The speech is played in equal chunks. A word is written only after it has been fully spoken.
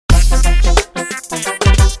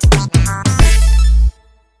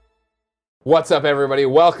What's up, everybody?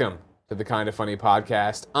 Welcome to the Kinda Funny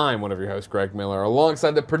podcast. I'm one of your hosts, Greg Miller,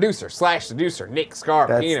 alongside the producer / seducer, Nick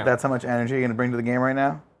Scarpino. That's how much energy you're gonna bring to the game right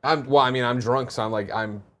now? I'm drunk, so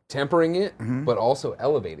I'm tempering it, but also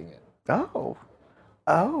elevating it. Oh.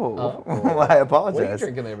 Well, I apologize. What are you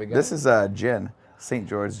drinking there, big guy? This is gin. St.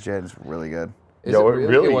 George gin is really good. Is Yo, it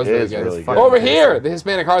really was is good. really good. Over here, the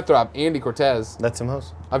Hispanic heartthrob, Andy Cortez. That's some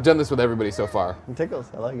host. I've done this with everybody so far. It tickles.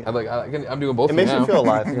 I like it. I'm doing both. It makes now. you feel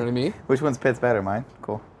alive. You know what I mean? Which one's pit's better? Mine?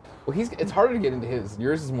 Cool. Well, it's harder to get into his.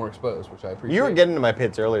 Yours is more exposed, which I appreciate. You were getting into my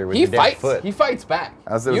pits earlier with He your damn fights. foot. He fights back.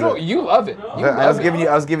 I was- You love it. You I was love giving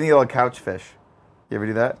it. you a little couch fish. You ever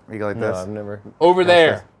do that? You go like No, this? I've never. Over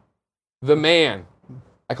there, the man.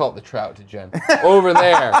 I call it the trout to Jen. Over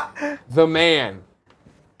there, the man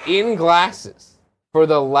in glasses for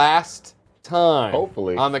the last time.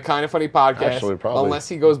 Hopefully. On the Kinda Funny podcast. Actually, probably. Unless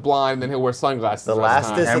he goes blind, then he'll wear sunglasses. The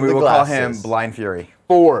rest of lastest time. And we the will call him glasses. Blind Fury.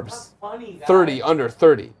 Forbes. 30 under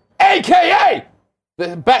 30. AKA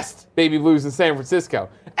the best baby blues in San Francisco.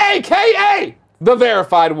 AKA the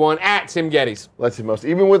verified one at Tim Geddes. Let's see most.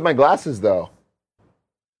 Even with my glasses, though,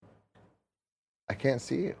 I can't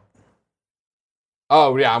see you.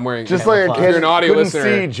 Oh, yeah, I'm wearing. Just yeah, like if a you're kid an audio couldn't listener.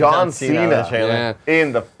 see John John Cena, Cena Yeah.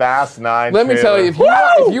 in the Fast 9 Let me tell you, trailer.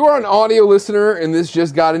 if you are an audio listener and this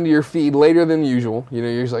just got into your feed later than usual,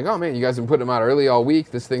 you're just like, oh man, you guys have been putting them out early all week.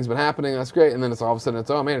 This thing's been happening. That's great. And then it's all of a sudden,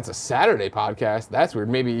 oh man, it's a Saturday podcast. That's weird.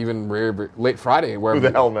 Maybe even late Friday. Where Who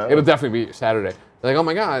the hell knows? It'll definitely be Saturday. They're like, oh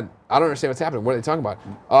my God, I don't understand what's happening. What are they talking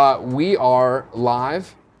about? We are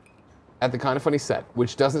live at the Kinda Funny set,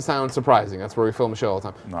 which doesn't sound surprising. That's where we film the show all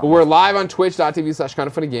the time. But we're live on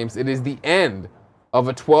twitch.tv/kindafunnygames. It is the end of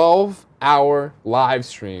a 12-hour live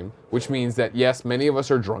stream, which means that, yes, many of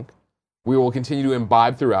us are drunk. We will continue to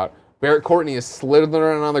imbibe throughout. Barrett Courtney is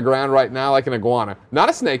slithering on the ground right now like an iguana. Not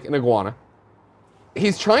a snake, an iguana.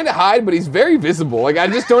 He's trying to hide, but he's very visible. Like, I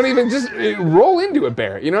just don't even roll into it,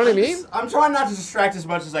 Barrett. You know what I mean? I'm trying not to distract as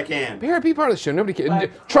much as I can. Barrett, be part of the show. Nobody cares.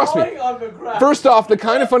 Trust me. First off, the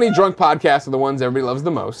Kinda Funny drunk podcasts are the ones everybody loves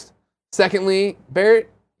the most. Secondly, Barrett,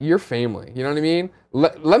 you're family. You know what I mean?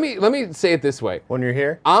 Let me say it this way. When you're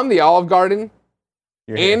here, I'm the Olive Garden.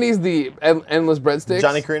 you're here. Andy's the endless breadsticks.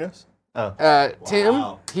 Johnny Carinos? Oh. Tim,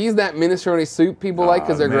 Wow. he's that minestrone soup people like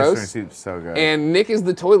because they're gross. Soup's so good. And Nick is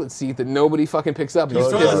the toilet seat that nobody fucking picks up and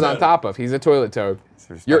just Toilet pisses toad. on top of. He's a toilet toad.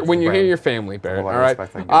 When you're here, you're family, Barrett. A lot All of right.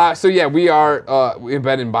 respect I give. So yeah, we've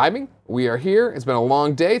been imbibing. We are here. It's been a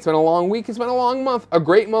long day. It's been a long week. It's been a long month. A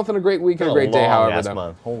great month and a great week and a great day. However, Last though.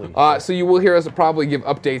 month. Holy So you will hear us probably give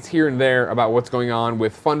updates here and there about what's going on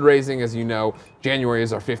with fundraising. As you know, January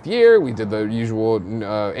is our 5th year. We did the usual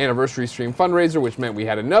anniversary stream fundraiser, which meant we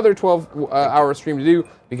had another 12-hour stream to do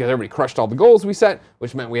because everybody crushed all the goals we set,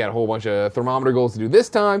 which meant we had a whole bunch of thermometer goals to do this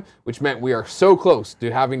time, which meant we are so close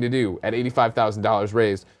to having to do at $85,000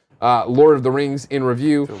 raised. Lord of the Rings in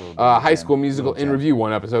review, High School Musical in review,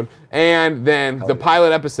 one episode, and then the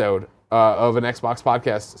pilot episode of an Xbox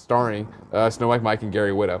podcast starring Snow White Mike and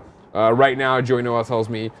Gary Widow. Right now, Joey Noel tells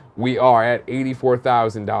me we are at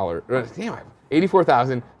 $84,000. Damn,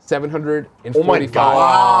 $84,745. Oh my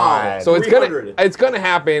God. So it's 300. gonna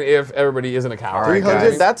happen if everybody isn't a coward. All right, 300?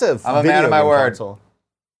 guys. That's a I'm a video man of my game word. console.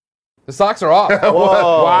 The socks are off. Whoa.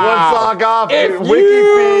 Wow. One sock off. If Wiki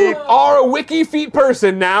you feet. are a wiki feet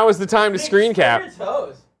person, now is the time to screen cap.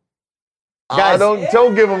 Guys,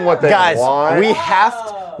 Don't give them what they Guys, want.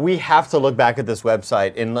 we have to look back at this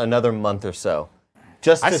website in another month or so.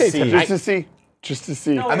 Just I to say see. tonight. Just to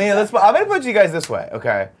see. I mean, I'm gonna put you guys this way,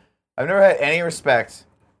 okay? I've never had any respect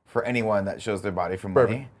for anyone that shows their body for money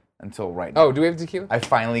Perfect. until right now. Oh, do we have tequila? I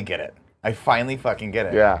finally get it. I finally fucking get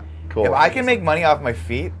it. Yeah, cool. If I can make money off my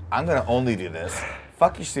feet, I'm gonna only do this.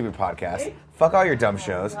 Fuck your stupid podcast. Fuck all your dumb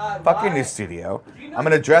shows. Fuck your new studio. I'm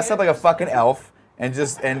gonna dress up like a fucking elf and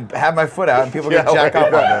have my foot out and people can jack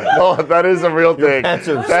off on it. No, that is a real thing. Pants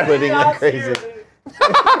are splitting like crazy.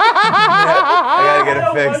 I gotta get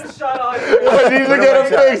it fixed. I need to get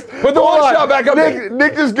them fixed. Put the one shot back up.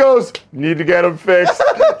 Nick just goes, need to get them fixed.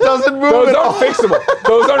 Doesn't move Those at aren't all. fixable.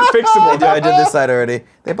 Those aren't fixable. I did this side already.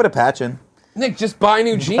 They put a patch in. Nick, just buy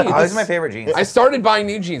new jeans. Oh, these are my favorite jeans. I started buying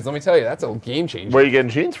new jeans. Let me tell you, that's a game changer. Where are you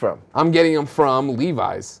getting jeans from? I'm getting them from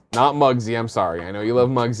Levi's, not Muggsy. I'm sorry. I know you love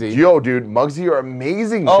Muggsy. Yo, dude, Muggsy are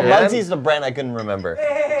amazing, Oh, man. Muggsy's the brand I couldn't remember.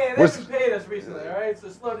 Hey, they just paid us recently, all right? So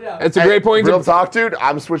slow it down. It's a great point. Real talk, dude,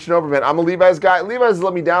 I'm switching over, man. I'm a Levi's guy. Levi's has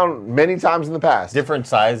let me down many times in the past. Different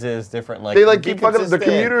sizes, different like. They like be keep fucking, the consistent.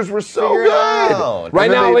 commuters were so Figure it good. out. Right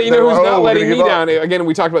And then now, I'll let you they know were, who's not we're letting gonna me give down. up. Again,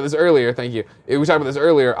 we talked about this earlier. Thank you. We talked about this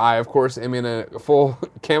earlier. I, of course, am in a full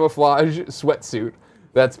camouflage sweatsuit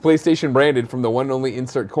That's PlayStation branded from the one and only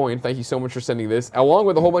Insert Coin. Thank you so much for sending this, along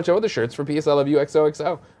with a whole bunch of other shirts for PS I Love You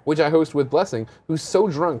XOXO, which I host with Blessing, who's so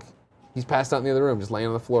drunk he's passed out in the other room, just laying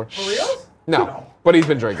on the floor. For reals? No, but he's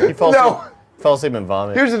been drinking. He fell No. asleep and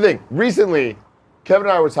vomited. Here's the thing. Recently, Kevin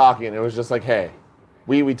and I were talking, and it was just like, hey,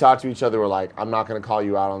 we talked to each other. We're like, I'm not going to call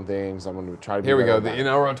you out on things. I'm going to try to be Here we better go. about it."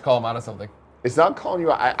 Now we're about to call him out of something. It's not calling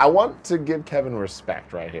you out. I want to give Kevin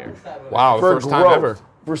respect right here. Wow, For first time ever.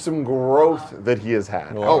 For some growth that he has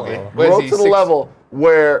had. Okay. What is Growth he, to the 6 level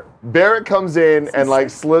where Barrett comes in and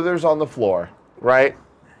like slithers on the floor, right?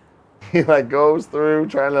 He like goes through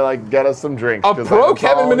trying to like get us some drinks. A 'cause pro that's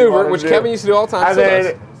Kevin all he maneuver, wanted which to do. Kevin used to do all the time. And Still does.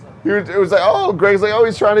 then it was like, oh, Greg's like, oh,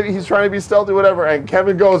 he's trying to be stealthy, whatever. And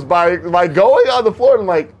Kevin goes by going on the floor, and I'm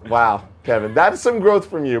like, wow, Kevin, that's some growth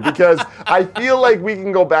from you because I feel like we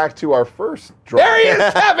can go back to our first drunk. There he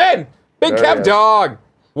is, Kevin! Big There he Kev is. dog.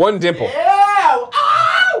 One dimple. Yeah!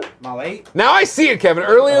 Ow! Am I late? Now I see it, Kevin.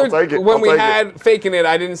 Earlier, I'll take it. when I'll we take had faking it,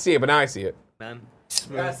 I didn't see it, but now I see it. Man.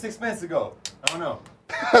 6 minutes ago. I don't know.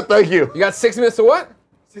 Thank you. You got 6 minutes to what?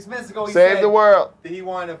 6 minutes ago, he Save said the world. that he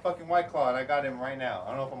wanted a fucking White Claw, and I got him right now. I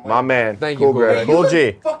don't know if I'm late. My man. Thank you, cool, cool Greg. Greg. Cool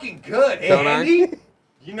G. Fucking good, Don't I? Andy.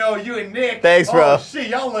 You know, you and Nick. Thanks, bro. Oh, shit,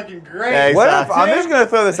 y'all looking great. Thanks, What Zach. if, I'm just going to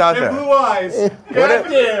throw this out And there. blue eyes.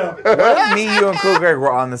 Goddamn. What if me, you, and Cool Greg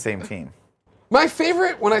were on the same team? My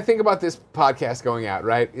favorite when I think about this podcast going out,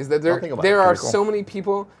 right, is that there, think about there it. are Pretty cool. so many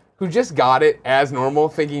people who just got it as normal,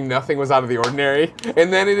 thinking nothing was out of the ordinary,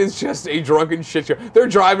 and then it is just a drunken shit show. They're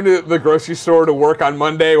driving to the grocery store to work on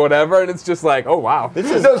Monday, whatever, and it's just like, oh wow, this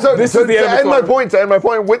is No, so, this so is the to end of end the my club. point. To end my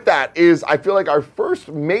point with that is, I feel like our first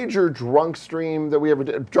major drunk stream that we ever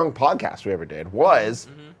did, drunk podcast we ever did, was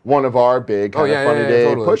one of our big kind yeah, of funny yeah, day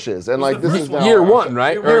totally. pushes, and like the this first is one. now Year one,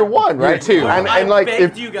 right? Year Or one, right? Year two. And I like begged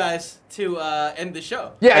if you guys to end the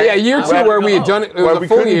show. Yeah, year two Well, where we had done it. It well, was we a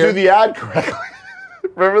full couldn't year. do the ad correctly.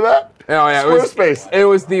 Remember that? Oh yeah, it was Squarespace. It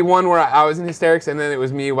was the one where I was in hysterics, and then it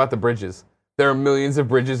was me about the bridges. There are millions of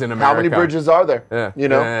bridges in America. How many bridges are there? Yeah. You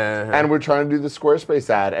know? Yeah. And we're trying to do the Squarespace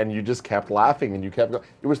ad, and you just kept laughing, and you kept going.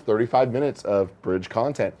 It was 35 minutes of bridge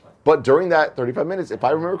content. But during that 35 minutes, if I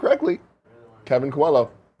remember correctly, Kevin Coelho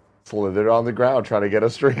slithered on the ground trying to get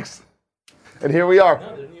us drinks. And here we are,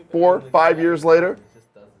 4, 5 years later.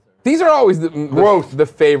 These are always the Growth. the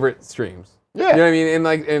favorite streams. Yeah. You know what I mean? In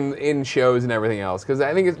like in shows and everything else, because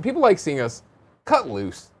I think people like seeing us cut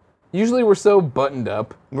loose. Usually we're so buttoned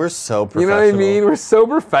up. We're so You professional. know what I mean? We're so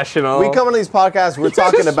professional. We come on these podcasts, we're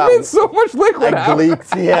talking just about. spit so much liquid I out.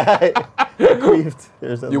 gleeped. Yeah. Gleeped.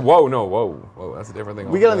 There's a- Whoa, that's a different thing.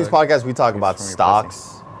 We get on these altogether. podcasts, we talk about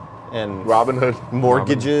stocks and Robin Hood.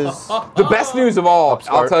 mortgages. The best news of all, I'll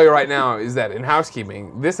Upstart. tell you right now, is that in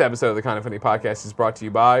housekeeping, this episode of the Kind of Funny podcast is brought to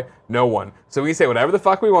you by no one. So we can say whatever the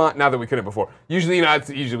fuck we want now that we couldn't before. Usually,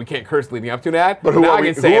 usually we can't curse leading up to an ad, But who now are I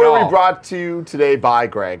we, can say who it are all. we brought to today by,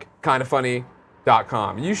 Greg?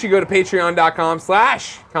 kindoffunny.com. You should go to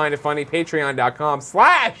patreon.com/kindoffunny,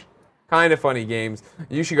 patreon.com/kindoffunnygames.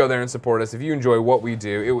 You should go there and support us. If you enjoy what we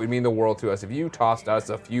do, it would mean the world to us if you tossed us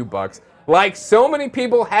a few bucks, like so many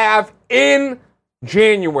people have in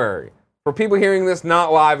January. For people hearing this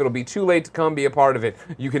not live, it'll be too late to come be a part of it.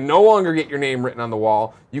 You can no longer get your name written on the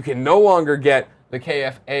wall. You can no longer get the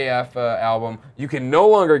KFAF album. You can no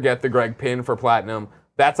longer get the Greg pin for platinum.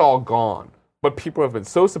 That's all gone. But people have been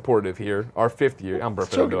so supportive here. Our 5th year. I'm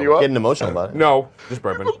burping. Choking I'm you up? Getting emotional about it. No, just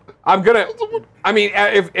burping. I mean,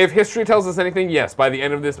 if history tells us anything, yes, by the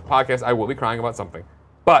end of this podcast, I will be crying about something.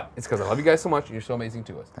 But it's because I love you guys so much and you're so amazing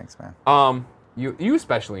to us. Thanks, man. You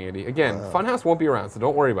especially, Andy. Again, Funhouse won't be around, so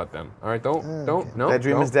don't worry about them. All right, no. That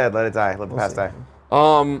dream don't. is dead. Let it die. Let the past die.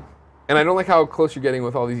 And I don't like how close you're getting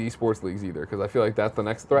with all these esports leagues either, because I feel like that's the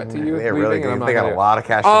next threat to you. They're really leaving, and I'm good. not They got gonna- a lot of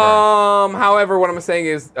cash to burn. However, what I'm saying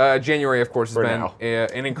is January, of course, has For been now.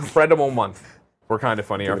 an incredible month. We're kind of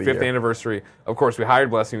funny. Our Give it a 5th year. anniversary. Of course, we hired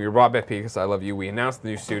Blessing. We brought back Because I Love You. We announced the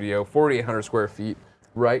new studio, 4,800 square feet.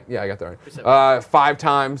 Right? Yeah, I got that right. 5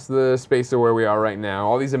 times the space of where we are right now.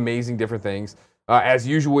 All these amazing different things. As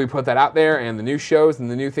usual, we put that out there, and the new shows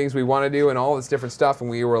and the new things we want to do and all this different stuff. And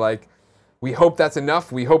we were like, we hope that's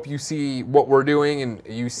enough. We hope you see what we're doing and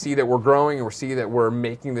you see that we're growing and we see that we're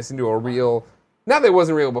making this into a real, not that it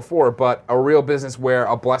wasn't real before, but a real business where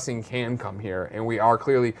a Blessing can come here. And we are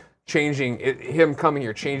clearly changing, him coming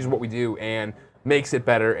here changes what we do and makes it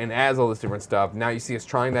better and adds all this different stuff. Now you see us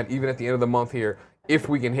trying that even at the end of the month here, if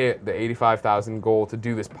we can hit the 85,000 goal to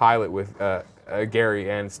do this pilot with Gary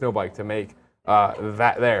and Snowbike to make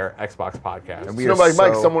that there Xbox podcast. We So are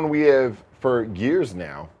Mike, so- someone we have for years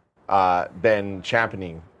now been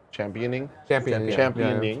championing Championing.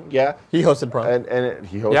 Yeah. He hosted prom. And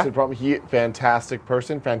he hosted prom. Fantastic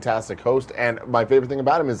person, fantastic host. And my favorite thing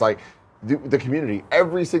about him is like the community.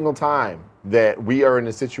 Every single time that we are in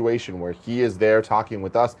a situation where he is there talking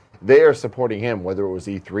with us, they are supporting him, whether it was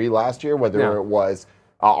E3 last year, whether it was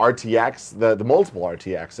RTX, the multiple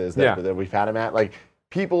RTXs that we've had him at. Like,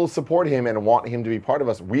 people support him and want him to be part of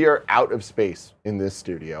us. We are out of space in this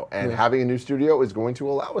studio, and having a new studio is going to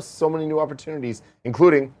allow us so many new opportunities,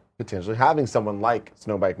 including potentially having someone like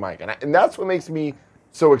Snowbike Mike. And that's what makes me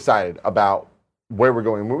so excited about where we're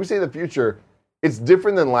going. When we say the future, it's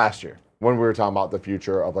different than last year when we were talking about the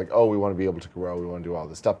future of like, oh, we want to be able to grow, we want to do all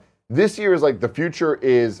this stuff. This year is like the future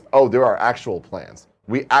is, oh, there are actual plans.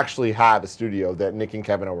 We actually have a studio that Nick and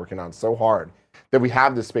Kevin are working on so hard that we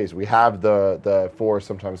have this space. We have the 4,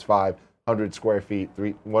 sometimes 500 square feet,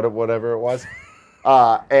 whatever it was.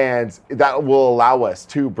 And that will allow us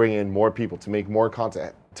to bring in more people, to make more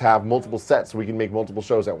content, to have multiple sets so we can make multiple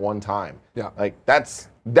shows at one time. Yeah. Like,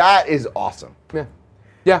 that is awesome. Yeah.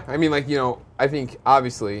 Yeah, I mean, like, you know, I think,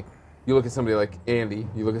 obviously, you look at somebody like Andy,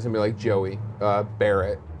 you look at somebody like Joey,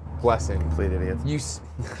 Barrett, Blessing. Complete idiots.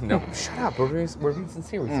 No, shut up. We're being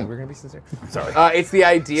sincere. We said we're going to be sincere. Sorry. It's the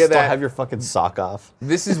idea Still that have your fucking sock off.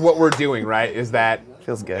 this is what we're doing, right? Is that,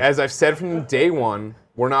 Feels good. as I've said from day one,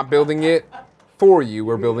 we're not building it for you,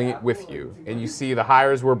 we're building it with you. And you see the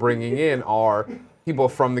hires we're bringing in are people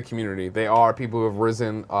from the community. They are people who have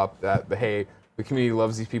risen up that, hey, the community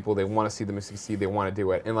loves these people, they want to see them succeed, they want to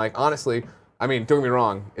do it. And like, honestly, I mean, don't get me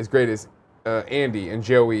wrong, as great as Andy and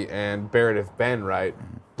Joey and Barrett have been, right?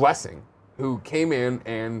 Blessing, who came in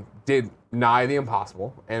and did nigh the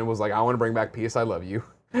impossible and was like, I want to bring back P.S. I Love You.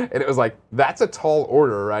 And it was like, that's a tall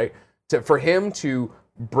order, right? For him to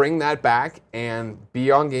bring that back and be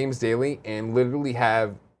on Games Daily and literally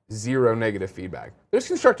have zero negative feedback. There's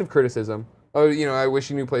constructive criticism. Oh, you know, I wish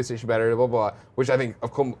you knew PlayStation better, blah, blah, blah, which I think,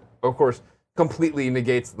 of course, completely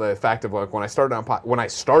negates the fact of like when I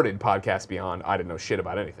started Podcast Beyond, I didn't know shit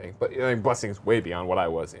about anything. But I mean, Blessing's way beyond what I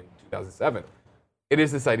was in 2007. It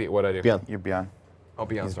is this idea. What I do? Beyond. You're beyond. Oh,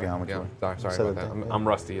 beyond. He's Sorry. beyond what Yeah, you sorry about that. I'm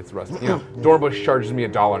rusty. It's rusty. You know, Dornbush charges me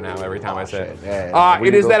 $1 now every time I say it. Yeah,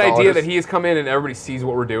 It is that idea that he has come in and everybody sees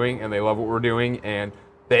what we're doing and they love what we're doing and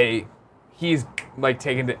he's like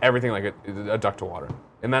taken to everything like a duck to water.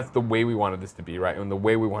 And that's the way we wanted this to be, right? And the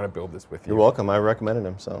way we want to build this with you. You're welcome. I recommended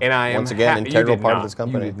him. So And I am once again integral part of this You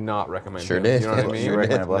company. did not recommend Sure him. did. You know what I mean? Sure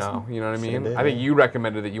did. No, you know what I mean? did, I think you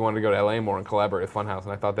recommended that you wanted to go to LA more and collaborate with Funhouse,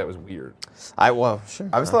 and I thought that was weird. Sure.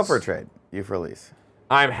 I'm still up for a trade. You for a lease.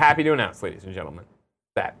 I'm happy to announce, ladies and gentlemen,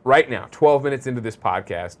 that right now, 12 minutes into this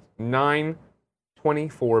podcast,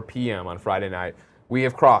 9:24 p.m. on Friday night, we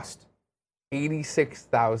have crossed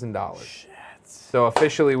 $86,000. Shit. So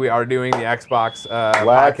officially, we are doing the Xbox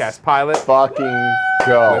podcast pilot Fucking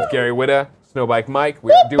go. with Gary Whitta, Snowbike Mike.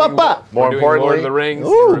 We're doing More importantly, Lord of the Rings.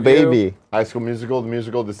 Ooh, review. baby. High School Musical, the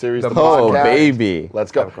musical, the series, the Oh, podcast. baby.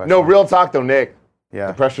 Let's go. question. No, real talk though, Nick. Yeah.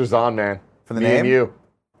 The pressure's on, man. For the Me name? and you.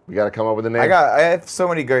 We got to come up with a name. I have so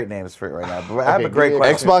many great names for it right now, but I have Okay, a great give me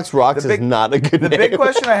a- question. Xbox Rocks The big- is not a good The name. big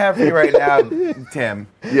question I have for you right now, Tim,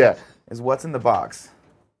 Yeah. is what's in the box?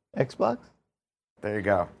 Xbox? There you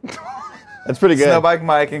go. That's pretty good. Snowbike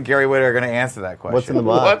Mike and Gary Whitta are going to answer that question. What's in the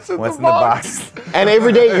box? What's in the box? And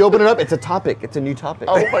every day you open it up, it's a topic. It's a new topic.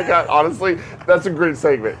 Oh my God! Honestly, that's a great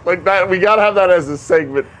segment. Like that, we gotta have that as a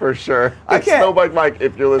segment for sure. I It's can't- Snowbike Mike,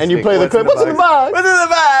 if you're listening. And you play the clip. What's in the box? What's in the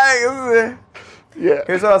box? Yeah.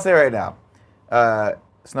 Here's what I'll say right now.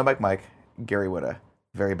 Snowbike Mike, Gary Whitta,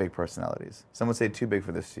 very big personalities. Some would say too big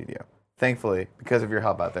for this studio. Thankfully, because of your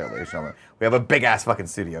help out there, ladies and gentlemen, we have a big-ass fucking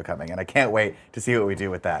studio coming, and I can't wait to see what we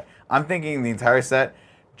do with that. I'm thinking the entire set,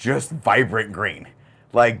 just vibrant green.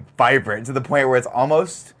 Like, vibrant, to the point where it's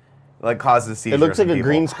almost, like, causes seizures. It looks like in a people.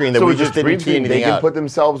 green screen that So we it's just green didn't key screen. They anything can out. put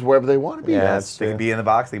themselves wherever they want to be. Yeah, man. that's They true. can be in the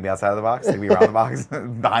box, they can be outside of the box, they can be around the box,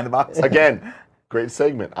 behind the box. Again, great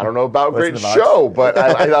segment. I don't know about What's in great the box? show, but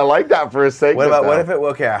I like that for a segment. What about, what though. if it,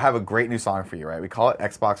 okay, I have a great new song for you, right? We call it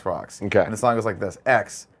Xbox Rocks. Okay. And the song goes like this,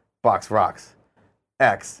 X, box rocks.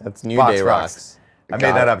 X, That's New box Day rocks. I Got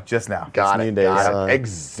made that it. up just now. Got New it. Day Got song. it.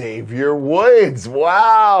 Xavier Woods.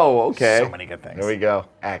 Wow. Okay. So many good things. There we go.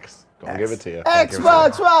 X. Gonna X. give it to you.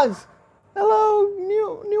 Xbox Rocks. Hello,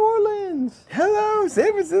 New Orleans. Hello,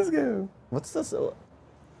 San Francisco. What's this?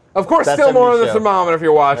 Of course, That's still more on 70 the show. thermometer if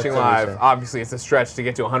you're watching That's 70 live. show. Obviously, it's a stretch to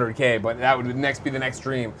get to 100K, but that would be the next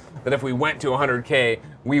dream. That if we went to 100K,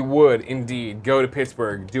 we would indeed go to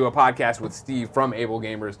Pittsburgh, do a podcast with Steve from Able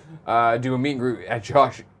Gamers, do a meet and greet at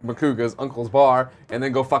Josh McCouga's uncle's bar, and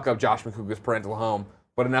then go fuck up Josh McCouga's parental home.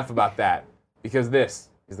 But enough about that, because this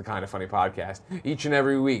is the Kind of Funny podcast. Each and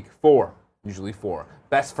every week, 4 usually 4.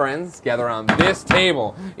 Best friends gather around this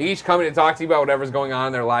table, each coming to talk to you about whatever's going on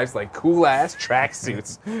in their lives, like cool-ass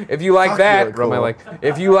tracksuits. If you like Fuck, that, you're rub my cool. leg.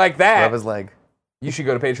 If you like that, Rub his leg. you should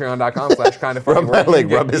go to patreon.com/kindafunny. Rub my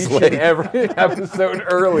leg, rub his leg. Every episode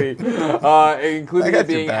early, including I it got your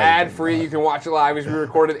being back. ad-free. You can watch it live as we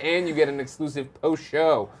record it, and you get an exclusive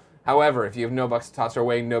post-show. However, if you have no bucks to toss our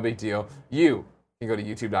way, no big deal. You can go to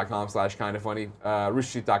youtube.com/kindafunny,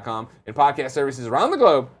 roosterteeth.com, and podcast services around the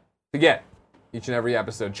globe to get each and every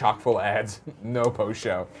episode chock full of ads, no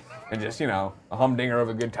post-show, and just, a humdinger of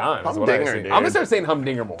a good time. is what I Humdinger, say. dude. I'm going to start saying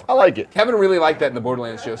humdinger more. I like it. Kevin really liked that in the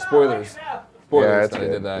Borderlands show. Spoilers. Yeah, Spoilers that's that I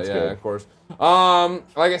good. did that. That's Yeah, good. of course.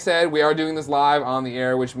 Like I said, we are doing this live on the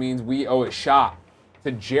air, which means we owe a shot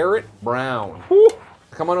to Jarrett Brown.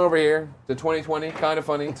 Come on over here to 2020, kind of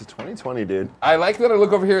funny. It's a 2020, dude. I like that I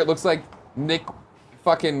look over here. It looks like Nick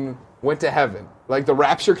fucking went to heaven. Like the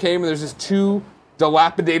rapture came and there's just 2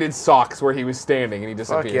 dilapidated socks where he was standing and he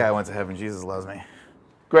disappeared. Fuck yeah, I went to heaven. Jesus loves me.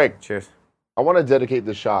 Greg, Cheers. I want to dedicate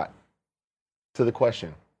this shot to the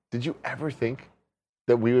question. Did you ever think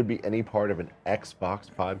that we would be any part of an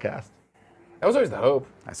Xbox podcast? That was always the hope.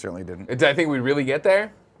 I certainly didn't. Did I think we'd really get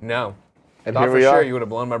there? No. And Thought here for we sure are. you would have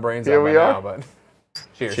blown my brains Here out by we are. now, but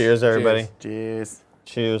cheers. Cheers, everybody. Cheers.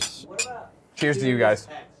 Cheers. Cheers to you guys.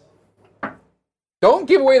 Don't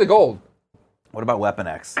give away the gold. What about Weapon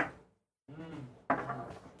X?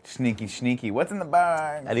 Sneaky, sneaky. What's in the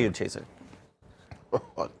bag? I need a chaser.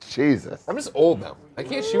 Oh, Jesus. I'm just old now. I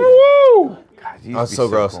can't shoot. Woo! God, you Oh, used to be so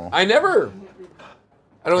gross. cool. I don't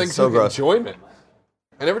think so took gross. enjoyment.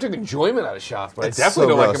 I never took enjoyment out of shots, but It's I definitely so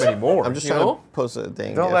don't like gross. them anymore. I'm just you trying know? to post a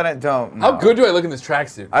thing. Don't yeah. let it. Don't. How no. good do I look in this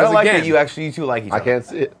tracksuit? I don't 'Cause like again, that you two like each I other. can't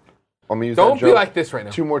see it. I'm going to use Don't that be joke like this right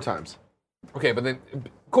now. 2 more times. Okay, but then,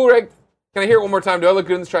 Cool Greg, can I hear it one more time? Do I look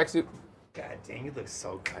good in this tracksuit? God dang, you look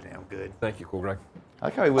so goddamn good. Thank you, Cool Greg. I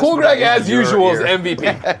like how he Cool whispered Greg, that in as your usual, is ear.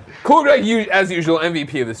 MVP. Cool Greg, as usual,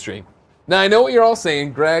 MVP of the stream. Now, I know what you're all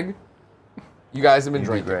saying. Greg, you guys have been You'd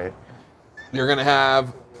be drinking. great. You're going to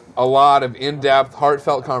have a lot of in-depth,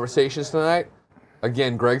 heartfelt conversations tonight.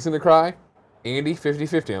 Again, Greg's going to cry. Andy,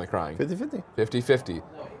 50-50 on the crying. 50-50. 50-50.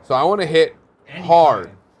 So I want to hit hard.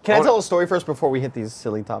 Can I tell a story first before we hit these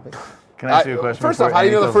silly topics? Can I ask you a question? First before off, how do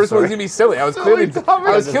you know Andy the tells first one's story? gonna be silly? I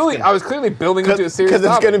was clearly building into a serious Because it's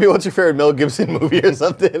topic. going to be what's your favorite Mel Gibson movie or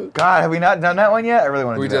something. God, have we not done that one yet? I really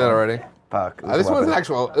want to We do did that that one. already. Fuck. This one's an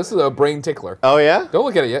actual. This is a brain tickler. Oh, yeah? Don't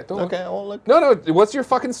look at it yet. Don't Okay, look. I won't look. No. What's your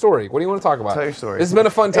fucking story? What do you want to talk about? Tell your story. This has been a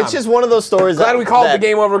fun time. It's just one of those stories glad that we called that- the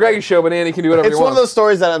Game Over Greggy show, but Andy can do whatever It's he one of wants. those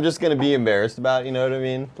stories that I'm just going to be embarrassed about, you know what I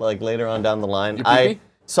mean? Like later on down the line. Your pee-pee?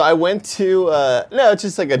 So I went to, no, it's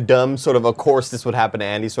just like a dumb sort of, course this would happen to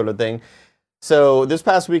Andy sort of thing. So this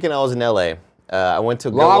past weekend I was in LA. I went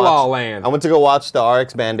to go La La watch, Land. I went to go watch the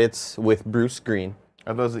RX Bandits with Bruce Green.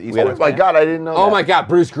 Are those the We had Oh esports? my God, I didn't know Oh that. my God,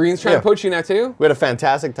 Bruce Green's trying Yeah. to poach you now too. We had a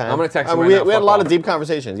fantastic time. I'm gonna text I him mean, right we, now, we had a fuck lot off. of deep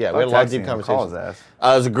conversations. Yeah, we had a lot of deep Texting him, call his conversations.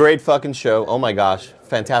 ass. It was a great fucking show. Oh my gosh,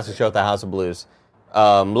 fantastic show at the House of Blues.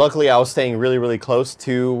 Luckily, I was staying really, really close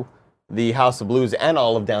to the House of Blues and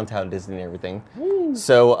all of downtown Disney and everything.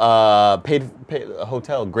 So paid a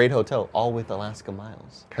hotel, great hotel, all with Alaska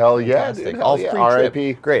Miles. Hell yeah, Fantastic. dude. Hell All yeah. free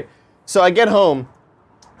R.I.P. trip. Great. So I get home,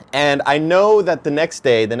 and I know that the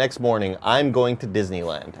next morning, I'm going to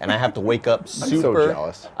Disneyland, and I have to wake up so super.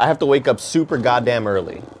 jealous. I have to wake up super goddamn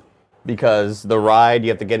early, because the ride, you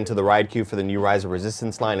have to get into the ride queue for the new Rise of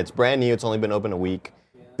Resistance line. It's brand new. It's only been open a week.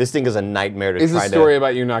 This thing is a nightmare to Is the try story to.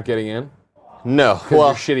 about you not getting in? No. Because Well,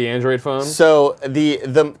 your shitty Android phone. so the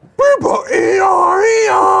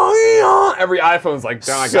Every iPhone's like,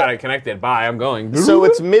 oh, I So- got it connected. Bye, I'm going. So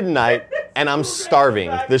it's midnight and I'm starving.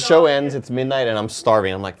 The show ends, it's midnight and I'm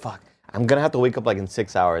starving. I'm like, fuck, I'm gonna have to wake up like in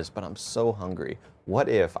 6 hours, but I'm so hungry. What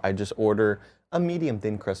if I just order a medium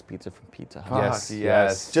thin crust pizza from Pizza Hut? Yes, Fuck,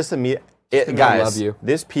 yes. Just a I guys, love you.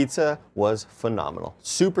 this pizza was phenomenal.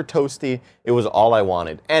 Super toasty. It was all I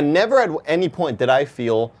wanted. And never at any point did I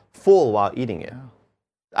feel full while eating it.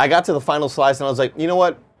 I got to the final slice and I was like, you know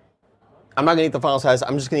what? I'm not gonna eat the final slice.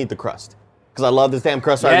 I'm just gonna eat the crust. Because I love this damn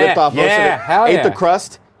crust. So I Yeah, ripped off most of yeah, it. hell Ate yeah. the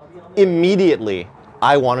crust. Immediately,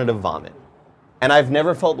 I wanted to vomit. And I've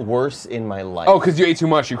never felt worse in my life. Oh, because you ate too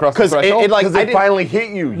much. You crossed the 'Cause it- threshold. it, like, Because I it did- finally hit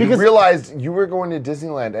you. You Because- realized you were going to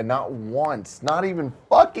Disneyland, and not once, not even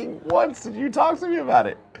fucking once, did you talk to me about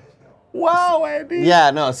it. Wow, Andy. Yeah,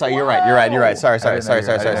 no, sorry, you're right. Sorry. didn't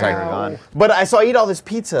know you were gone. But I eat all this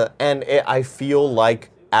pizza and I feel like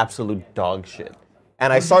absolute dog shit.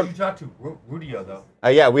 And I start. You talked to Rudio though.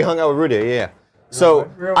 Yeah, we hung out with Rudy. Yeah. So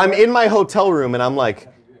I'm in my hotel room and I'm like,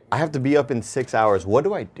 I have to be up in 6 hours. What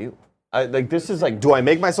do I do? Like this is like, do I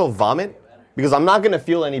make myself vomit? because I'm not gonna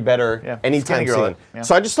feel any better Yeah, anytime skinny girl soon. it, yeah.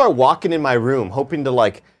 So I just start walking in my room, hoping to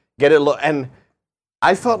like get it and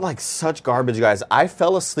I felt like such garbage, guys. I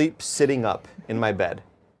fell asleep sitting up in my bed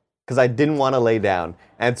because I didn't want to lay down,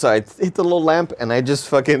 and so I hit the little lamp and I just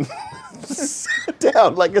fucking sat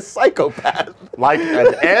down like a psychopath. Like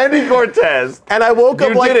an Andy Cortez. And I woke up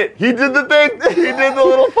You like did it. He did the thing. He did the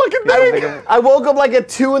little fucking thing. I woke up like at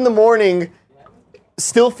 2 a.m,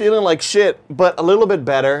 still feeling like shit, but a little bit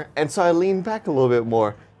better. And so I leaned back a little bit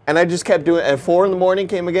more. And I just kept doing it. At 4 a.m.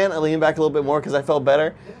 came again, I leaned back a little bit more because I felt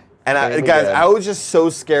better. And guys, again. I was just so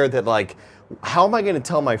scared that like, how am I going to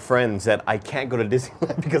tell my friends that I can't go to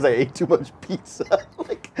Disneyland because I ate too much pizza?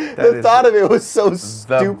 Like, the is thought of it was so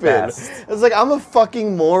stupid. best. It's like, I'm a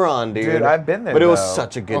fucking moron, dude. Dude, I've been there, But it was though.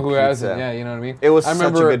 such a good Who pizza. hasn't? Yeah, you know what I mean? It was I such a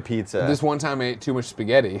remember good pizza. This one time I ate too much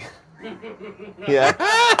spaghetti. Yeah.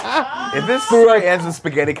 If this story ends with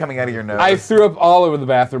spaghetti coming out of your nose, I threw up all over the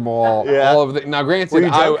bathroom wall. Yeah. All over the. Now, granted, Were you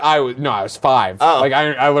drunk? I was 5. Oh. Like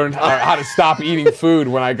I learned how to stop eating food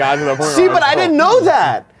when I got to the point. See, where but I was didn't full. know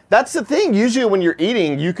that. That's the thing. Usually when you're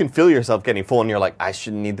eating, you can feel yourself getting full and you're like, I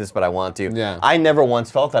shouldn't eat this, but I want to. Yeah. I never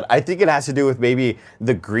once felt that. I think it has to do with maybe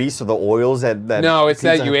the grease or the oils that No, it's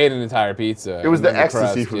pizza- that you ate an entire pizza. It was and the then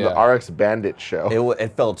ecstasy crust, from yeah. the RX Bandit show. It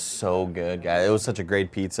felt so good, guys. It was such a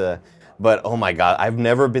great pizza. But oh my God, I've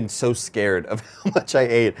never been so scared of how much I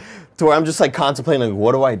ate to where I'm just like contemplating, like,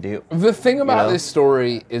 what do I do? The thing about know? this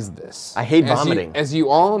story is this. I hate vomiting. As you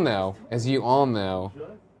all know,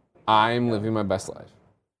 I'm living my best life.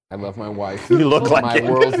 I love my wife. You look like my it.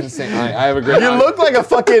 world's insane. I have a great. You look like a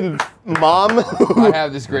fucking mom. I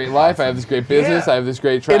have this great life. I have this great business. I have this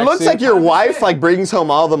great track It looks suit. like your wife like brings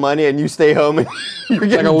home all the money and you stay home and you're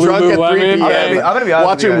getting a drunk at 3 Lululemon. p.m. I'm gonna be honest with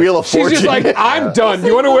watching you guys. Wheel of She's Fortune. just like, I'm done.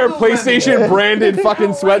 You want to wear PlayStation branded fucking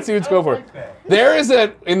sweatsuits? Go for it. There is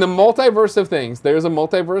in the multiverse of things, there's a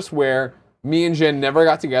multiverse where me and Jen never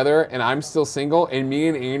got together and I'm still single and me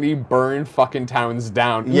and Andy burned fucking towns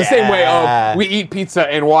down. In the same way Yeah. of we eat pizza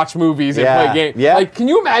and watch movies and Yeah. play games. Yeah. Like, can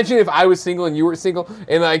you imagine if I was single and you were single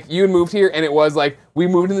and like you had moved here and it was like we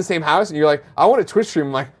moved in the same house and you're like, I want a Twitch stream.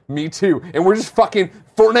 I'm like, me too. And we're just fucking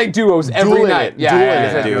Fortnite duos every Dueling night. it. Yeah, Dueling yeah, you yeah,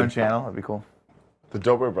 guys have yeah. your own channel. That'd be cool. The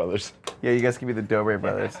Dober Brothers. Yeah, you guys could be the Dobre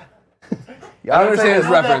brothers. I don't understand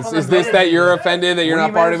this reference. Is this that you're offended that you're What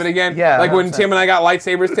do not you part mean? of it again? Yeah, Like when 100%. Tim and I got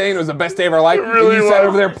lightsabers today and it was the best day of our life. really and you sat was.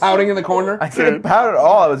 over there pouting in the corner. I didn't pout at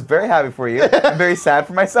all. I was very happy for you. I'm very sad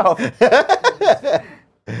for myself.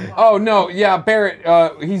 Oh no, yeah, Barrett.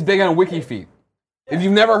 He's big on wiki feet. If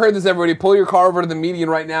you've never heard this, everybody, pull your car over to the median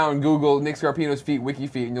right now and Google Nick Scarpino's feet, wiki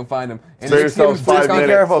feet, and you'll find them. And Save just yourselves give 5 just minutes.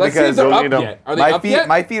 be careful Let's see if because they're you'll up need 'em. yet. Are they My up feet, yet?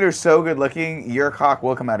 my feet are so good looking. Your cock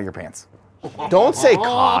will come out of your pants. Don't say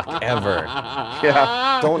cock ever.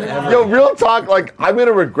 Yeah. Don't ever. Yo, real talk, like, I'm going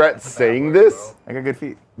to regret saying this. I got good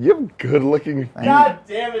feet. You have good looking feet. God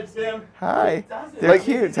damn it, Tim. Hi. They're Like,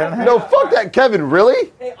 cute. 10.5. No, fuck that, Kevin,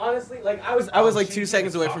 really? Hey, honestly, like I was like 2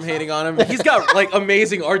 seconds away from hating on him. He's got like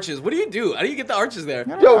amazing arches. What do you do? How do you get the arches there?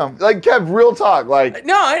 Yo, like, Kev, real talk, like,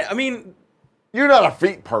 No, I mean, you're not a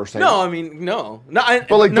feet person. no, I mean, no. But,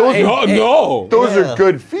 like, no, those hey, are- hey, no. Those Yeah. are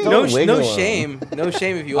good feet. no, Don't wiggle no 'em. shame, no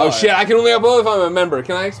shame if you Oh are. shit! I can only upload if I'm a member.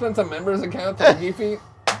 Can I expense a member's account to wiki feet?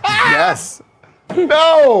 Yes.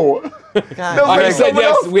 No! God. No, Oh, he Greg, said someone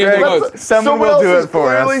yes. else- We have to Greg, vote. Someone will else do is it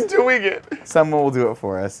for us. clearly doing it. Someone will do it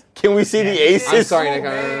for us. Can we see the aces? I'm sorry, Nick.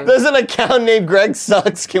 There's an account named Greg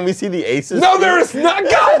Sucks. Can we see the aces? No, there is not.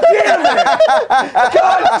 God damn it!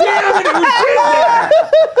 God damn it! Who did that?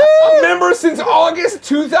 A member since August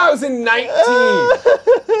 2019.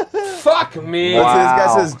 Fuck me. Let's see, this guy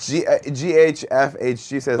Wow. says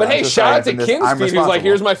GHFHG says. But I'm hey, just shout out to saying this, Kim's I'm feet, who's like, responsible.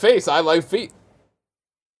 here's my face. I like feet.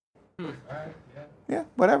 Yeah,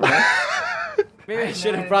 whatever. Man. Maybe I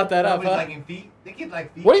should have brought that up. Huh? Liking feet. They keep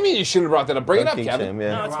like feet. What do you mean you shouldn't have brought that up? Bring it up, King Kevin. Shame,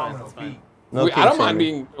 yeah. No, it's fine. Wrong It's with fine. feet. No I king don't mind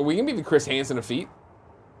shaming. being. We can be the Chris Hansen of feet.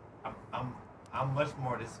 I'm much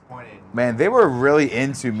more disappointed. Man, they were really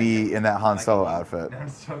into me in that Han Solo outfit. I'm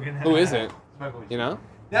so gonna. Who is it? You know?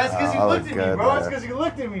 That's because you I looked look at me, good, bro. That's man. because you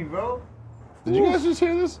looked at me, bro. Did you guys just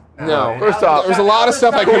hear this? No. First off, There's a lot of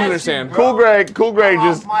stuff I couldn't understand. Cool Greg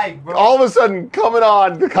just Mike, bro. all of a sudden coming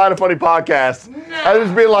on the Kind of Funny podcast and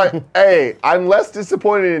just being like, hey, I'm less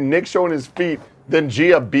disappointed in Nick showing his feet than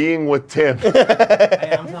Gia being with Tim. Hey,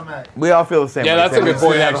 I'm talking about We all feel the same. Yeah, way. that's a good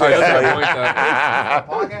point, actually. That's a good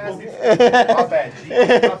point, though. podcast. My bad, G.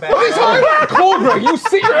 My bad. What are you talking about? Cool, Greg. You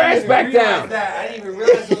sit your ass back down. I didn't even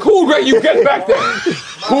realize it was Cool, Greg. You get back there.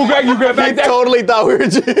 Cool, Greg, you good He back there? totally thought we were.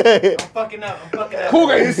 I'm fucking up. Cool,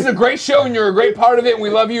 Greg, this is a great show, and you're a great part of it, and we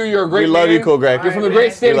love you. You're a great We love man. you, Cool Greg. You're from the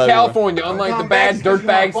great state We of love you. California, unlike the bad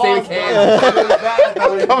dirtbag state of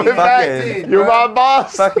Kansas. Coming back. You're my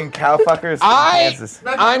boss. Fucking cow fuckers. from I- Kansas.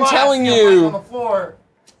 I'm telling On you. the floor.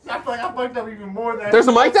 I feel like I fucked up even more than. There's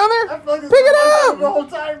a mic down there? I feel like Pick it up. the whole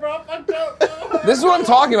time, bro. I fucked up. This is what I'm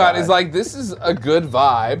talking about. Is like this is a good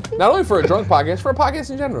vibe, not only for a drunk podcast, for a podcast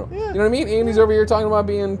in general. You know what I mean? Andy's over here talking about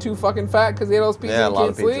being too fucking fat because he had all this pizza Yeah, a and lot can't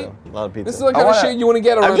of pizza. sleep. A lot of pizza. This is the kind of wanna- shit you want to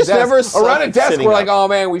get around just a desk. never Around a slept desk, sitting we're like, up. oh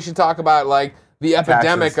man, we should talk about like the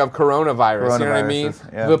epidemic of coronavirus. You know what I mean?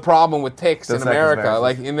 Coronaviruses, yeah. The problem with ticks Those in America. viruses.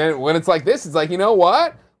 Like, and then when it's like this, it's like, you know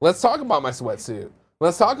what? Let's talk about my sweatsuit.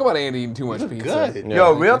 Let's talk about Andy eating too much pizza. good.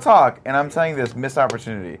 Yo, real talk, and I'm telling you this, missed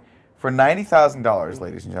opportunity. For $90,000,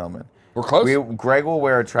 ladies and gentlemen, We're close. Greg will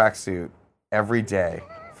wear a tracksuit every day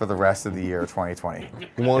for the rest of the year 2020.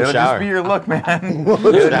 He won't It'll shower. just be your look, man.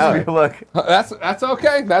 It'll just be your look. That's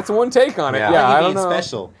okay. That's one take on it. Yeah. Yeah, What do I you don't mean know.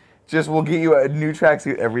 special? Just we'll get you a new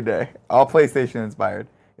tracksuit every day, all PlayStation inspired.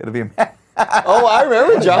 It'll be. Oh, I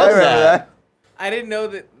remember John's I remember that. that. I didn't know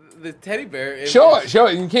that the teddy bear. Show it.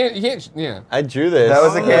 You can't. Yeah. I drew this. That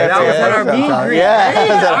was a KFC. that was at our meet and greet. Yeah, that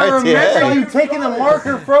was at I remember RTA. you taking the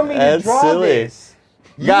marker from me to That's draw silly. this.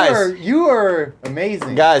 Guys. You are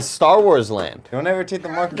amazing. Guys, Star Wars Land. Don't ever take the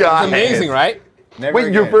marker. God. It's amazing, right? Never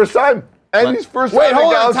Wait, your again. first time? Andy's first Wait, time.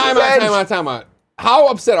 hold at on. Galaxy's Time Edge. out. How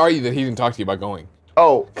upset are you that he didn't talk to you about going?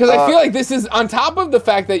 Oh, Because I feel like this is on top of the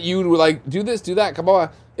fact that you would like do this, do that. Come on.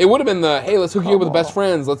 It would have been the hey, let's hook you up with best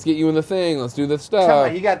friends. Let's get you in the thing. Let's do this Tell stuff.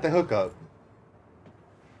 me, he got the hookup.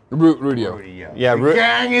 Rudio. Yeah, The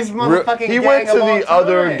gangest motherfucking he gang went to of all the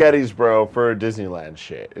other time. Gettysboro for Disneyland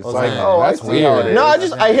shit. It's like, man, oh, that's I see how weird. it is.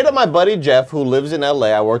 No, I hit up my buddy Jeff, who lives in LA.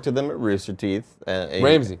 I worked with him at Rooster Teeth.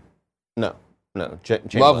 Ramsey. No.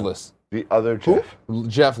 Chamberlain. Loveless. The other Jeff.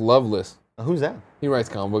 Jeff Loveless. Who's that? He writes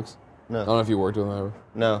comic books. I don't know if you worked with him ever.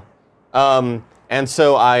 No. And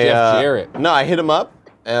so I. Jeff Jarrett. No, I hit him up.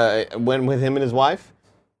 Went with him and his wife,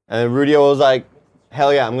 and Rudio was like,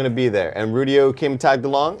 "Hell yeah, I'm gonna be there." And Rudio came and tagged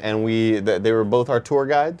along, and they were both our tour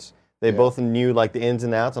guides. They both knew like the ins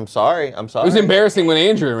and outs. I'm sorry. It was embarrassing when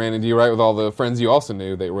Andrew ran into you, right, with all the friends you also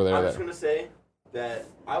knew that were there. I was gonna say that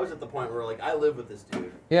I was at the point where like I live with this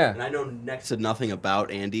dude. Yeah. And I know next to nothing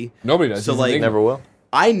about Andy. Nobody does. So He's like an Never will.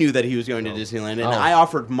 I knew that he was going to Disneyland, and Oh. I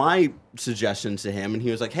offered my suggestions to him, and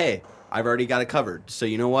he was like, "Hey, I've already got it covered." So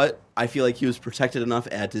you know what? I feel like he was protected enough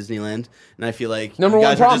at Disneyland, and I feel like Number you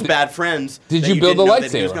one guys were problem- just bad friends. Did that you build a didn't know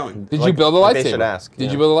that he was lightsaber? going. Did you Like- build a like lightsaber? they should ask, Did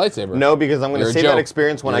yeah. you build a lightsaber? No, because I'm going You're to a save that joke.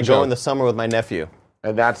 experience when You're I a go joke. in the summer with my nephew.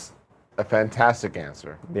 And that's a fantastic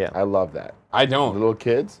answer. Yeah. I love that. I The don't. little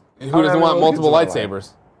kids. Who doesn't want multiple lightsabers?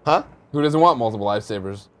 Huh? Who doesn't want multiple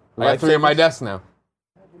lightsabers? I got 3 on my Lightsabers? desk now.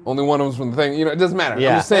 Only one of them's from the thing. You know, it doesn't matter.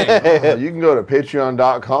 Yeah. I'm just saying. You can go to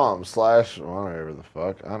patreon.com/whatever the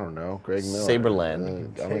fuck. I don't know. Greg Miller. Saberland.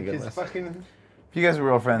 I'm gonna get His this. fucking. If you guys are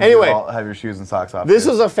real friends, Anyway. you all have your shoes and socks off. This too.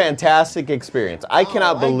 was a fantastic experience. I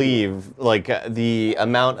cannot like it. believe the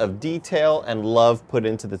amount of detail and love put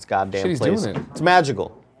into this goddamn Shit, he's place. doing it. It's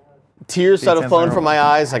magical. Tears started flowing from my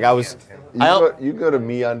eyes. Like I was. You go to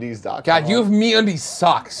meundies.com. God, you have MeUndies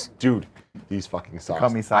socks. Dude, these fucking socks. Call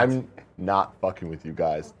me socks. I'm not fucking with you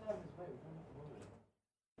guys.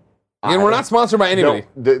 And we're not sponsored by anybody.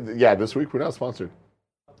 No, yeah, this week we're not sponsored.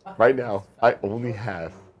 Right now, I only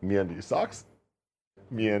have MeUndies socks,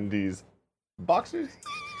 MeUndies boxers,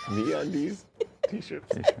 MeUndies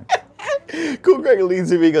t-shirts. Cool Greg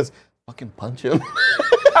leads me. He goes, "Fucking punch him."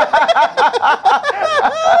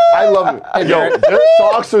 I love it. Yo, their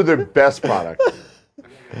socks are their best product.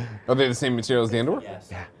 Are they the same material as the underwear?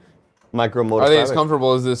 Micro Are they as motor.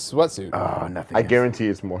 comfortable as this sweatsuit? Oh, nothing. I guarantee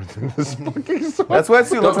it's more than this fucking sock. That's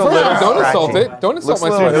wetsuit looks a Don't, little don't insult scratchy. it. Don't insult my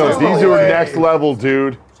Looks a little- suit. No, these are next level,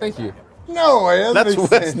 dude. Thank you. No way. That's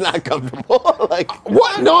what's not comfortable. Like,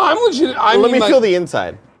 What? No, I'm legit. I let mean, me like, feel the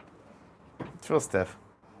inside. It's real stiff.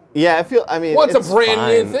 Yeah, I feel. I mean, What's a it's brand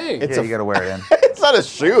new fine. thing? It's Yeah, a. you gotta wear it in. It's not a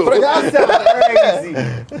shoe. That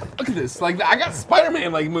sounds crazy. Look at this. Like I got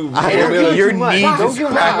Spider-Man like moves. I Don't know, be like- your Too much. knee Don't just give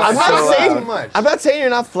him cracked that. I'm That's not so saying. too much. I'm not saying you're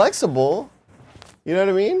not flexible. You know what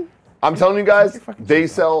I mean? I'm telling you guys, they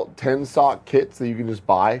sell 10 sock kits that you can just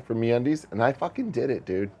buy from MeUndies, and I fucking did it,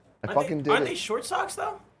 dude. I fucking did Aren't it. they short socks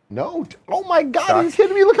though? No. Oh my God, are you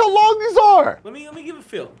kidding me? Look how long these are. Let me give a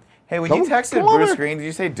feel. Hey, when Come- you texted come over. Bruce Green, did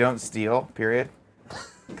you say "don't steal"? Period.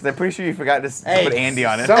 Because I'm pretty sure you forgot to put Andy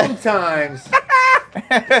on it. Sometimes.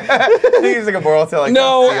 I think he's like a moral tale. Like,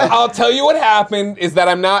 No, "Don't steal." I'll tell you what happened is that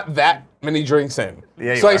I'm not that many drinks in.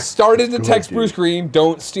 Yeah, you so I are. started to text dude. Bruce Green,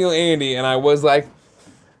 "Don't steal Andy," and I was like,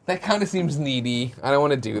 that kind of seems needy. I don't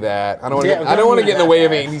want to do that. I don't want Yeah, to. I don't want to get in the way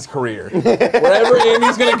of that. Andy's career. Wherever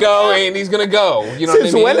Andy's gonna go, Andy's gonna go. You know Since what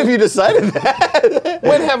I mean? when have you decided that?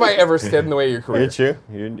 When have I ever stood in the way of your career? You're true.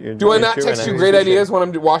 You're Do I you're not true text right you now. great ideas when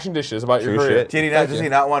I'm washing dishes about your True career? shit. Does he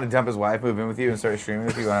not want to dump his wife, move in with you, and start streaming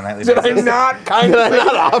with you on a nightly Did basis? I not kind Did I of?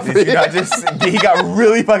 not offer Did you you? not just? He got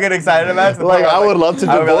really fucking excited about it. to the Like, point where I would love to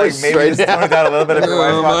I would be divorce maybe straight just tone it down a little bit if your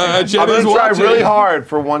wife's my watching. I'm Jenna's gonna try watching. really hard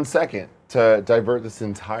for 1 second to divert this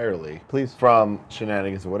entirely, Please. from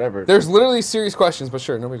shenanigans or whatever. There's literally serious questions, but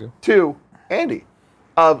sure, nobody do. To Andy,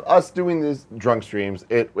 of us doing these drunk streams.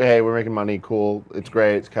 Hey, we're making money, cool. It's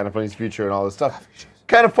great. It's kind of funny's future and all this stuff.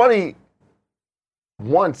 Kind of funny.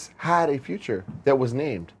 Once had a future that was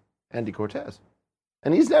named Andy Cortez,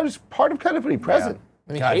 and he's now just part of Kind of Funny present.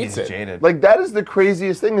 And he God, hates he's it. jaded. Like that is the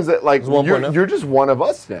craziest thing. Is that like 1.0. you're just one of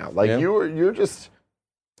us now. Like Yeah. you're just.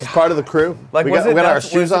 It's part of the crew. Like, we was got, it we got our nuts,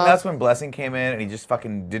 shoes was it on. nuts when Blessing came in and he just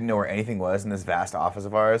fucking didn't know where anything was in this vast office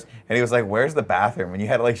of ours? And he was like, "Where's the bathroom?" And you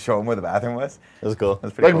had to like show him where the bathroom was. It was cool.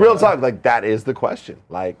 That's pretty Like cool. real talk, like that is the question.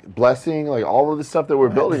 Like blessing, like all of the stuff that we're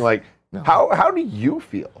building. Like how do you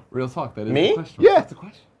feel Real talk. That is Me? the question. Yeah. That's the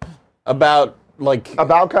question. About like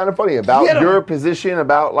about Kind of Funny, about your position,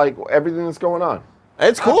 about like everything that's going on?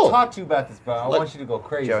 it's I'll cool. talk to you about this, but I want you to go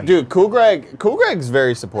crazy. Joey. Dude, Cool Greg's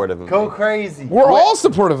very supportive of Go me. crazy. We're all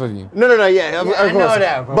supportive of you. No, yeah, of I know course.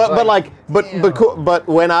 that, but but like, but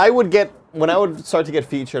when I would start to get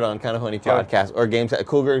featured on Kind of Funny podcast or games,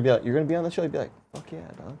 Cool Greg would be like, "You're gonna be on the show." He'd be like, "Fuck yeah,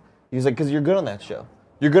 dog." He's like, "Cause you're good on that show.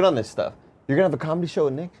 You're good on this stuff. You're gonna have a comedy show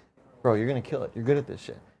with Nick, bro. You're gonna kill it. You're good at this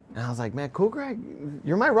shit." And I was like, "Man, Cool Greg,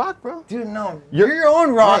 you're my rock, bro." Dude, no. You're- You're your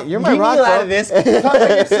own rock. Yeah, you're my Leave rock, me out bro. of this. Talk about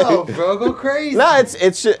yourself, bro. Go crazy. No,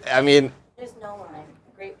 it's just, I mean, There's no lime.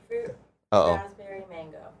 Grapefruit, Uh-oh. raspberry,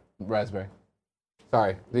 mango. Raspberry.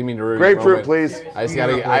 Sorry, didn't mean to ruin your Grapefruit, moment. please. I just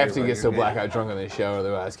gotta. I have to get so blackout drunk on this show,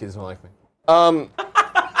 otherwise kids won't like me.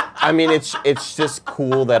 I mean, it's just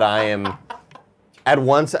cool that I am. At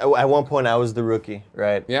one point, I was the rookie,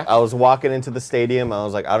 right? Yeah. I was walking into the stadium. I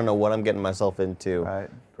was like, I don't know what I'm getting myself into.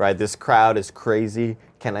 Right. This crowd is crazy.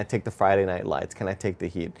 Can I take the Friday night lights? Can I take the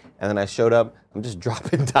heat? And then I showed up. I'm just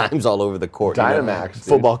dropping dimes all over the court. you know? Dynamax, dude.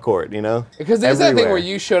 Football court, you know? Because there's that thing Everywhere. where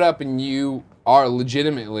you showed up and you are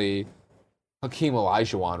legitimately Hakeem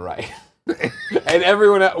Olajuwon, right? And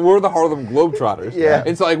everyone, we're the Harlem Globetrotters. Yeah.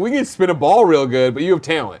 It's like we can spin a ball real good, but you have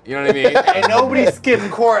talent. You know what I mean? And nobody skips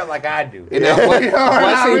court like I do. You know, You know what I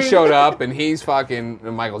Blessing mean? showed up and he's fucking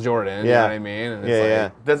Michael Jordan. You Yeah. know what I mean? And it's Yeah, like, yeah.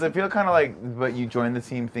 Does it feel kind of like, but you joined the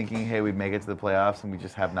team thinking, hey, we'd make it to the playoffs, and we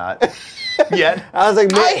just have not yet? I was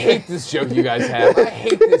like, I man, hate this joke you guys have. I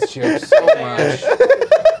hate this joke so much.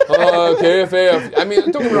 KFA. I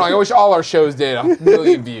mean, don't get me wrong. I wish all our shows did 1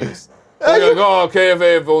 million views. They're like,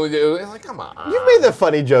 KFA if only did. It's like, come on. you made the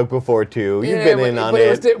funny joke before, too. You've been in on but it.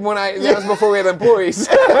 was when that was before we had employees.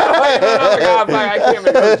 I can't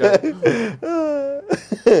make those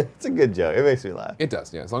jokes. It's a good joke. It makes me laugh. It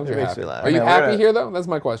does, yeah. As long as It you're makes happy. me laugh. Are you Yeah, we're happy gonna- here though? That's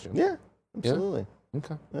my question. Yeah, absolutely.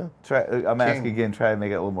 Okay. Try. I'm gonna ask you again. Try to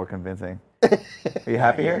make it a little more convincing. Are you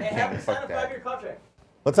happy here?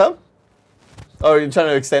 What's up? Oh, you're trying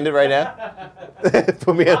to extend it right now?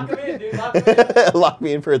 Put me in. Lock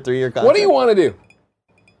me in for a 3-year contract. What do you want to do?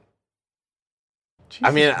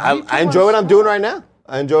 I mean, I enjoy what I'm doing right now.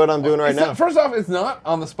 I enjoy what I'm doing right It's now. not- first off, it's not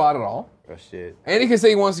on the spot at all. Oh shit. Andy can say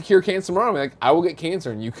he wants to cure cancer tomorrow. I'm like, I will get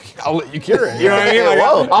cancer, and I'll let you cure it. You know what I mean? Like,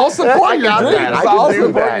 Whoa. I'll support your got dreams. that. I can I'll do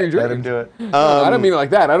support that. your Let him dreams. do it. I don't mean it like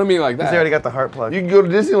that. I don't mean it like He's already that. got the heart plug. You can go to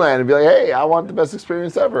Disneyland and be like, hey, I want the best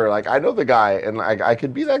experience ever. Like I know the guy, and like I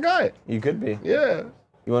could be that guy. You could be. Yeah,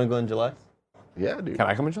 You want to go in July? yeah, dude. Can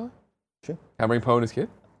I come in July? Sure. Can I bring Poe and his kid?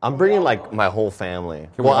 I'm bringing like my whole family.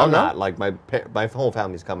 Can we Well, go I'm now? not. Like my whole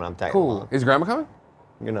family's coming. I'm tagging Cool. along. Is Grandma coming?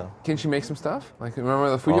 You know. Can she make some stuff? Like,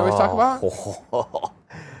 remember the food you always talk about?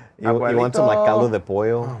 You want some like Abuelito. caldo de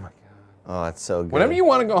pollo? Oh my god. Oh, that's so good. Whenever you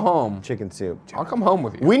want to go home, Chicken soup. I'll come home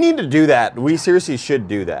with you. We need to do that. We seriously should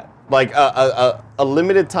do that. Like a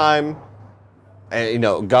limited time. You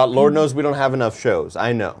know, God, Lord knows we don't have enough shows.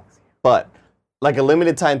 I know, but like a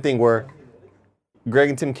limited time thing where Greg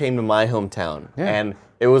and Tim came to my hometown, and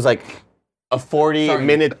it was like a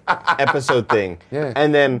 40-minute episode thing. Yeah.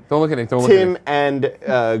 And then Don't look at it. Don't look at Tim it.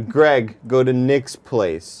 and Greg go to Nick's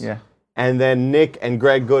place. Yeah. And then Nick and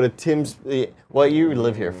Greg go to Tim's. Well, you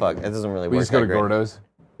live here. Fuck, that doesn't really work. We just go that to great. Gordo's.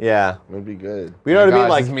 Yeah. It'd be good. You know what I mean? God,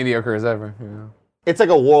 Like it's as mediocre as ever. You know? it's like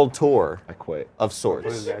a world tour I quit, of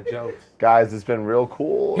sorts. guys. It's been real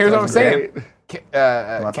cool. Here's what I'm It's saying. great.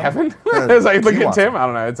 Kevin? It's like, look at wants Tim. I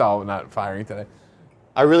don't know. It's all not firing today.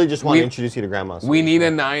 I really just want We- to introduce you to Grandma. We need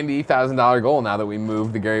a $90,000 goal now that we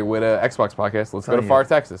moved the Gary Whitta Xbox podcast. Let's go to Far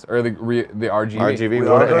Texas or the RGV. RGV. We We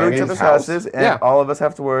all go go to to each Andy's other's house. houses, and Yeah. all of us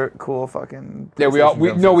have to wear cool fucking. Yeah, we all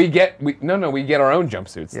PlayStation we jumpsuits. get our own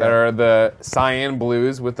jumpsuits that Yeah. are the cyan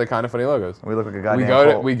blues with the kind of funny logos. We look like a We goddamn go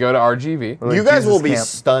to cult. RGV. We're like You guys Jesus will be camp.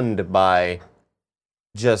 stunned by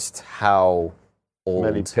just how old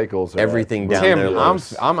Many pickles. are everything at. down Tim, there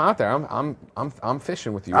looks. I'm out there. I'm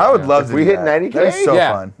fishing with you. I right would now. love If to. we do hit that. 90K? That is so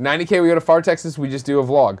yeah, fun. 90K. We go to Far Texas. We just do a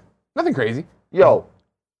vlog. Nothing crazy. Yo,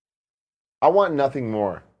 I want nothing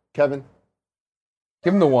more. Kevin?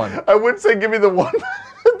 Give him the one. I would say give me the one.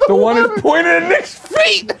 The one is pointed at Nick's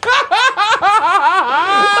feet.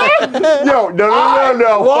 Yo, no.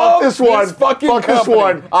 love Fuck this one. this fucking Fuck this company.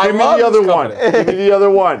 one. I Give me love the other this one. company. Give me the other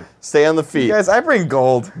one. Stay on the feet. Guys, I bring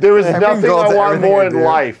gold. There is I bring nothing gold I to want everything more I in do.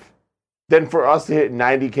 life than for us to hit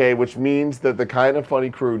 90K, which means that the Kind of Funny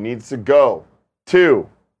crew needs to go to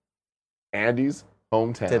Andy's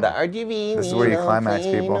hometown. To the RGV. This is where you climax,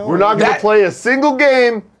 people. We're not going to play a single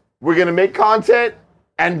game. We're going to make content,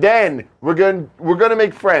 and then we're going to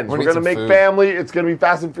make friends. We're We're gonna going to eat make some food. family. It's going to be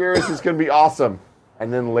Fast and Furious. It's going to be awesome.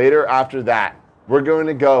 And then later after that, we're going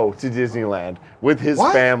to go to Disneyland with his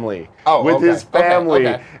What? family. Oh, with okay. his family.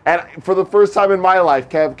 Okay. And for the first time in my life,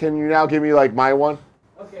 Kev, can you now give me like my one?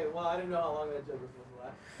 Okay, well, I didn't know how long that joke was supposed to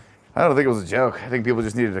last. I don't think it was a joke. I think people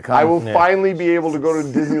just needed to come. I will finally be able to go to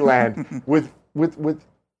Disneyland with With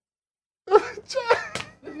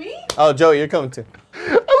me? Oh, Joey, you're coming too.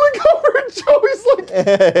 I look over and Joey's like,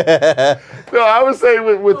 no, I was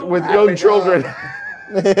saying with young children.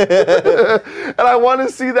 And I want to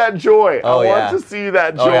see that joy. Oh, I yeah. want to see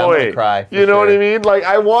that joy. Oh, yeah, I'm gonna cry, for You know what I sure. mean? Like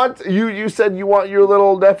I want you said you want your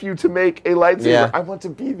little nephew to make a lightsaber. Yeah. I want to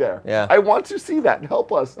be there. Yeah. I want to see that.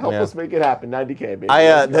 Help us Yeah. make it happen. 90K, baby.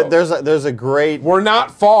 I Let's go. there's a great We're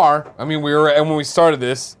not far. I mean, we were, and when we started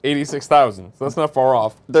this, 86,000. So that's not far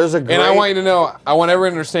off. there's a great And I want you to know, I want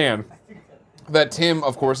everyone to understand that Tim,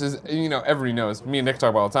 of course, is, everybody knows. Me and Nick talk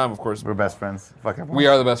about it all the time, of course. We're best friends. Fuck everyone. We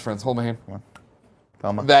are the best friends. Hold my hand.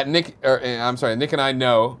 Thelma. That Nick and I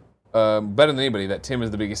know better than anybody that Tim is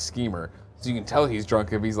the biggest schemer. So you can tell he's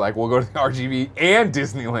drunk if he's like, we'll go to the RGV and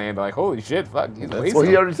Disneyland. Like, holy shit, fuck, he's wasted. Well,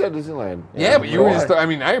 he already said Disneyland. Yeah, but you were Why? just,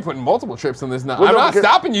 now you're putting multiple trips on this. Now. Well, I'm no, not because-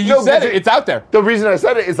 stopping you. You no, said because it. It's out there. The reason I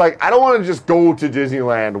said it is like I don't want to just go to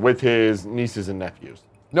Disneyland with his nieces and nephews.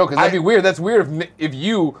 No, because that'd be weird. That's weird if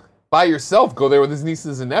you, by yourself, go there with his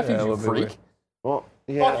nieces and nephews, Yeah, a you little bit freak. weird. Well,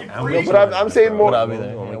 yeah, freak. but I'm saying more. I'll be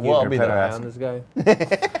there. Well, I'll be Pedo there. ass. On this guy.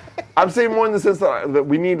 I'm saying more in the sense that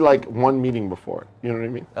we need like one meeting before. You know what I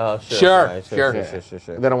mean? Oh, Sure, right, sure.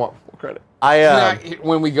 sure. Then I want full credit. Now,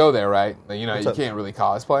 when we go there, right? You up? can't really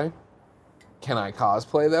cosplay. Can I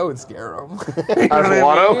cosplay though and scare them? As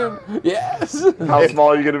Watto? Yes. How small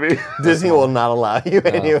are you gonna be? Disney will not allow you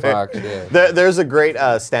anywhere. fuck, shit. There's a great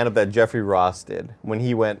stand-up that Jeffrey Ross did when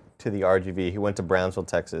he went to the RGV. He went to Brownsville,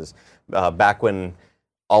 Texas, back when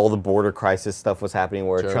all the border crisis stuff was happening,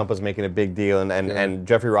 where Sure. Trump was making a big deal, and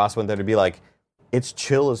Jeffrey Ross went there to be like, "It's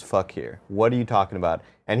chill as fuck here. What are you talking about?"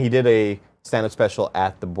 And he did a stand-up special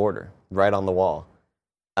at the border, right on the wall.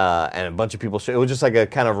 And a bunch of people. It was just like a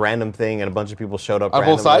kind of random thing, and a bunch of people showed up. On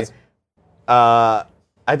both randomly. sides? I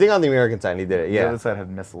think on the American side he did it. The Yeah. other side had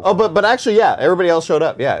missiles. Oh, but actually, yeah, everybody else showed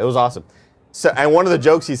up. Yeah, it was awesome. So, and one of the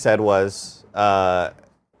jokes he said was,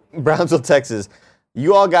 Brownsville, Texas,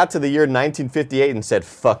 you all got to the year 1958 and said,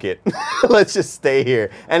 "Fuck it, let's just stay here."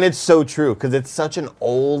 And it's so true because it's such an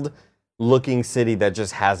old-looking city that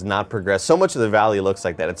just has not progressed. So much of the valley looks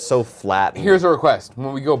like that. It's so flat. and- Here's a request.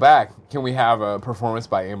 When we go back, can we have a performance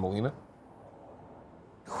by Anne Molina?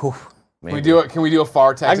 Can maybe. we do it? Can we do a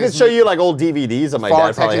Far I Texas? can show you like old DVDs that my Far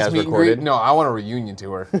dad probably Texas has meet and greet? recorded. No, I want a reunion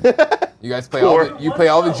tour. You guys play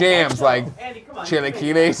all the jams like Andy, come on.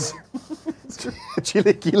 Chilaquiles.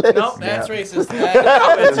 Chilaquiles. Nope, that's racist.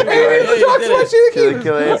 That's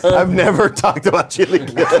I've never talked about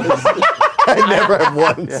chilaquiles. I never have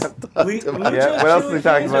once. Yeah, what else are we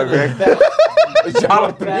talking about, Greg?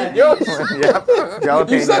 Jalapenos. Yep. Jalapenos.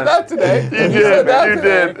 You said that today. You did. You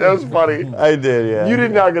did. That was funny. I did, yeah. You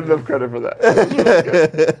did not get enough credit for that.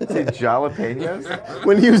 Say jalapenos?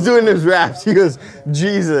 When he was doing his raps, he goes,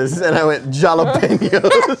 "Jesus," and I went,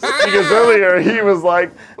 "Jalapenos." Because earlier he was like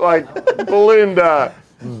Belinda,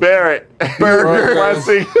 Barrett, Burger,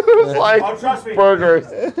 Blessing. It was like Oh, trust me. burgers.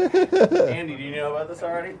 Andy, do you know about this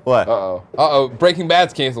already? What? Uh-oh. Uh-oh, Breaking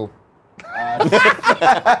Bad's canceled.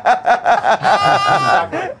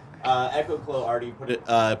 Echo Clo already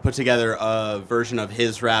put together a version of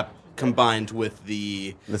his rap combined with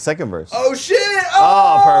the second verse. oh shit!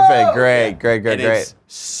 Oh, perfect. Great. And it's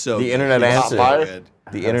so The good. internet It's answered. so good.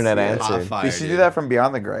 The internet Hot answered. fire, We should do dude. that from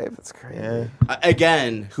Beyond the Grave. That's crazy.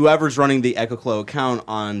 Again, whoever's running the Echo Clo account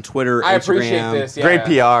on Twitter, I Instagram, appreciate this. Yeah.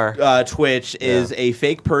 Great PR. Twitch is a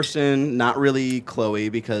fake person, not really Chloe,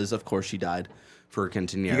 because of course she died for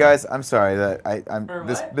quinceañera. You guys, I'm sorry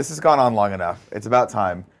that this has gone on long enough. It's about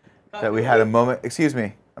time that we had a moment. Excuse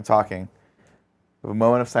me, I'm talking. A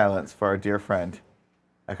moment of silence for our dear friend,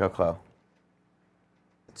 Echo Clo.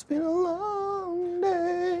 It's been a long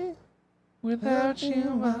day without you,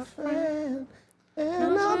 my friend.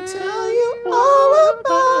 And I'll tell you all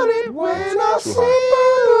about it when I see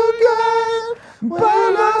you again. When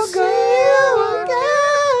I see you again.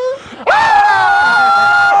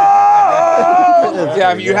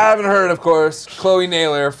 Yeah, if you haven't heard, of course, Chloe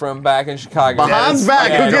Naylor from back in Chicago. But Han's back.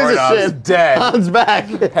 Yeah, Who gives a Doorknob's shit? dead. Han's back.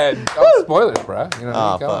 Spoilers, bro. You know,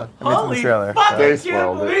 Oh, come on. fuck. I made some trailer. They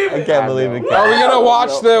spoiled it. I can't believe it. Are we gonna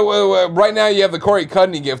watch the? Right now, you have the Corey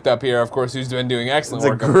Cudney gift up here, of course, who's been doing excellent It's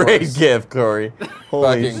a work. of great course. gift, Corey.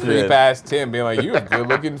 Holy Fucking creep shit. ass Tim being like, "You have good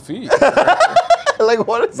looking feet." Like,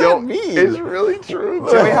 what does that mean? It's really true.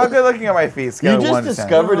 Joey, how good looking are my feet? You Scale of 1 just to 10.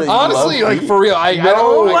 discovered that you Honestly, love like feet. for real, I Oh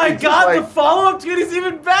don't. my it's god, like- the follow-up tweet is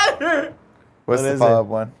even better. What's What the is follow-up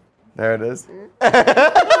one? There it is. Those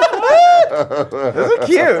are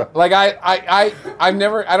cute. Like I've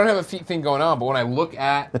never, I don't have a feet thing going on, but when I look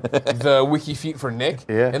at the wiki feet for Nick,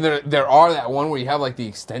 Yeah. and there are that one where you have like the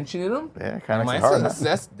extension in them. Yeah, kind I'm of like, hard.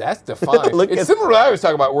 that's defined. Look It's at- similar to what I was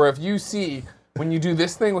talking about, where if you see when you do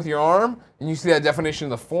this thing with your arm and you see that definition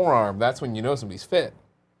of the forearm, that's when you know somebody's fit.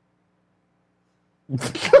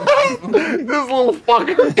 This little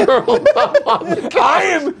fucker curled up on the I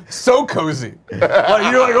am so cozy. Like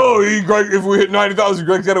you're like, oh, Greg, if we hit 90,000,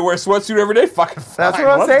 Greg's got to wear a sweatsuit every day. Fucking fine. That's what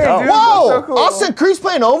I'm let's saying, go. dude. Whoa! That's so cool. Austin Cruz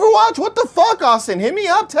playing Overwatch? What the fuck, Austin? Hit me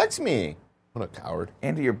up. Text me. What a coward.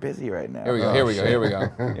 Andy, you're busy right now. Here we go. Here we go. Here we go.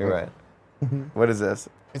 You're right. What is this?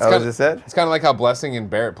 It's Is kinda- this it? It's kind of like how Blessing and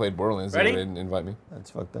Barrett played Borderlands. Ready? They didn't invite me.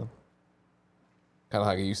 That's fucked up. Kind of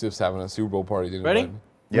like Yusuf's having a Super Bowl party. Didn't Ready? invite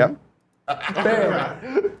me. Yep.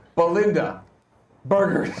 Belinda.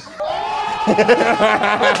 Burgers.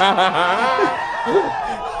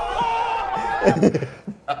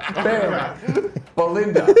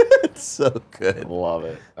 Belinda. It's so good. Love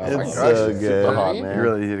it. Oh It's my so gosh, good. it's super hot, You man. You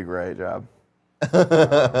really did a great job. All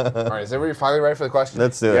right, is everybody finally ready for the question?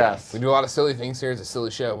 Let's do it. Yes. We do a lot of silly things here. It's a silly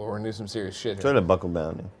show, but we're gonna do some serious shit Try here. to buckle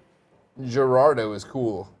down. Gerardo is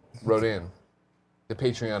cool. Wrote in to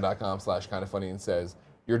patreon.com/kindafunny and says,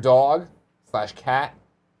 your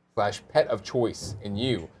dog/cat/pet of choice and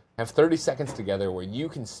you have 30 seconds together where you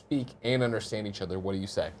can speak and understand each other. What do you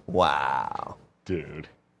say? Wow. Dude.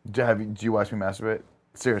 Do you watch me masturbate?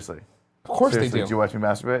 Seriously. Of course Seriously, they do you watch me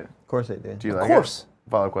masturbate? Of course they did. Do you Of like course. it?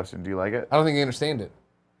 Follow-up question. Do you like it? I don't think they understand it.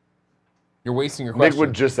 You're wasting your Nick question.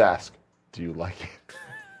 would just ask, do you like it?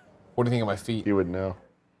 What do you think of my feet? He would know.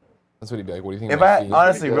 That's what he'd be like. What do you think If of my I feet?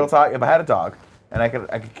 honestly, real talk, if I had a dog and I could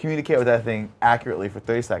communicate with that thing accurately for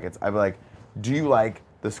 30 seconds, I'd be like, do you like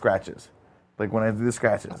the scratches? Like when I do the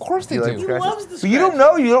scratches. Of course they you like do. the He scratches? loves the But you don't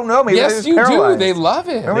know. You don't know. Maybe they're yes, just you do. paralyzed. They love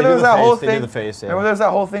it. Remember They there do was the that face, whole they do thing. the face, yeah. Remember there was that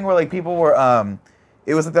whole thing where like people were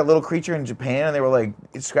it was like that little creature in Japan and they were like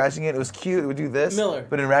scratching it. It was cute. It would do this. Miller.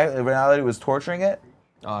 But in reality, it was torturing it.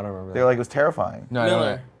 Oh, I don't remember They that. were like it was terrifying. No, I don't know.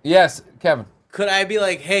 Miller. Yes, Kevin. Could I be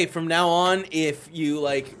like, hey, from now on, if you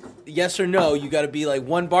like, yes or no, you got to be like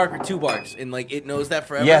 1 bark or 2 barks, and like it knows that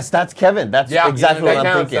forever. Yes, that's Kevin. That's exactly that what I'm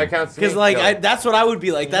counts. thinking. That counts. to Because me. like Yeah. that's what I would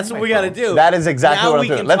be like. That's what we got to do. That is exactly Now what I'm we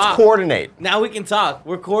doing. can Let's talk. coordinate. Now we can talk.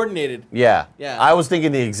 We're coordinated. Yeah. Yeah. I was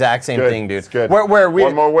thinking the exact same Good. thing, dude. It's good. Where we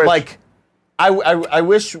One more wish. like, I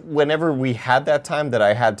wish whenever we had that time that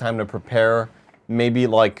I had time to prepare maybe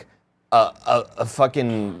like a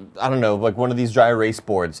fucking, I don't know, like one of these dry erase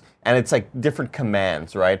boards, and it's like different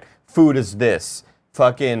commands, right? Food is this.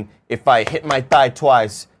 Fucking, if I hit my thigh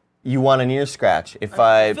twice, you want an ear scratch. If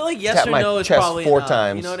I feel like yes tap or my no is chest probably 4 enough.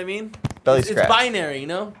 times, You know what I mean? belly It's scratch. binary, you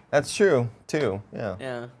know? That's true too. Yeah.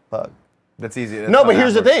 Yeah. Fuck. That's easy. That's No, not but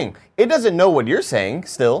here's the backwards. thing. It doesn't know what you're saying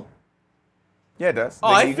still. Yeah, it does.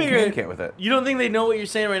 Oh, Like, I you can figured. communicate with it. You don't think they know what you're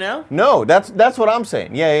saying right now? No, that's what I'm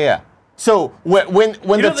saying. Yeah. So when You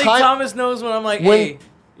the don't think time Thomas knows when I'm like, when hey.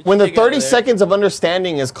 when the get out of 30 there. seconds of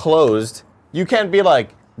understanding is closed, you can't be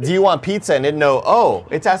like, "Do you want pizza?" and it know, "Oh,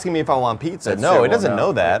 it's asking me if I want pizza." That's No, true, it doesn't well,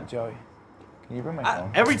 know that. Joey, can you bring my I,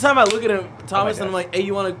 phone? every time I look at him, Thomas, God. and I'm like, hey,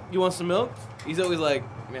 you want some milk? He's always like,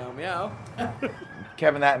 meow meow.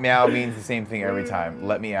 Kevin, that meow means the same thing every time.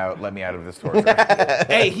 Let me out of this torture.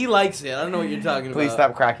 Hey, he likes it. I don't know what you're talking about. Please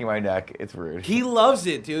stop cracking my neck. It's rude. He loves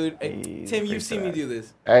it, dude. Hey, He's Tim, you've pretty seen me sad. do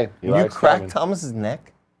this. Hey, You cracked Thomas's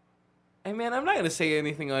neck? Hey, man, I'm not going to say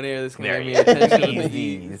anything on air that's going to There get me you attention. go. to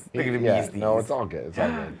the Look at him, Yeah, he's no, these. it's all good. It's all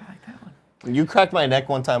good. You cracked my neck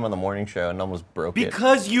one time on the morning show and almost broke it.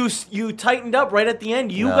 Because you tightened up right at the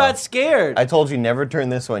end. You No. got scared. I told you never turn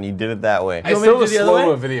this way, and you did it that way. I want me to still have a do the other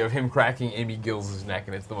slow-mo way? video of him cracking Amy Gills' neck,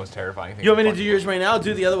 and it's the most terrifying thing. You want me to in the do fucking yours world. right now? I'll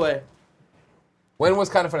do it the other way. When was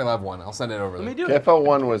Kind of Funny Live 1? I'll send it over Let me there. do it. KFL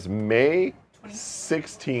 1 was May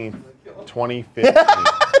 16th, 2015.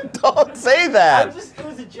 Don't say that! It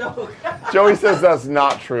was a joke. Joey says that's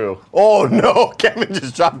not true. Oh no, Kevin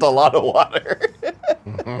just dropped a lot of water.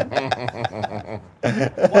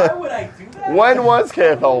 Why would I do that? When was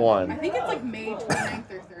KFL I 1? think it's like May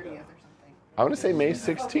 29th or 30th or something. I want to say May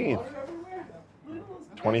 16th,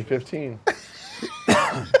 2015.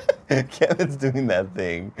 Kevin's doing that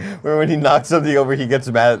thing. Remember when he knocks something over, he gets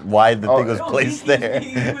mad at why the thing was placed there.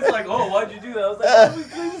 He was like, oh, why'd you do that? I was like, oh, we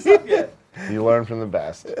cleaned this up yet. You learn from the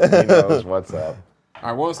best. He knows what's up. All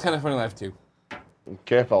right, what was Kind of Funny Live 2?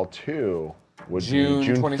 KFL 2 would June be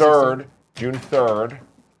June 2016. 3rd. June 3rd,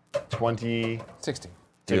 2016. 16.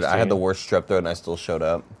 Dude, I had the worst strep throat and I still showed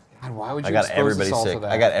up. God, why would you I got expose everybody us all sick. to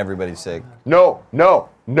that? I got everybody sick. No.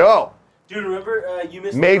 Dude, remember you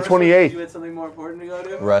missed May the first one 28th. because you had something more important to go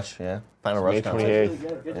to? Rush, yeah. Final rush May concert.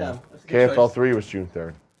 28th. Good Yeah. job. That's a good KFL choice. 3 was June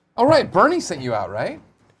 3rd. All right, Bernie sent you out, right?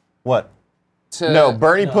 What? To, No,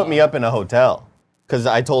 Bernie put me up in a hotel. Because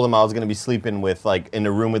I told him I was going to be sleeping with, like, in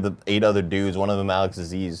a room with the 8 other dudes, one of them Alex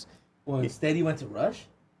Aziz. Well, instead he went to Rush?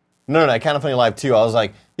 No, Kind of Funny Live 2. I was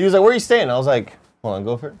like, he was like, where are you staying? I was like, hold on,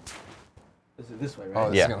 go for it. This way, Oh, right?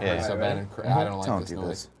 this Yeah, is gonna hurt yeah, so yeah. bad. And I don't like Don't this do noise.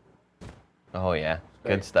 this. Oh, yeah.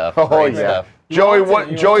 Good stuff. Oh, Great yeah. stuff. Joey, what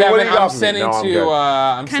Kevin, do you got I'm for me? sending No, I'm to good.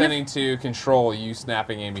 I'm Kind of- sending to Control you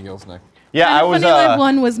snapping Amy Gill's neck. Yeah, I was, Funny Live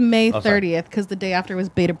 1 was May sorry. 30th because the day after was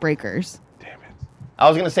Beta Breakers. I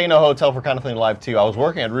was going to stay in a hotel for Kind of Funny Live 2. I was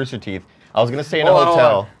working at Rooster Teeth. I was going to stay in a Hold on,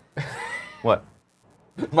 hotel. What?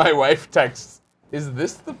 My wife texts, "Is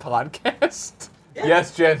this the podcast?"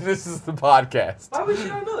 Yes, Jen, this is the podcast. Why would you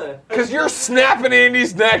not know that? Because you're snapping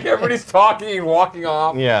Andy's neck. Everybody's talking and walking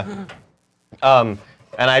off. Yeah. And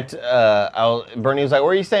Bernie was like,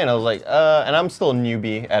 where are you staying? I was like, and I'm still a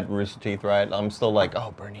newbie at Rooster Teeth, right? I'm still like,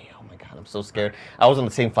 oh, Bernie, oh my God, I'm so scared. I was on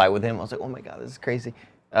the same flight with him. I was like, oh my God, this is crazy.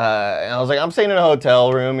 And I was like, I'm staying in a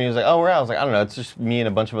hotel room. And he was like, oh, where? I was like, I don't know. It's just me and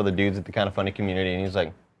a bunch of other dudes at the Kind of Funny community. And he was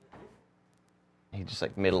like, he just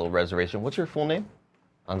like made a little reservation. What's your full name?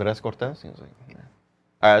 Andres Cortez? He was like, yeah.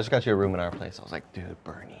 All right, I just got you a room in our place. I was like, dude,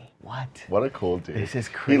 Bernie, what? What a cool dude. This is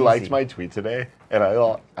He liked crazy. my tweet today, and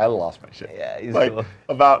I lost my shit. Yeah, he's like cool.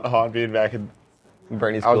 about Han being back in.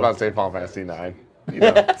 Bernie's I was cool. about to say Final Fantasy 9. You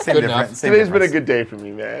know, Same Good difference. enough. Same today's been a difference. good day for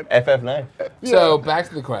me, man. FF9. So back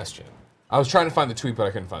to the question. I was trying to find the tweet, but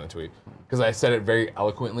I couldn't find the tweet because I said it very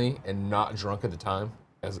eloquently and not drunk at the time,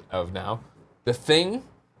 as of now. The thing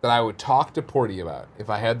that I would talk to Porty about if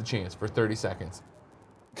I had the chance for 30 seconds,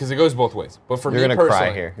 because it goes both ways. But for You're me gonna cry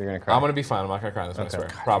personally, here. You're gonna cry. I'm gonna be fine. I'm not gonna cry. That's what I swear.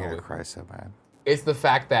 God, you're Probably. gonna cry so bad. It's the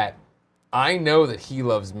fact that I know that he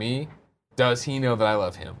loves me. Does he know that I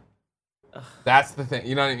love him? That's the thing,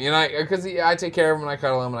 you know what I mean? Because I take care of him and I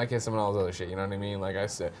cuddle him and I kiss him and all this other shit. You know what I mean? Like I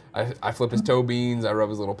said, I flip his toe beans, I rub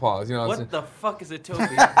his little paws. You know what I'm What the fuck is a Toby?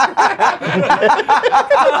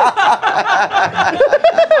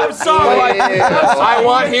 I'm sorry. I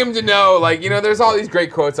want him to know, like, you know, there's all these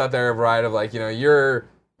great quotes out there, right? Of like, you know, your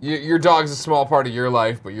dog's a small part of your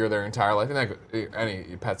life, but you're their entire life. And that, any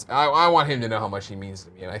pets, I want him to know how much he means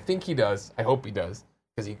to me, and I think he does. I hope he does,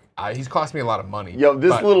 because he's cost me a lot of money. Yo,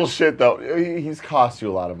 this but- little shit though, he's cost you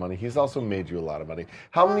a lot of money. He's also made you a lot of money.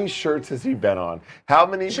 How many shirts has he been on? How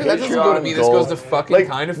many? Sure, that doesn't go to Patreon me. This goes to goals? fucking like,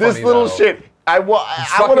 Kind of this Funny, little though. shit. I want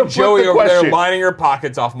Fucking to put Joey the over there question. lining her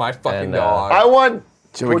pockets off my fucking And, dog. I want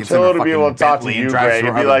Joey gets in a Portillo to be able to fucking talk to Bentley and you, drives Greg, and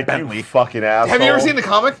around be a like, Bentley. you fucking asshole. Have you ever seen the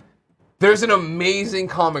comic? There's an amazing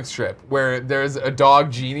comic strip where there's a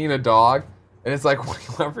dog genie and a dog, and it's like, what do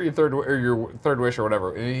you want for your third wish or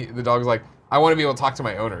whatever. And the dog's like, I want to be able to talk to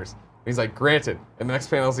my owners. And he's like, granted. And the next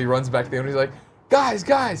panel, he runs back to the owner. He's like,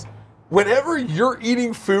 guys, whenever you're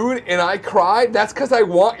eating food and I cry, that's because I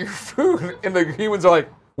want your food. And the humans are like,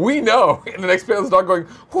 we know. And the next panel, the dog going,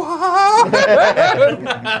 what?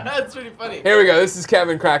 That's pretty funny. Here we go. This is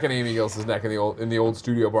Kevin cracking Amy Gills' neck in the old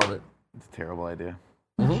studio apartment. It's a terrible idea.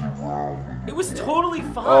 It was totally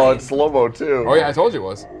fine. Oh, it's slow-mo too. Oh yeah, I told you it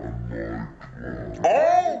was.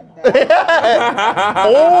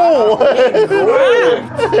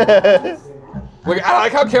 Look, I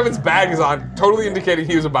like how Kevin's bag is on, totally indicating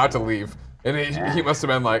he was about to leave. And he must have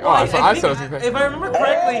been like, oh, Well, I think, said it was if I remember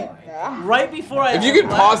correctly, right before I If you could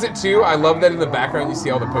pause it too, I love that in the background you see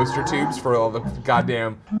all the poster tubes for all the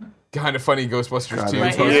goddamn kind of funny Ghostbusters tubes.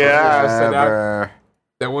 Right posters here. that were sent out. Never.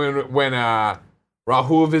 That when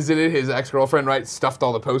Rahul visited his ex-girlfriend, right, stuffed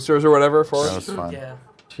all the posters or whatever for That her. was fun. Yeah.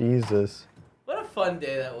 Jesus. What a fun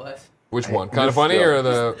day that was. Which one? Kind of funny or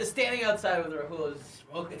the? Standing outside with Rahul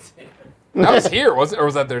smoking cigarettes. That was here, wasn't it? Or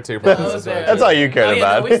was that there too? That was there. That's all you cared Oh,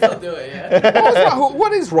 yeah, about. no, we still do it, yeah.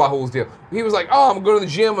 What is Rahul's deal? He was like, oh, I'm going to the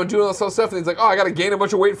gym, I'm doing all this stuff, and he's like, oh, I got to gain a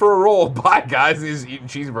bunch of weight for a roll. Bye, guys. And he's eating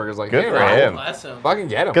cheeseburgers. Like, Good hey, for Rahul, him. Bless him. fucking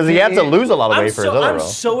get him. Because he had to lose a lot of weight for his other I'm role.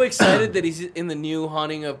 so excited that he's in the new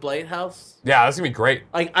Haunting of Blight House. Yeah, that's gonna be great.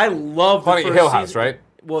 Like, I love the Haunting first Hill season. House, right?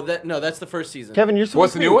 Well, that's the first season. Kevin, you're supposed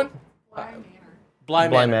What's to the be new one? Blind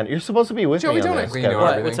Blind Man. Man. You're supposed to be with Joey, me on don't this, act like you Kevin. know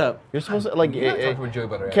What? everything. What's up? You're supposed to like You gotta talk with Joey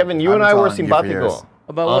about it. Kevin. You I've and been I were telling you for years. simpático.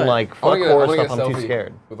 About On what? like I fuck wanna horror get stuff. a I'm too selfie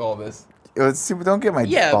scared. with all this. Don't get my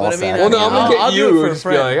Yeah, ball but I mean, sack. Well, no, I'm gonna I'll get do it you for and a just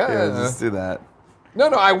be friend. like, Yeah, just do that. no,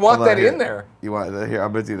 I want Hold on, that here. in there. You want here?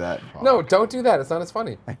 I'm gonna do that. No, don't do that. It's not as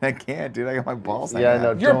funny. I can't, dude. I got my balls. Yeah, hanging no.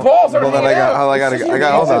 out. Your don't- balls are Hold on, hanging out. hold on.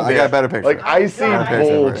 I got a better picture. Like icy I got a picture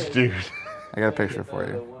for bulge, you. dude. I got a picture for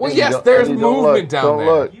you. Well, yes, Don't- there's and you don't movement look, down don't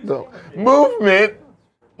there. Look, don't. Movement?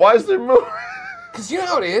 Why is there movement? Because you know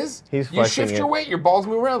how it is. He's you flexing shift it. your weight, your balls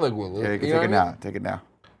move around like, well, Yeah, you can know take it what I mean? now. Take it now.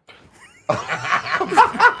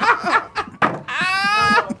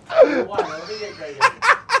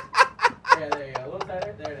 Yeah, there you go. A little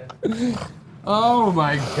tighter. There it is. Oh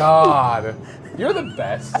my god. You're the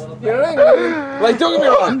best. You know what I mean? Like, don't get me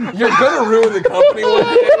wrong. You're gonna ruin the company one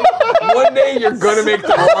day. One day you're gonna make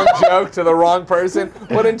the wrong joke to the wrong person.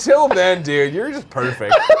 But until then, dude, you're just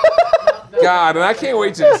perfect. God, and I can't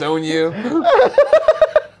wait to disown you.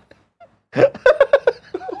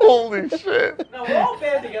 Holy shit. No, we're all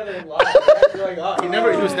band together in live. You're like, oh, he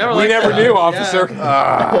was never We like never that. knew, officer.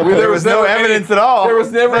 There was no evidence at all. There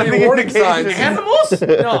was never any Nothing warning indication. signs. Animals?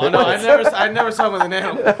 No, I never saw him with an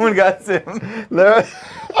animal. That one got him.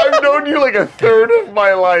 I've known you like a third of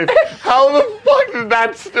my life. How the fuck did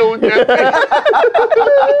that still get me?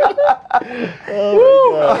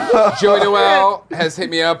 Joey Noel has hit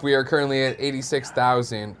me up. We are currently at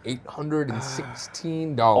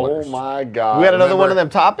 $86,816. Oh my god. We got another Remember- one of them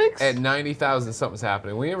topics? At 90,000, something's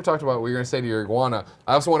happening. We never talked about what we were going to say to your iguana.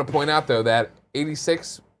 I also want to point out, though, that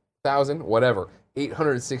 86,000, whatever,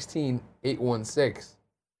 816, 816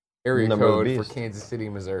 area Number of code the for beast. Kansas City,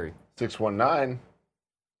 Missouri. 619.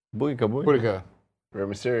 Booyaka, booyaka. Utica, Rey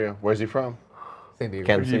Mysterio. Where's he from? San Diego.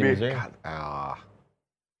 Kansas City, Where'd you be? Missouri. God,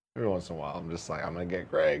 every once in a while, I'm just like, I'm gonna get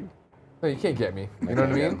Greg. No, you can't get me. You know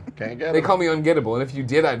what I mean? Can't get They him. call me ungettable, and if you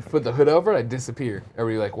did, I'd put the hood over, I'd disappear.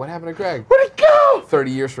 Everybody like, what happened to Greg? Where'd he go?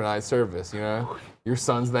 30 years from now, I'd service, you know? Your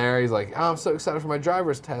son's there, he's like, oh, I'm so excited for my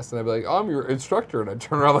driver's test. And I'd be like, oh, I'm your instructor. And I'd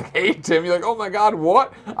turn around like, hey, Tim. You're like, oh my God,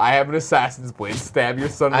 what? I have an assassin's blade, stab your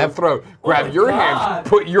son in the throat. Grab your hand,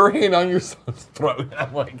 put your hand on your son's throat. And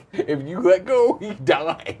I'm like, if you let go, he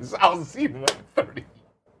dies. I'll see you in like 30.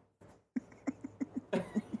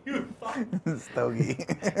 Stogie.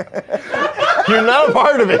 You're not a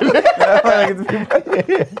part of it.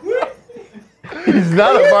 He's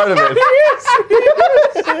not a part of it.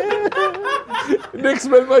 Nick's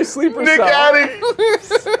been my sleeper Nick cell. Addy.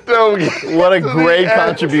 Stogie. What a great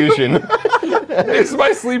contribution. It's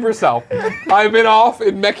my sleeper cell. I've been off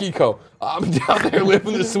in Mexico. I'm down there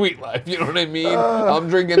living the sweet life. You know what I mean? I'm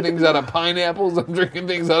drinking things out of pineapples. I'm drinking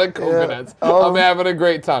things out of coconuts. I'm having a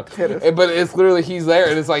great time. But it's literally he's there,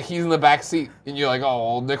 and it's like he's in the back seat, and you're like,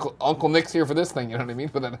 oh, well, Uncle Nick's here for this thing. You know what I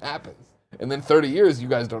mean? But then it happens, and then 30 years, you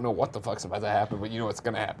guys don't know what the fuck's about to happen, but you know what's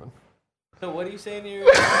gonna happen. So what are you saying here?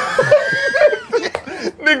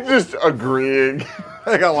 Nick just agreeing.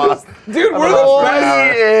 I got lost. Dude, we're lost the for an hour.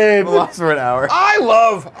 best. I'm lost for an hour. I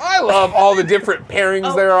love all the different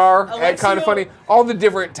pairings there are at Kind of Alexio- Funny, all the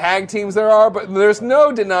different tag teams there are, but there's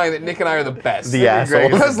no denying that Nick and I are the best. The asshole.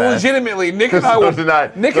 Because legitimately, Nick and I will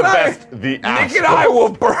Nick and I will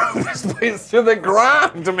burn this place to the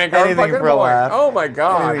ground to make our Anything fucking for a point. laugh. Oh my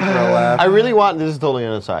god. Anything for a laugh. I really want this is totally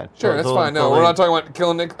on the side. Sure, that's fine. No, we're not talking about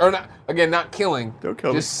killing Nick, or not. Again, not killing. Don't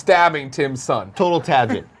kill just stabbing Tim's son. Total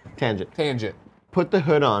tangent. Tangent. Put the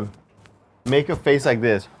hood on. Make a face like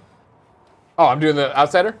this. Oh, I'm doing the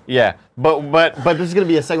outsider. Yeah, but this is gonna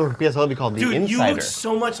be a segment for PSLW called The Dude, you Insider. look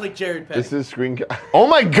so much like Jared Petty. This is screen. Oh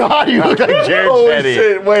my God, you look like Jared Holy Petty.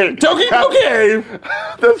 shit! Wait, Okay.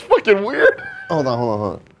 that's fucking weird. Hold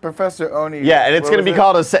on. Professor Oni. Yeah, and it's what gonna be was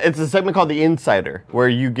called it's a segment called The Insider, where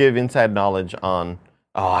you give inside knowledge on.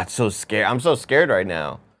 Oh, it's so scared. I'm so scared right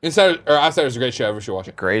now. Insider or Outsider is a great show. Everyone should watch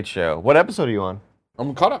it. Great show. What episode are you on?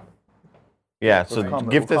 I'm caught up. Yeah, so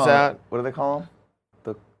gift this out. What do they call them?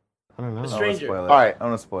 I don't know. A I don't wanna stranger. spoil it. All right. I don't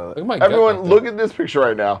want to spoil it. Look at my gut Everyone, back there. look at this picture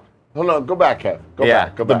right now. Hold on, go back, Kev. Go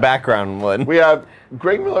back. Go the back. background one. We have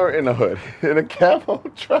Greg Miller in a hood, in a camo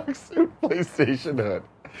tracksuit PlayStation hood.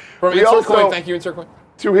 From We Insert Coin, also- thank you, Insert Coin.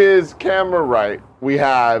 To his camera right, we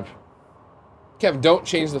have Kevin, don't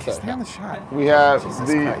change the photo. Stay on the shot.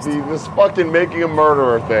 this fucking making a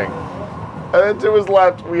murderer thing. And then to his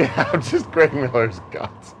left, we have just Greg Miller's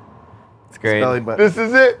guts. It's great. Belly button. This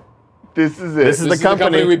is it. This is it. This is This the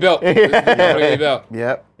company. we built. This is the company we built.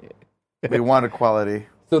 Yep. We wanted quality.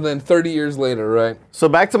 So then 30 years later, right? So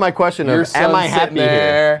back to my question Your of, son's am I sitting happy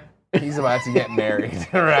here? there. He's about to get married,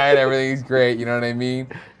 right? Everything's great, you know what I mean?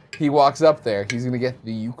 He walks up there. He's going to get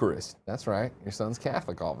the Eucharist. That's right. Your son's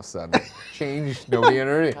Catholic all of a sudden. Changed, nobody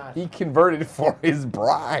underneath. He converted for his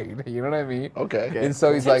bride. You know what I mean? Okay. And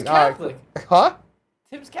so he's Tim's like, all Catholic. right. Huh?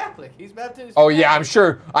 Tim's Catholic. He's baptized. Oh, yeah, I'm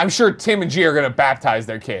sure Tim and G are going to baptize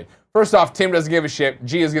their kid. First off, Tim doesn't give a shit.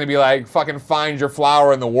 G is going to be like, fucking find your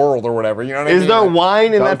flower in the world or whatever. You know what I mean? Is there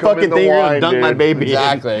wine in Don't that come in fucking the thing? You're going to wine, dunk my dude. baby in.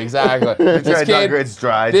 Exactly. Try This kid, it's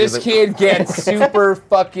dry. this Like, kid gets super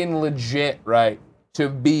fucking legit, right? To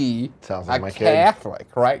be Sounds like a my kid. Catholic,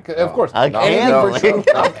 right? Of course, A anything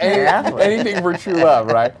for Catholic. true, anything for true love,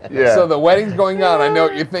 right? Yeah. So the wedding's going on. I know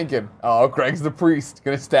what you're thinking. Oh, Craig's the priest,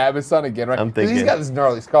 gonna stab his son again, right? I'm 'Cause he's thinking. got this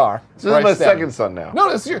gnarly scar. This is my second son now. No,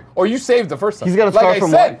 this is your, or you saved the first son. He's got a scar like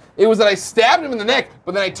from I said, what? it was that I stabbed him in the neck,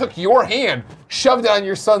 but then I took your hand, shoved it on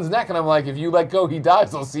your son's neck, and I'm like, if you let go, he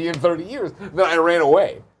dies. I'll see you in 30 years. Then I ran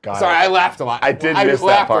away. Got Sorry, it. I laughed a lot. I did I miss that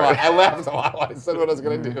laughed part. A lot. I laughed a lot when I said what I was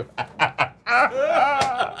gonna do.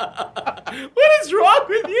 What is wrong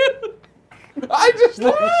with you? I just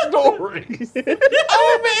love stories. I'm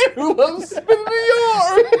a man who loves spinning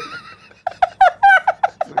the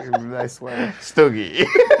yarn. I swear. Stoogie.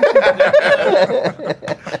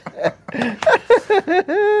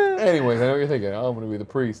 Anyways, I know what you're thinking. Oh, I'm gonna be the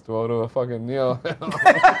priest. Well, to a fucking,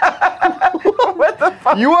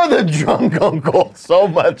 You are the drunk uncle so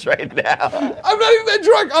much right now. I'm not even that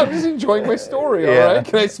drunk. I'm just enjoying my story. Yeah. All right?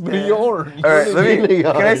 Can I spin a yarn? All right,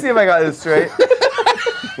 can I see if I got this straight?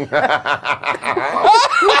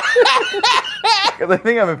 Because I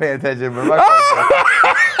think I've been paying attention, but I'm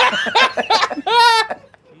not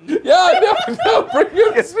Yeah, no, bring it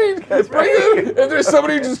up to speed. Bring it up. If there's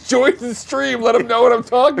somebody who just joined the stream, let them know what I'm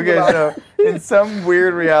talking Okay, about. so in some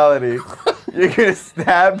weird reality, you're gonna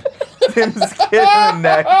stab Tim's kid in the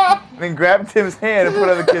neck, then grab Tim's hand and put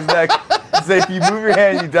it on the kid's neck, and say, if you move your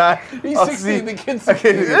hand, you die. He's I'll 16, see- the kid's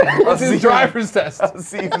Okay, 16. I'll It's his see driver's test. I'll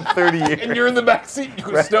see you in 30 years. And you're in the back seat, you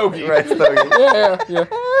can stogie. Right, Stogie. Yeah.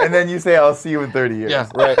 And then you say, I'll see you in 30 years. Yeah,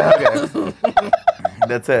 right. Okay.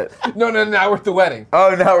 That's it. No, now we're at the wedding.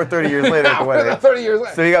 Oh, now we're 30 years later at the wedding. 30 years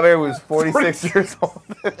later. So he got married when he was 46 years old.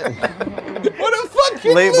 What a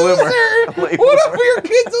fucking Late loser! bloomer. Late What if your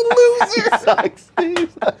kid's a loser? Sucks,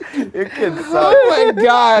 Steve. Your kid sucks. Oh my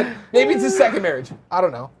god. Maybe it's his second marriage. I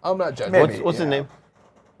don't know. I'm not judging. Maybe. What's his name?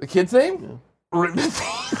 The kid's name?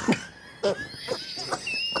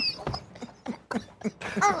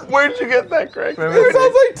 Where'd you get that, Greg? It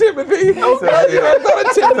sounds like Timothy. Oh, So, God, I thought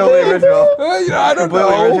of Timothy. Totally original. I don't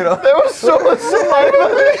Completely know. original. There was so much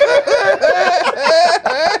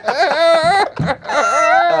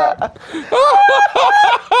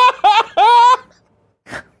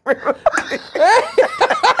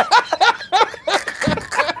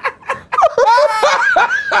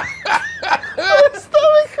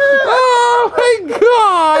Oh my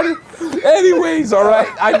god! Anyways, all right.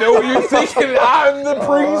 I know what you're thinking. I'm the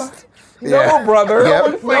priest. No, Yeah. brother.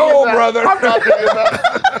 Yep. No, brother.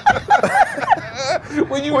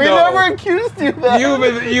 When you We know. never accused you of that.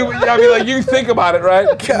 I mean, like, you think about it, right?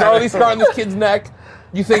 Gnarly scar on this kid's neck.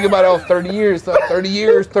 You think about, 30 years, 30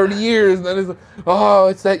 years, 30 years, and then it's,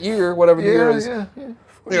 it's that year, whatever the year is. You know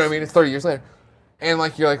what I mean? It's 30 years later. And,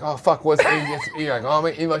 like, you're like, oh, fuck, what's you're like, oh,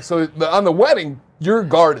 man. And, like, so on the wedding, your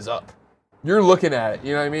guard is up. You're looking at it,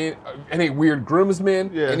 you know what I mean? Any weird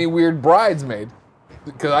groomsmen, any weird bridesmaid,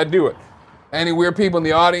 because I do it. Any weird people in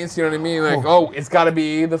the audience, you know what I mean? Like, oh, it's got to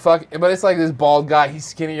be the fuck. But it's like this bald guy, he's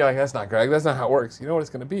skinny. You're like, that's not Greg. That's not how it works. You know what it's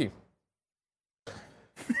going to be?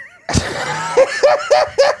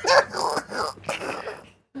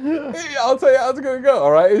 Hey, I'll tell you how it's going to go,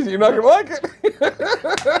 all right? You're not going to like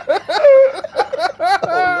it.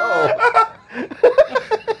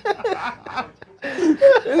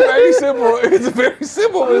 It's very simple. It's very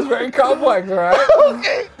simple, but it's very complex, all right?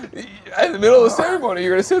 Okay. In the middle of the ceremony,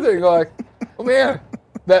 you're going to sit there and go like, oh, man,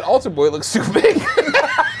 that altar boy looks too big.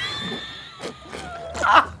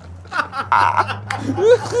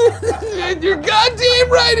 You're goddamn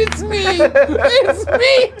right, it's me. It's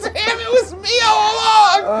me. Damn, it was me all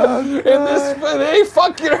along. And they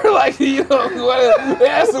fucking are like, you know, they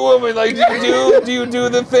ask the woman like, do you do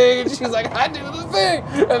the thing? And she's like, I do the thing.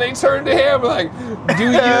 And they turn to him like,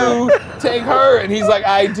 do you take her? And he's like,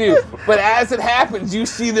 I do. But as it happens, you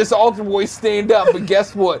see this altar boy stand up. But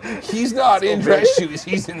guess what? He's not in dress shoes.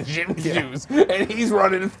 He's in gym shoes, and he's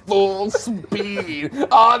running full speed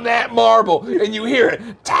on that marble. And you hear it,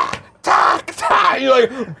 ta ta ta. And you're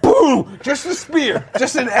like, boom! Just a spear,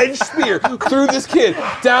 just an edge spear through this kid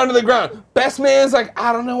down to the ground. Best man's like,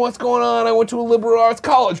 I don't know what's going on. I went to a liberal arts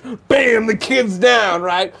college. Bam! The kid's down,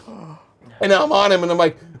 right? And I'm on him, and I'm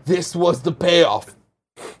like, this was the payoff.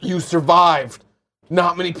 You survived.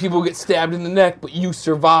 Not many people get stabbed in the neck, but you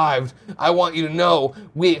survived. I want you to know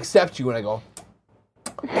we accept you. And I go,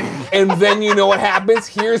 and then you know what happens?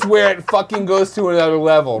 Here's where it fucking goes to another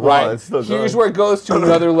level, right? Here's where it goes to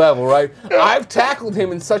another level, right? I've tackled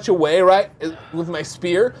him in such a way, right, with my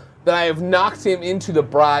spear, that I have knocked him into the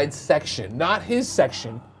bride's section. Not his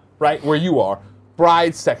section, right, where you are.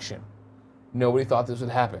 Bride's section. Nobody thought this would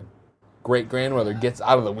happen. Great-grandmother gets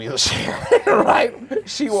out of the wheelchair, right?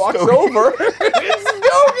 She walks over. It's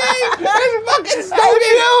Stogie! It's fucking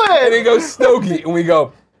Stogie! And he goes, Stogie. And we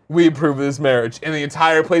go, we approve of this marriage. And the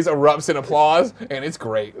entire place erupts in applause, and it's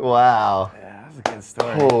great. Wow. Yeah, that's a good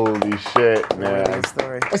story. Holy shit, man. Good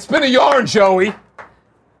story. It's been a yarn, Joey.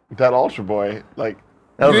 That Ultra Boy, like...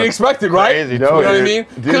 You didn't expect it, right? Crazy, you know what I mean?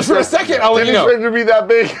 Because for a second, I'll let you know. Didn't expect it to be that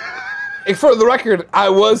big. And for the record, I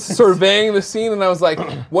was surveying the scene, and I was like,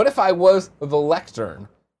 what if I was the lectern?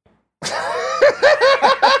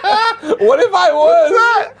 What if I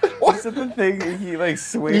was? What's the thing he like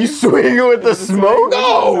swings? You swing it with the smoke?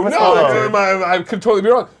 No, I could totally be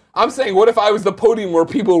wrong. I'm saying, what if I was the podium where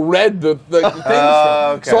people read the things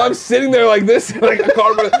from? Okay. So I'm sitting there like this, like a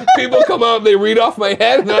cardboard. People come out, they read off my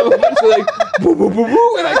head, and I'm eventually like, boo, boo, boo,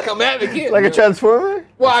 boo, and I come at the kid. Like a transformer?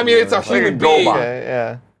 Well, I mean, it's a human being. Okay,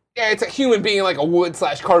 yeah. Yeah, it's a human being in like a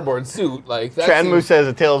wood/cardboard suit. Like that. Tranmu says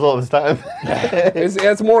it tails all the time.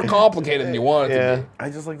 It's more complicated than you want it to be. I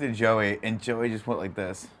just looked at Joey, and Joey just went like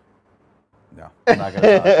this. No, I'm not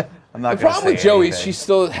gonna talk. I'm not The gonna problem say with Joey is anything. she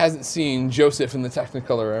still hasn't seen Joseph in the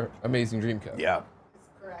Technicolor Amazing Dreamcoat. Yeah.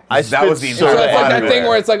 I That was the So entire it's like plot that of thing it.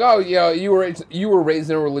 where it's like, oh, yeah, you were raised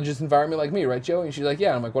in a religious environment like me, right, Joey? And she's like, yeah.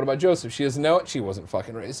 And I'm like, what about Joseph? She doesn't know it. She wasn't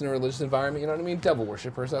fucking raised in a religious environment. You know what I mean? Devil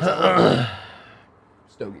worshiper. So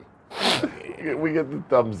Stogie. We get the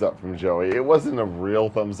thumbs up from Joey. It wasn't a real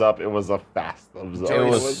thumbs up. It was a fast thumbs up. Joey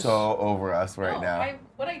was- was so over us right now.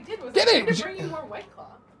 What I did was Get I it! tried to bring you more White Claw.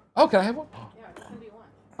 Oh, can I have one? Yeah, which one do you want?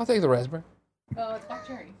 I'll take the raspberry. Oh, it's black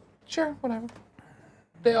cherry. Sure, whatever.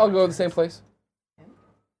 They all go to the same place.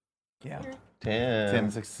 Yeah. Damn.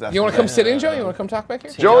 Tim's successful. You want to come sit in, Joey? You want to come talk back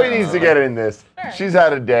here? Joey needs to get in this. She's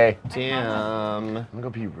had a day. Damn. I'm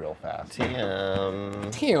gonna pee real fast.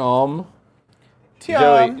 Damn. Tim.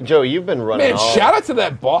 Joey, you've been running Man, all. shout out to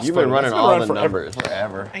that boss. You've been fight. running That's all around the forever. numbers.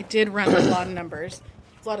 Forever. I did run a lot of numbers.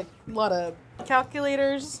 A lot of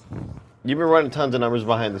calculators. You've been running tons of numbers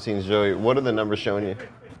behind the scenes, Joey. What are the numbers showing you?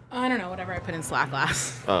 I don't know, whatever I put in Slack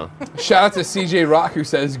last. Oh. Shout out to CJ Rock who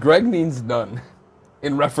says Greg needs none,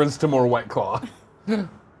 in reference to more White Claw. That's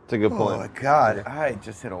a good Oh point. my god, I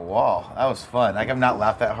just hit a wall. That was fun. Like, I've not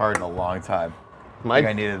laughed that hard in a long time. think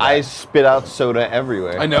I needed that. I spit out soda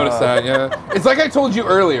everywhere. I noticed that, yeah. It's like I told you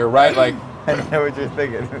earlier, right? Like, I know what you're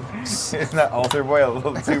thinking. Isn't that altar boy a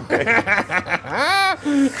little too big?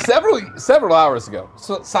 several hours ago.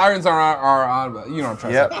 So sirens are on, you know what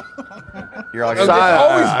I'm trying to say. Yep. You're like, It's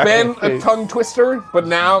always been a tongue twister, but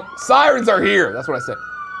now sirens are here. That's what I said.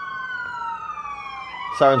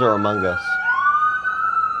 Sirens are among us.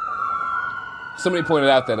 Somebody pointed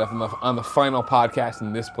out that if on the final podcast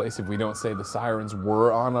in this place, if we don't say the sirens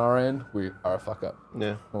were on our end, we are a fuck up.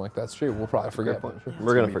 Yeah. I'm like, that's true. We'll probably forget.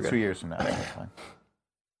 We're going to forget. 2 years from now. That's fine.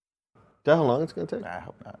 Is that how long it's going to take? I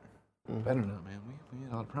hope not. Better not, man. We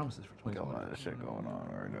had a lot of promises for Got a 2020. lot of shit going on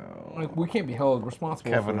right now. Like, we can't be held responsible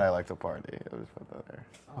Kevin for... and I like to party. I'll just put that there.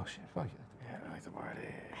 Oh, shit. Fuck you. Yeah, I like to party.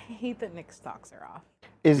 I hate that Nick's socks are off.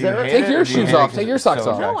 Is Do you there hate Take it, your or do you shoes hate it off. 'cause Take your it's socks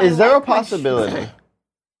so off. attractive? is there a like my possibility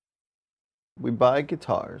we buy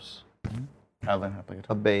guitars, I'll learn how to play a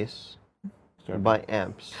guitar. bass, we buy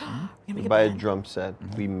amps, we buy a drum set,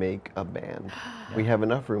 we make a band. We have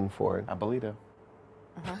enough room for it. Abuelito.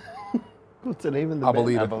 What's the name of the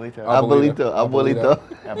Abuelito. band? Abuelito. Abuelito.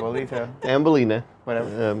 Abuelito. Ambelina.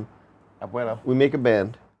 Whatever. Abuelo. We make a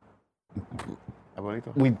band.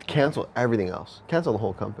 Abuelito. We cancel everything else. Cancel the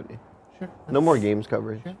whole company. No more games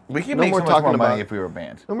coverage. We could No make more so much talking more money about- if we were a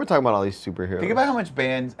band. No more talking about all these superheroes. Think about how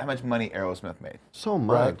much money Aerosmith made. So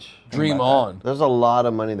much. Dream about on. There's a lot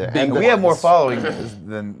of money there. And we have more followers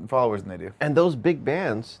than they do. And those big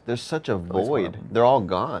bands, there's such a least one of void. them. They're all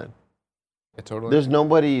gone. Yeah, totally. There's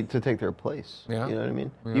nobody to take their place. Yeah. You know what I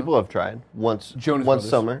mean? Yeah. People have tried once. Jonas one Brothers.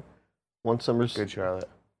 summer. One summer's Good Charlotte.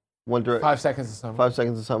 One Direction. 5 seconds of summer. 5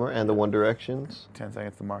 seconds of summer and the One Directions. 10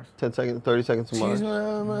 Seconds to Mars. 10 seconds, 30 seconds of She's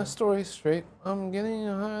Mars. my story straight. I'm getting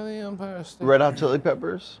a highly Empire State. Red Hot Chili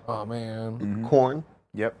Peppers. Oh man. Corn.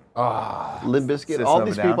 Yep. Ah. Limp Bizkit. System All of a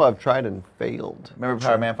these Down. people have tried and failed. Remember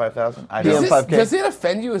Power Man 5000? I Yeah. know. Does, PM5K. does it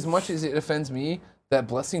offend you as much as it offends me that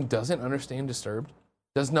Blessing doesn't understand Disturbed?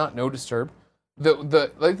 Does not know Disturbed?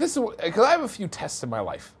 The like this is because I have a few tests in my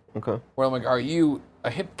life Okay. where I'm like, are you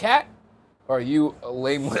a hip cat? Or are you a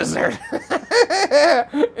lame lizard?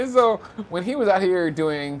 And so when he was out here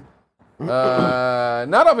doing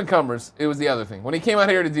not Up and Comers, it was the other thing. When he came out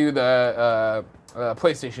here to do the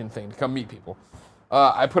PlayStation thing to come meet people,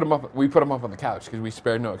 we put him up on the couch because we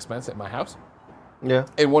spared no expense at my house. Yeah.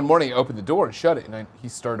 And one morning I opened the door and shut it, and he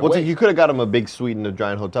started Well, awake. you could have got him a big suite in a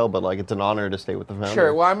giant hotel, but like it's an honor to stay with the family.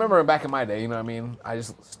 Sure. Well, I remember back in my day, you know what I mean? I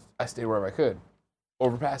stayed wherever I could.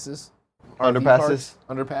 Overpasses. RV Underpasses. parks,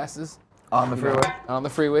 underpasses. On the freeway. On the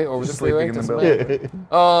freeway, over the Just freeway. sleeping in the doesn't building.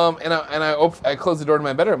 matter. I closed the door to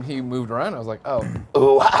my bedroom. He moved around. I was like, oh.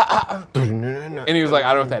 And he was like,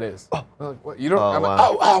 I don't know what that is. I was like, what? You don't? I'm like,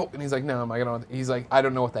 wow. oh. And he's like, no, I don't. He's like, I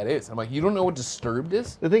don't know what that is. I'm like, you don't know what Disturbed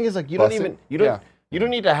is? The thing is, like, you Busted? don't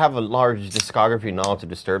need to have a large discography knowledge of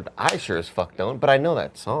Disturbed. I sure as fuck don't, but I know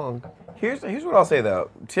that song. Here's what I'll say though.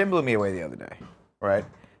 Tim blew me away the other day, right?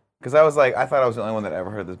 Because I thought I was the only one that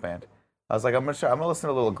ever heard this band. I was like, I'm gonna listen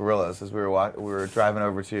to Little Gorillas as we were driving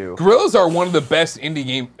over to. Gorillaz are one of the best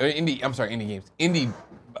indie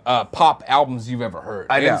pop albums you've ever heard.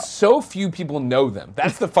 I know. And so few people know them.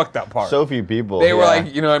 That's the fucked up part. So few people. They were yeah.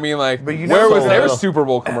 like, you know what I mean? Like, But you know where was so their little. Super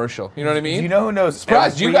Bowl commercial? You know what I mean? Do you know who knows?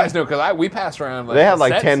 Surprised you every- guys know because we passed around. Like, They had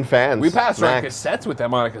like cassettes. 10 fans, We passed around max. cassettes with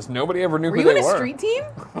them on it because nobody ever knew Were who you they in a were. street team?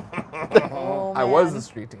 Oh, I was man. the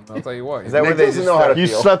street team. I'll tell you what. Is that where Nick they doesn't just know how to You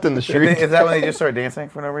feel. slept in the street. Is that when they just started dancing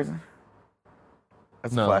for no reason?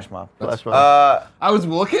 That's No. a flash mob. Flash mob. I was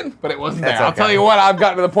looking, but it wasn't there. That's I'll okay. tell you what. I've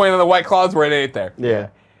gotten to the point of the White Claws where it ain't there. Yeah.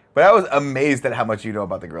 But I was amazed at how much you know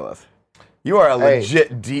about the Gorillaz. You are a Hey.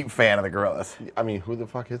 legit deep fan of the Gorillaz. I mean, who the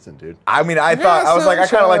fuck isn't, dude? I mean, I thought I was like, I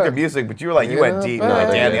kind of like their sunshine. music, but you were like, you went deep, Yeah, like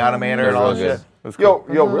Dan the yeah. Automator and all that They're shit. It was cool.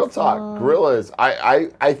 Yo, real talk. Gorillas.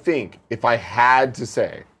 I think if I had to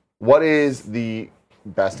say, what is the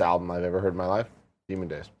best album I've ever heard in my life? Demon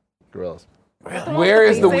Days. Gorillas. Where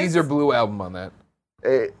is the Basics. Weezer Blue album on that?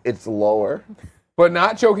 It's lower. But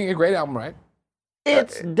not joking, a great album, right?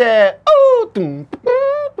 It's dead. Oh, dum,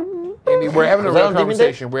 Andy, we're having a Was that real on Demon Days?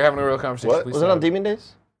 conversation. We're having a real conversation. What? Please was it stop. on Demon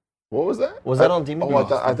Days? What was that? Was that on Demon Oh,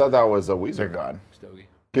 Days? I thought that was a Weezer. They're gone. Stogie.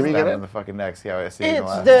 Can we Stab get in it? the fucking neck. See how I see it in the It's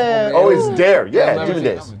last. dead. Oh, it's Dare. Yeah, I'll Demon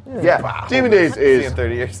never Days. see Yeah, Demon Days See you in is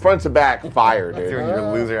 30 years. front to back fire, dude. During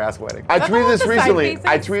your loser ass wedding. I That's tweeted all this the side recently. pieces?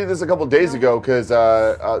 I tweeted this a couple days ago because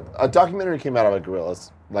a documentary came out about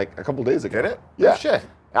Gorillaz like a couple days ago. Did it? Yeah. Oh, shit.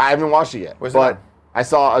 I haven't watched it yet. Where's it but on? I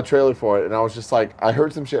saw a trailer for it and I was just like, I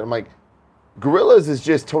heard some shit. I'm like, Gorillaz is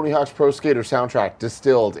just Tony Hawk's Pro Skater soundtrack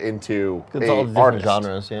distilled into It's a all different artist.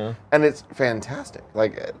 genres, yeah. And it's fantastic.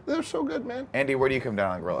 Like they're so good, man. Andy, where do you come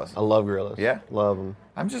down on Gorillaz? I love Gorillaz. Yeah? Love them.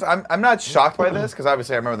 I'm not shocked by this because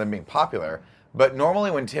obviously I remember them being popular. But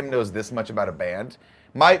normally when Tim knows this much about a band,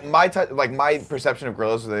 my perception of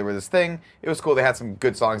Gorillaz was they were this thing. It was cool. They had some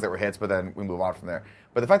good songs that were hits, but then we move on from there.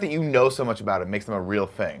 But the fact that you know so much about it makes them a real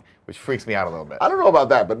thing, which freaks me out a little bit. I don't know about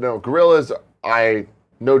that, but no, Gorillaz,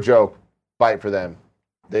 no joke, fight for them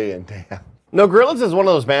day in, day out. No, Gorillaz is one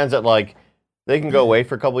of those bands that like they can go away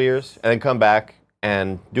for a couple years and then come back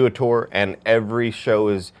and do a tour, and every show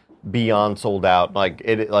is beyond sold out. Like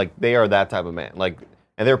they are that type of band. Like,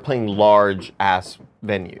 and they're playing large ass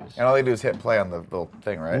venues. And all they do is hit play on the little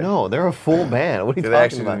thing, right? No, they're a full band. What are you Do they talking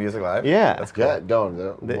actually do about? the music live? Yeah. That's cool. Yeah, don't.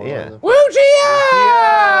 Yeah. Woo-chia!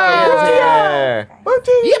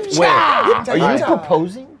 Yip Wait, are you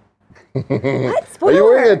proposing? Are you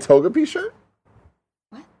wearing a Togepi shirt?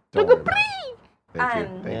 What? Togepi. Thank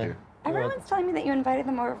you. Um, Thank you. Everyone's telling me that you invited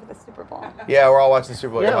them over for the Super Bowl. Yeah, we're all watching the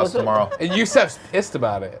Super Bowl at Yeah, your house what's up? tomorrow. And Yusef's pissed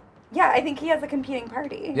about it. Yeah, I think he has a competing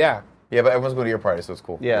party. Yeah. Yeah, but everyone's going to your party, so it's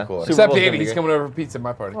cool. Yeah. Cool. Super Except Bowl's Andy, gonna be he's good. coming over for pizza at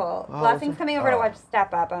my party. Well, Blessing's coming over to watch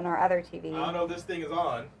Step Up on our other TV. I don't know if this thing is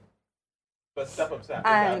on, but Step Up Step.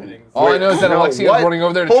 Um, All I know is that No, Alexia's what? running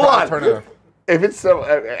over there to Hold try on. to turn it on. If it's so,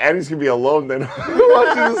 Andy's gonna be alone then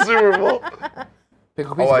watching the Super Bowl.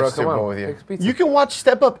 Pickle I'll pizza, watch bro. Super Come Bowl on. with you. Pickle pizza. You can watch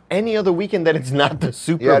Step Up any other weekend that it's not the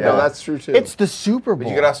Super Yeah, Bowl. no, that's true too. It's the Super Bowl. But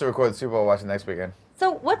you could also record the Super Bowl and watch it next weekend.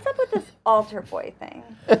 So what's up with this altar boy thing?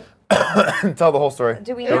 Tell the whole story.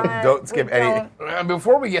 Do we don't, not? Don't skip we any. don't,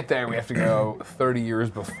 Before we get there, we have to go 30 years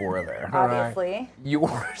before there. all right? Obviously.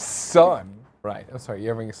 Your son. Right. I'm sorry.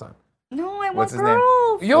 You're having a son. No, I want What's his name?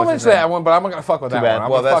 girls. You'll What's his mention that name? one, but I'm not going to fuck with that bad. one. I'm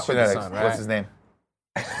Well, gonna that's fuck with the genetics. son, right? What's his name?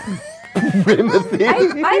 I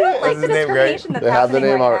don't like his the name, Greg? discrimination that's They have the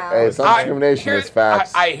happening name. right Art. now. Hey, it's not discrimination. here- It's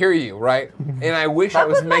facts. I hear you, right? And I wish I Fuck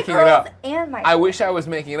was with my making it girls up. And my I wish I was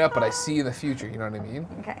making it up, but I see in the future. You know what I mean?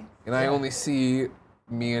 Okay. And I only see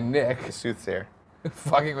me and Nick The soothsayer.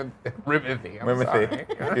 fucking with Rimothy. I'm sorry.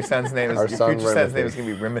 Rimothy. Your son's name is. Our Your son, future son's name Rimothy. is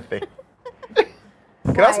gonna be Rimothy.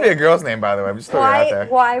 Could also be a girl's name, by the way. I'm just throwing it out there.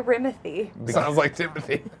 Why Rimothy? Sounds like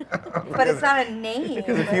Timothy. But it's not a name.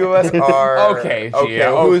 Because a few of us are. Okay, Okay.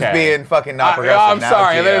 Gio, Who's okay. being fucking not progressive I'm now?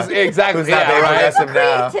 sorry. Gio? There's exactly Who's not being yeah, right? progressive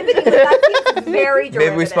now? Creativity, but that seems very derivative.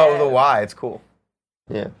 Maybe we spell with a Y. It's cool.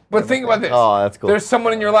 Yeah. But think about this. Oh, that's cool. There's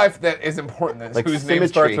someone in your life that is important, that's Like whose name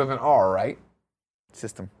starts symmetry. with an R, right?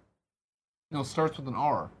 System. No, starts with an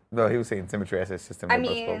R. No, he was saying symmetry. I said system. I They're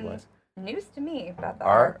both mean, spelled ways. news to me about the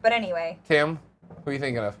R? R. But anyway, Tim, who are you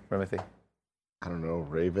thinking of? Rimothy. I don't know,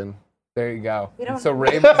 Raven. There you go. We don't- So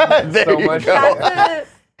Raven means There so you much. go. that's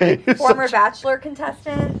You're the former such- Bachelor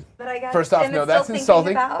contestant that I guess. First off, Tim no, is that's still thinking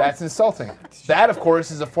insulting. about. That's insulting. That, of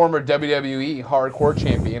course, is a former WWE hardcore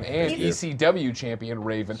champion and He's- ECW champion,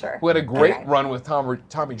 Raven, Sure. who had a great Okay. run with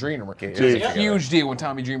Tommy Dreamer. It was Jeez. a huge deal when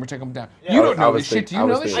Tommy Dreamer took him down. Yeah. You don't I know was this shit. Do think- you I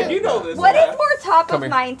know was this thinking- shit? I do know this. What yeah. is more top Come of here.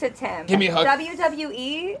 mind to Tim? Give me a hug.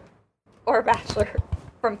 WWE or Bachelor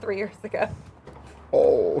from 3 years ago?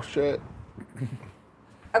 Oh shit.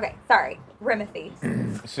 Okay, sorry, Rimothy.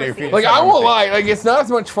 So your future Like, son, I won't Rimothy. lie. Like, it's not as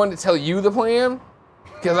much fun to tell you the plan.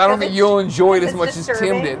 Because I don't think it's- you'll enjoy it as it's much as Tim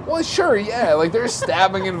disturbing. did. Well, sure, yeah. Like, there's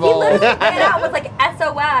stabbing He involved. literally ran out with like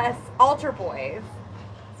SOS Altar Boys.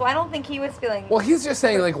 So I don't think he was feeling. Well, he's just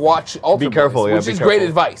saying, like, watch Altar Be careful, Boys, yeah, which be is great careful.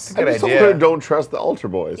 advice. Good I just idea. told her don't trust the Ultra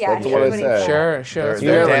Boys. Yeah, That's he what I was what he said. said. Sure, sure. They're, It's You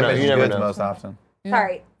they're never know, damaged you never goods know. most often.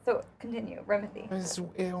 Sorry. So continue, Rimothy.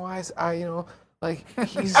 Why is like,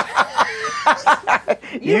 he's...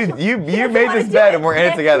 You doesn't made wanna this do bed it. and we're in it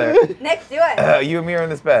Nick. together. Nick, do it. You and me are in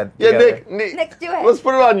this bed. Yeah, together. Nick. Nick, do it. Let's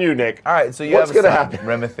put it on you, Nick. All right, so you What's have a gonna son, happen?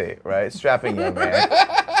 Rimothy, right? Strapping young man.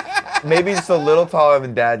 Maybe just a little taller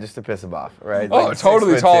than Dad, just to piss him off, right? Oh, Like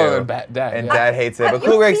totally 6'2", taller than Dad. And yeah. Dad hates it, Have but you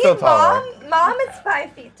Cool Greg's still seen taller. Mom is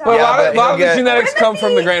 5 feet tall. But Yeah, a lot but of the he'll get- genetics come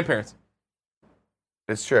from the Rimothy- grandparents.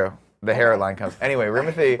 It's true. The hairline comes. Anyway,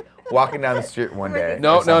 Rimothy walking down the street one day.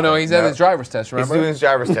 No, or something. he's at his driver's test, He's remember? doing his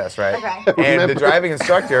driver's test, right? Okay. And the driving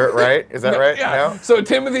instructor, right? Is that right? Yeah. No? So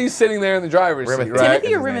Timothy's sitting there in the driver's seat, Rimothy. right?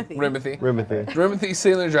 Timothy or What's Rimothy? Rimothy. Rimothy. Rimothy's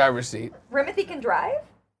sitting in the driver's seat. Rimothy can drive?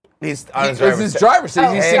 He's on his It's driver's his test. driver's seat.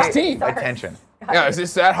 Oh, He's hey. 16. Sorry. Attention. Yeah, is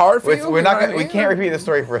this that hard for you? We're You not know gonna, what I we mean? can't repeat the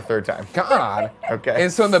story for a third time. God. Okay.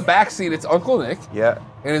 And so in the back seat, it's Uncle Nick Yeah.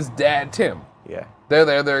 and his dad, Tim. Yeah. They're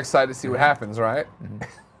there. They're excited to see what happens, right?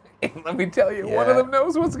 And let me tell you, one of Yeah. them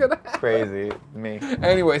knows what's gonna happen. Crazy. Me.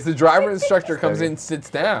 Anyways, the driver instructor comes in,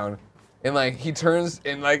 sits down, and like he turns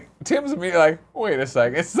and like Tim's me like, wait a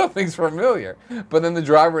second, something's familiar. But then the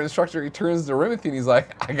driver instructor he turns to Rimothy and he's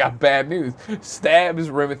like, I got bad news. Stabs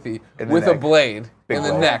Rimothy In the with a neck. blade Big in the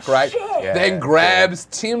blade. neck, right? Yeah, Then grabs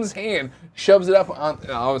Tim's hand, shoves it up on.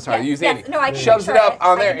 Oh, sorry, Yes, use yes. Andy. No, I can shoves it picture up it.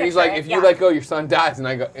 on I there, can and he's picture like, it, if you yeah. let go, your son dies. And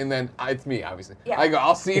I go, and then it's me, obviously. Yeah. I go,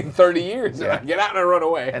 I'll see you in 30 years. And Yeah. I get out and I run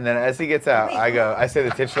away. And then as he gets out, I say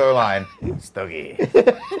the titular line, Stogie. And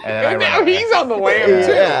then I And run now away. he's on the lam Yeah.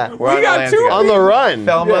 too. Yeah. We're on We the got lam two together. On the run.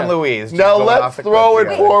 Thelma Yeah. and Louise. just Now going let's off the throw cliff it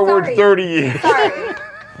together. forward Sorry. 30 years. Sorry.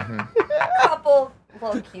 Couple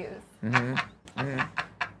little cues.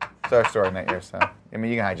 It's our story, not yours. So I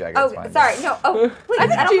mean, you can hijack it. Oh, it's fine. sorry. No. Oh, please. I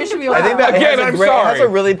don't you think should be it's I think that Again, has, I'm a great, it has sorry. a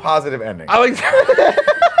really positive ending. I like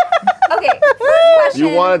Okay. First question.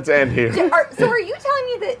 You want it to end here. So are you telling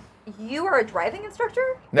me that you are a driving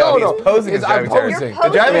instructor? No, No, he's posing as it's- I'm driving posing. The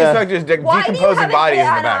driving Yeah. instructor is Why do you decomposing have it bodies in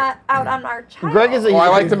the out, back. out on our child? Greg is a, Oh, I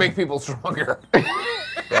he's like a- to make people stronger.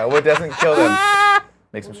 Yeah, what doesn't kill them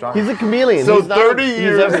makes them stronger. He's a chameleon. So He's not- 30 he's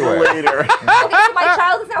years everywhere. later, Okay, so my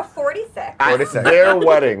child is now 46. 46. their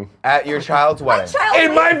wedding. At your child's My wedding. child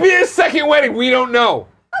It is- might be his second wedding. We don't know.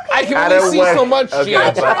 I can At only a see wedding. so much, Okay,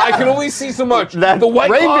 Gia. but- I can only see so much. That's the white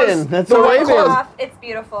Raven. claws. That's the a white Raven. claws. off. It's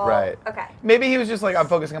beautiful. Right. Okay. Maybe he was just like, I'm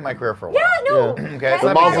focusing on my career for a while. Yeah, no. Yeah. Okay, That's so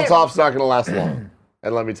The that about Mazel it. Tov's not going to last long.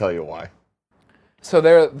 And let me tell you why. So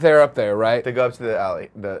they're up there, right? They go up to the alley.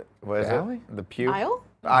 What is The it? alley? The pew? Aisle?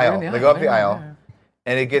 Aisle. They're in the They go up aisle, the yeah, aisle. yeah.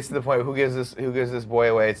 and it gets to the point who gives this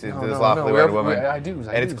boy away to this no, lawfully wed woman? I do.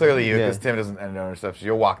 And it's clearly you because Tim doesn't know her stuff. So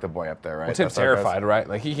you'll walk the boy up there, right? Well, Tim's That's how it goes. terrified, right?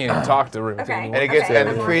 Like he can't even talk to Rimothy Okay. anymore. And it gets Okay, and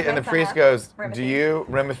I'm the more priest against priest that. goes, Rimothy. do you,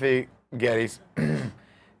 Rimothy Geddes,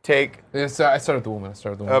 take? I started with the woman.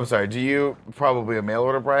 Oh, I'm sorry. Do you probably a mail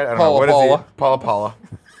order bride? I don't Paula, know. What is he? Paula. Paula.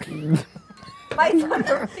 My son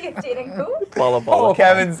Rimothy is dating who? Paula.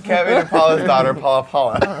 Kevin and Paula's daughter,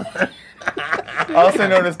 Paula. Also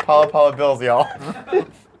known as Paula Bills, y'all.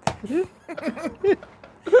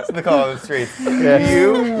 That's what they call it on the streets.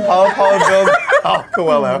 You, Paula Bills, Paul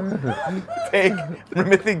Coelho, take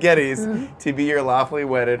Rimothy Geddes to be your lawfully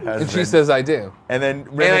wedded husband. And she says, I do. And then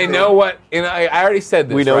And I know what, and I already said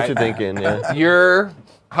this, We know right? what you're thinking. Yeah. Your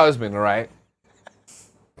husband, right?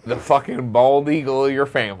 The fucking bald eagle of your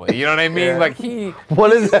family. You know what I mean? Yeah. Like he. What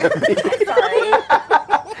does that mean?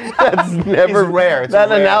 Sorry. That's never He's rare. It's a that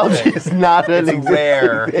rare analogy thing. is not an It's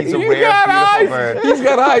rare. He's a He's rare, got beautiful eyes. bird. He's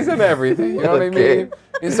got eyes and everything. You know what I Okay. mean?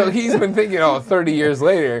 And so he's been thinking, 30 years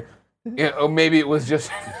later, maybe it was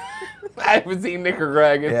just. I haven't seen Nick or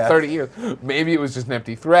Greg in 30 years. Maybe it was just an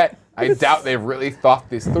empty threat. I doubt they've really thought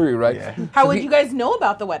this through, right? Yeah. How would you guys know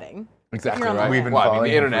about the wedding? Exactly You're on the right. We've been well, I mean,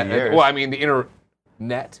 following the him for internet. years. Well, I mean, the internet.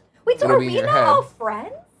 Wait, so It'll are be in we your not head. all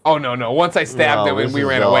friends? Oh no! Once I stabbed No, him and this we is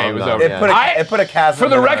ran all away, it was not- over. yeah. It put a chasm. For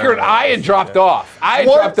the in record, our I had dropped off. I had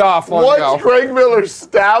Once- dropped off long Once ago. Greg Miller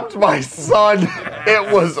stabbed my son,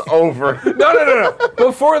 it was over. No.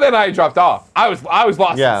 Before then, I had dropped off. I was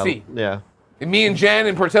lost Yeah. at sea. Yeah. And me and Jen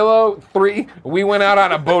and Portillo, 3, we went out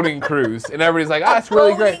on a boating cruise, and everybody's like, "Ah, it's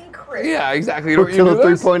really great." Boating cruise. Yeah, exactly. You do Portillo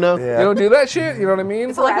this? 3.0. You don't do that shit. You know what I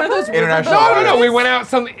mean? So like one of those International No. We went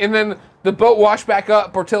out and then the boat washed back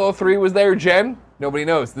up. Portillo 3 was there. Jen, nobody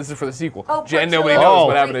knows. This is for the sequel. Oh, Jen, Portillo. nobody knows Oh.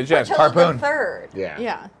 what happened to Jen. Portillo the Harpoon. third. Yeah.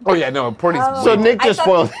 Yeah. Oh yeah, no, Porty's. Oh. So Nick I just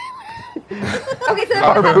thought- spoiled. Okay, so then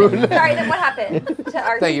what happened? Sorry, then what happened to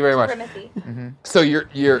our Thank you very much. Rimothy? So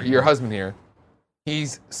your husband here,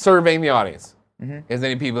 he's surveying the audience. Is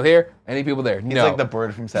any people here? Any people there? He's No. like the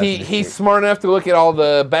bird from Sesame He's Street. smart enough to look at all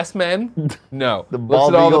the best men. No. The Looks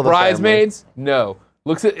bald at all eagle the of the family. bridesmaids. No.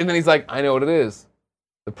 Looks at and then he's like, I know what it is.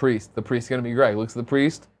 The priest. The priest's gonna be Greg. Looks at the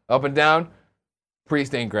priest up and down.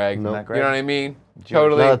 Priest ain't Greg. Nope. Not You Greg. know what I mean?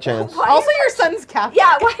 Totally. Not a chance. Why Also, is your son's Catholic.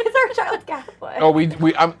 Yeah, why is our child Catholic? Oh,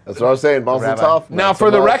 I'm That's what I was saying. Mazel Rabbi. tov. now not for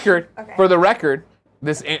so the much. record,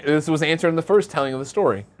 this was answered in the first telling of the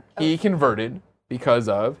story. He converted because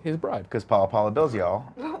of his bride. Because Paula Bills, y'all.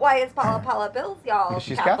 Why is Paula Bills, y'all? Because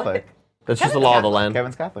she's Catholic. That's just the law of the land.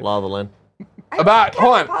 Kevin's Catholic. Law of the land. About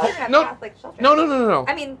hold on. Paula's gonna have No. Catholic children. No.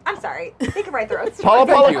 I mean, I'm sorry. They can write their own story.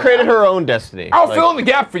 Paula you. created her own destiny. I'll Like, fill in the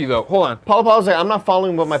gap for you though. Hold on. Paula's like, I'm not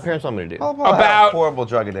following what my parents want me to do. Paula had About a horrible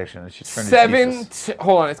drug addiction. And she's turned to Jesus.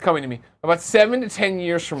 Hold on, it's coming to me. About 7 to 10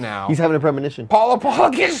 years from now, He's having a premonition.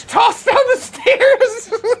 Paula gets tossed down the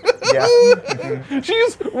stairs. Yeah. She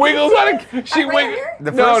just wiggles on it. She Right wiggles.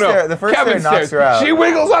 here? The first stair Kevin's knocks stairs. her out. She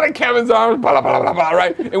wiggles on Kevin's arms. Blah blah blah blah.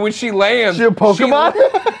 Right, and when she lands, She a Pokemon?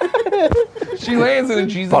 She lands in a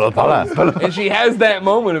Jesus pose, and she has that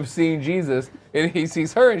moment of seeing Jesus, and he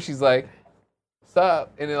sees her, and she's like, "What's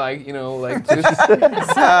up?" And then just,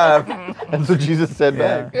 That's what Jesus said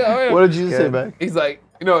back. yeah. What did Jesus say Good. back? He's like,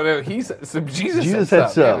 no, he said, so Jesus Jesus said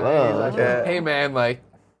said so. Yeah. Oh, He's like, okay. hey man, like,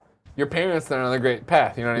 your parents are on a great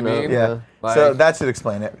path. You know what I No, mean? Yeah. Like- So that should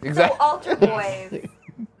explain it. So Exactly. altar boys,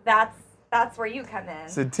 that's where you come in.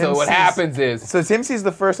 So, Tim So what sees- happens is, So Tim sees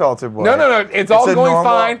the first altar boy. no, it's all a going normal-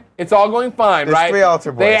 fine. It's all going fine, There's right? 3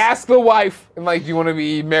 altar boys. They ask the wife, and like, do you want to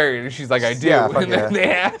be married? And she's like, I do. Yeah, fuck and then yeah.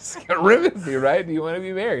 they ask Rimothy, right? Do you want to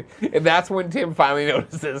be married? And that's when Tim finally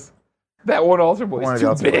notices that one altar boy One is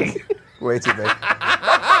of the too altar big. boys. Way too big.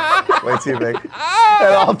 Way too big.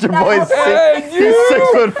 That altar boy's Hey, he's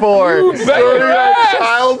 6'4". Bet your During a ass!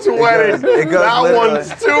 child's wedding. It goes That literally- one's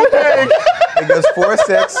too big. It goes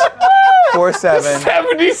 4'6", 4'7".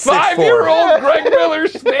 75-year-old Greg Miller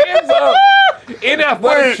stands up in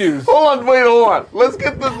athletic Wait, shoes. hold on. Let's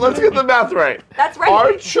get the math right. That's right.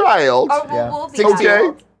 Our child Oh, Yeah. we'll be 16.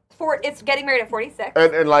 Okay. It's getting married at 46.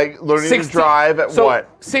 and like learning 16. to drive at So what?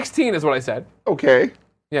 16 is what I said. Okay.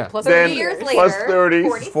 Yeah. Plus 30 then years plus later, 30,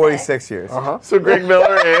 46 years. So Greg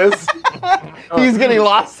Miller is He's getting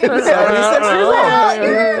lost in the 76 years old. Well,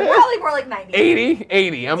 you're probably more like 90.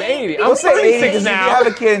 80. I'm 80. I'm We'll say 46 80. If you now. have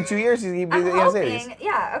a kid in 2 years, he'd be I'm in his 80s. hoping.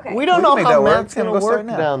 Yeah, okay. We don't We know can make how that work. math's Tim, gonna go work start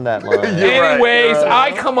now. down that line. You're right, Anyways, you're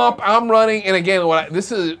right. I come up, I'm running, and again,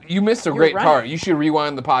 you missed a great right. part. You should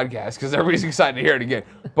rewind the podcast because everybody's excited to hear it again.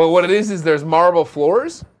 But what it is there's marble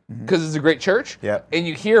floors, because it's a great church. Yep. And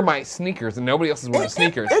you hear my sneakers, and nobody else is wearing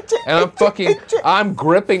sneakers. And I'm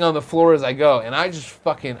gripping on the floor as I go, and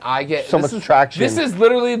I get So much traction. This is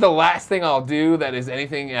literally the last thing I'll do that is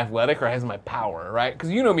anything athletic or has my power, right? Because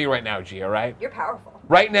you know me right now, Gia, right? You're powerful.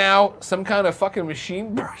 Right now, some kind of fucking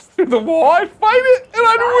machine bursts through the wall. I fight it,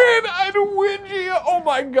 and I'd win, Gia. Oh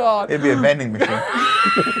my god. It'd be a vending machine.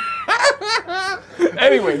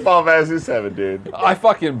 Anyway, Final Fantasy 7, dude. I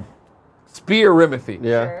fucking spear Rimothy.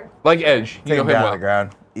 Yeah. Sure. Like Edge. You Take know him him down well. on the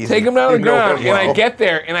ground. Easy. Take him down on the You know ground, him and I well. get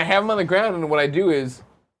there, and I have him on the ground, and what I do is,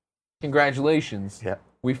 congratulations, Yep.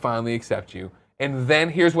 we finally accept you. And then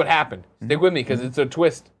here's what happened. Stick with me, because it's a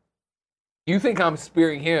twist. You think I'm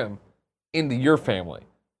spearing him into your family.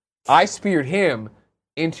 I speared him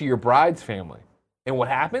into your bride's family. And what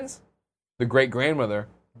happens? The great-grandmother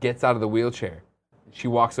gets out of the wheelchair. She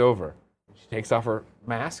walks over. She takes off her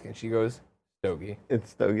mask, and she goes, Stogie.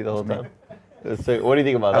 It's Stogie the whole time. So, what do you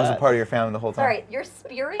think about I was that? a part of your family the whole time. Sorry, you're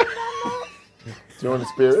spearing them though? Do you know what a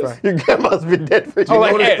spear is? Your grandma's been dead for Oh,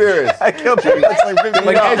 like what a Edge. spear is? I killed him. That's like 50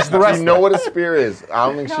 Like Edge, the Do wrestler. you know what a spear is? I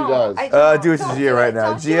don't think she No, does. I don't. Do it to Don't Gia do right it, now.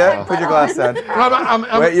 don't do Gia, it. put your glass down.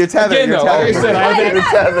 I'm, Wait, you're tethered. Again, You're though, tethered. like I said, I have, You're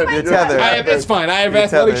tethered. You're tethered. it's fine. I have You're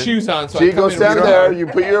athletic tethered. shoes on, so She I come go in stand with- there. You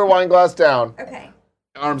put your wine glass down. Okay.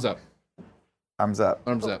 Arms up. Arms up.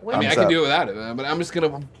 Arms up. Wait, I mean, I Arms can up. do it without it, but I'm just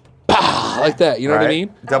gonna like that. You know what I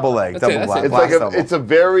mean? Double leg. That's it, Double that's black. it. It's like double. it's a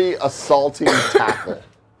very assaulting tackle.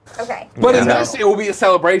 Okay. But in Yeah. this, it will be a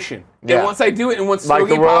celebration. Yeah. And once I do it, and once Like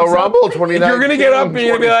Stogie the Royal pops up, Rumble 2019. you're gonna get up and you're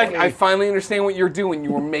gonna be like, 2020. I finally understand what you're doing.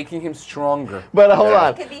 You were making him stronger. But hold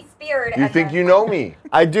on. Could be speared. You and think then- you know me?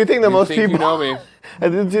 I do think that You most think people you know me? I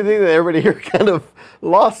do think that everybody here kind of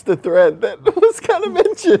lost the thread that was kind of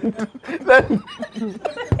mentioned. that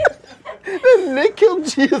Nick killed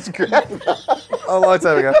Gia's grandma. A long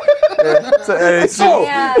time ago. Yeah. So, and I assume,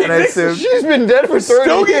 Yeah. and I assume She's been dead for 30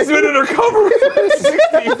 Stogie's years. been undercover for 60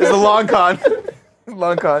 it's a long con.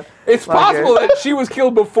 Long con. It's Long possible game. that she was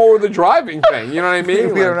killed before the driving thing. You know what I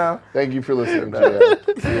mean? We don't know. Thank you for listening, Gia.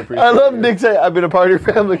 We appreciate I love you. Nick saying, I've been a part of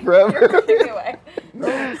your family forever. Anyway.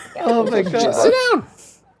 Oh my Sit god. down.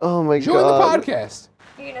 Oh my Join god. the podcast.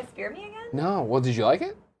 You gonna spear me again? No. Well, did you like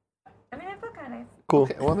it? I mean, I feel kind of nice. Cool.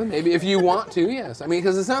 Okay, well, then maybe if you want to, yes. I mean,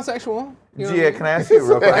 because it's not sexual. You know what I Gia, mean? can I ask you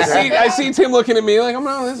real quick? I see Tim looking at me like, I'm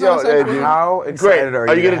not. This is Yo, not hey, sexual. dude. How Great. excited Are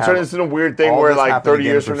you to going to have turn this into a weird thing all where, this like, happen 30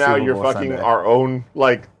 again years for from now, Super you're Bowl fucking Sunday? our own,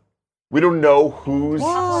 like, we don't know whose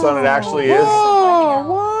son it actually is?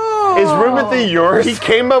 Oh, Is Rimothy yours? He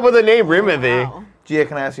came up with the name Rimothy. Wow. Gia,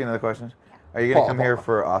 can I ask you another question? Are you going Paul, to come here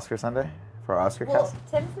for Oscar Sunday? For our Oscar Well, cast?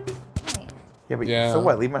 Tim's in Yeah, but Yeah. so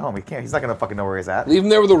what? Leave him at home. He can't. He's not going to fucking know where he's at. Leave him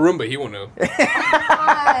there with a Roomba. He won't know.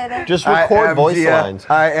 God. Just I record am voice Gia. lines.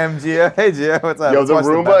 I am Gia. Hey, Gia, what's up? Yo, Let's the watch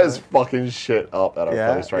Roomba Batman. is fucking shit up at our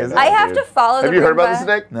Yeah? place right Is it? now. I have dude. to follow Have the you heard about Roomba. this,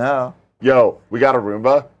 Nick? No. Yo, we got a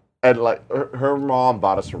Roomba, and like her mom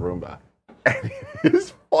bought us a Roomba, and it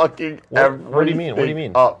is fucking What do you mean? What do you everything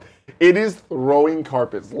mean? Up. It is throwing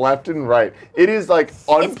carpets left and right. It is like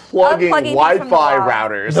unplugging unplugging things from the Wi-Fi wall.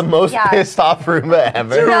 routers. The most Yeah. pissed off Roomba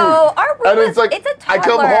ever. No, our and Roomba's, it's like it's a I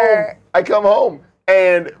toddler. come home,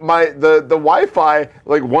 and the Wi-Fi,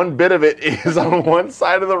 like one bit of it is on one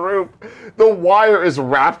side of the room. The wire is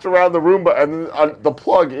wrapped around the Roomba, and the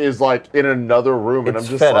plug is like in another room. And It's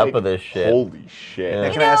I'm just fed up like, with this shit. Holy shit! Yeah.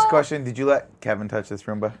 Can I ask a know- question? Did you let Kevin touch this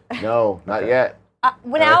Roomba? No, not yet.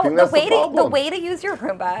 Now, think the that's the way to problem. use your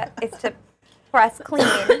Roomba is to press clean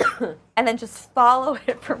and then just follow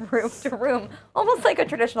it from room to room, almost like a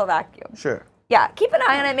traditional vacuum. Sure. Yeah, keep an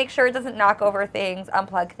eye on it. Make sure it doesn't knock over things,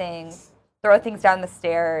 unplug things, throw things down the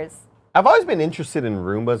stairs. I've always been interested in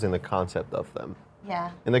Roombas and the concept of them.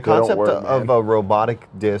 Yeah. And the don't concept work, of man. a robotic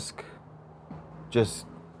disc just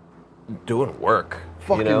doing work.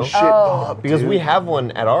 Fucking you know? shit Oh. up, Because dude. we have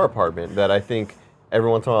one at our apartment that I think every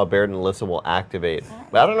once in a while Barrett and Alyssa will activate.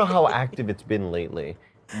 But I don't know how active it's been lately.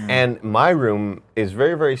 And my room is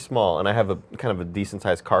very, very small, and I have a kind of a decent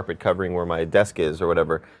sized carpet covering where my desk is or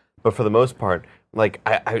whatever. But for the most part, like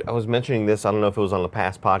I was mentioning this, I don't know if it was on the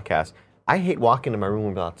past podcast. I hate walking to my room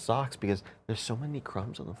without socks because there's so many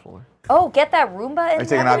crumbs on the floor. Oh, get that Roomba in you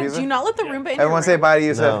taking there. off Do Yusuf? you not let the Roomba in Everyone your say room? bye to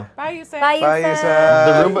Yusuf. No. Bye, Yusuf. Bye, Bye,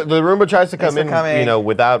 Yusuf. Yusuf. The Roomba tries to Thanks come for in, coming. you know,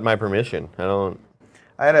 without my permission. I don't.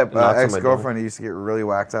 I had Knocks an on my ex-girlfriend who used to get really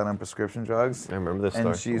whacked out on prescription drugs. I remember this And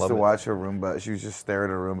story. she used Love to it. watch her Roomba. She would just stare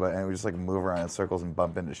at her Roomba and it would just like move around in circles and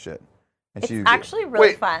bump into shit. And It's she would get- actually really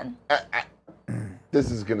Wait. fun. This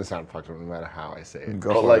is gonna sound fucked up no matter how I say it.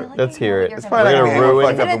 Go But for like, it. Let's hear it. You're probably gonna not gonna ruin be more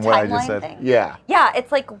it. fucked up Is it than a what I just timeline said. thing? yeah. Yeah,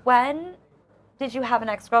 it's like when did you have an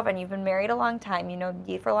ex-girlfriend? You've been married a long time. You know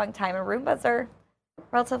Dee for a long time, and Roombas are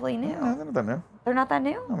relatively new. No, they're not that new. They're not that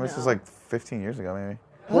new. No, this was like 15 years ago, maybe.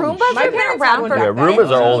 Roombas My have been parents around had for one Yeah, back Roombas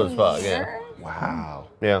are old 15 as fuck. Yeah. years. Wow.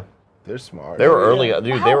 Yeah. They're smart. They were early,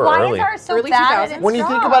 dude. They were Why early. is ours so Early bad 2000s? and When you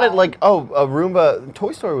think about it, like, oh, a Roomba,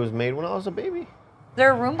 Toy Story was made when I was a baby. Is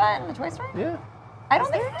there a Roomba in the Toy Story? Yeah. I don't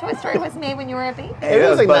think Toy Story was made when you were a baby. Hey, that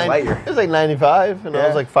was like Buzz 90 Lightyear. it was like 95, and I Yeah.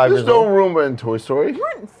 was like 5 There's years no old. Roomba in Toy Story. You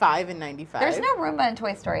weren't 5 in 95. There's no Roomba in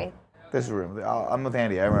Toy Story. This room. I'm with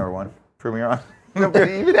Andy. I remember one. Prove me wrong. No, but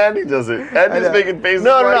even Andy does it. Andy's know. making faces.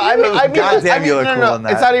 No, like I mean, Goddamn, you look cool in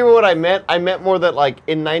that. It's not even what I meant. I meant more that, like,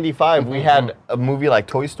 in 95, we had a movie like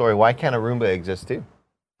Toy Story. Why can't a Roomba exist, too?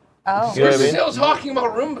 Oh. You know We're what I mean? still talking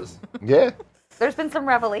about Roombas. Yeah. There's been some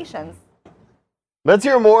revelations. Let's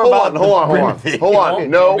hear more Hold about on, hold on, hold on. Hold on.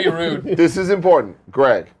 No. Don't be rude. This is important.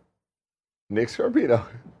 Greg, Nick Scarpino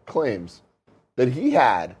claims that he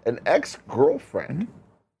had an ex-girlfriend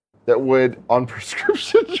that would, on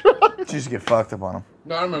prescription drugs. She used to get fucked up on him.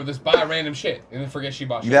 No, I remember this. Buy random shit and then forget she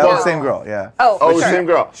bought shit. That was the same girl, yeah. Oh, Oh, for sure. same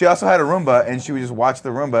girl. She also had a Roomba, and she would just watch the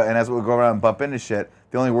Roomba, and as it would go around and bump into shit,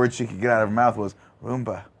 the only word she could get out of her mouth was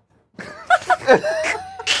Roomba.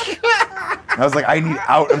 I was like, I need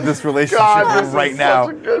out of this relationship God, this is right now.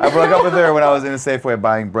 such a good I broke up with her when I was in a Safeway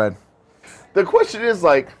buying bread. The question is,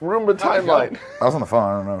 like, Roomba timeline. I was on the phone.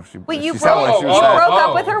 I don't know if she. Wait, you she sounded like she was you sad. broke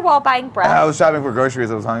up with her while buying bread? I was shopping for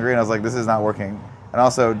groceries. I was hungry, and I was like, this is not working. And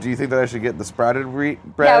also, do you think that I should get the sprouted bread?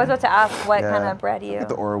 Yeah, I was about to ask what Yeah. kind of bread you. Get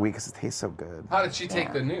the Ora wheat because it tastes so good. How did she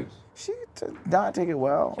take the news? She did not take it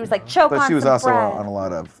well. She was like, choke But on she was some also bread. on a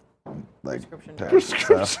lot of like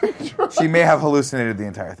Prescription stuff. She may have hallucinated the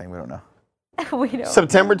entire thing. We don't know. We know.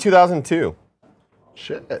 September 2002.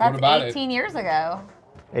 Shit. That's about it? 18 years ago.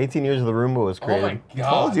 18 years of the Roomba was Oh created. my god.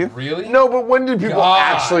 Told you. Really? No, but when did people God.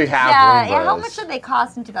 actually have Yeah, Roombas? yeah. How much did they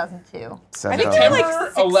cost in 2002? I think $7. they were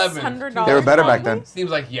like September 11th. $600. They were better back probably. then.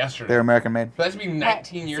 Seems like yesterday. They were American made. For that to be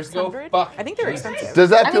 19 years ago? 600? Fuck. I think they were Jesus. expensive. Does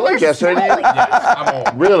that I feel mean, like they're yesterday to you? still, like, Yes, I'm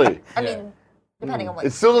old. Really? I Yeah. mean, depending on what.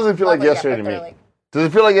 It still doesn't feel like level you yesterday get, to but me. they're like- Does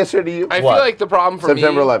it feel like yesterday to you? I What? feel like the problem for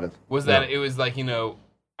September me 11th. was that it was like, you know,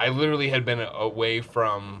 I literally had been away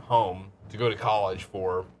from home to go to college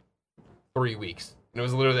for 3 weeks. And it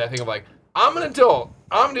was literally that thing of like, I'm an adult.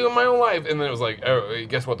 I'm doing my own life. And then it was like, oh,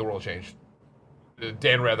 guess what? The world changed.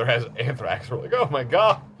 Dan Rather has anthrax. We're like, oh my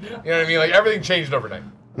God. You know what I mean? Like everything changed overnight.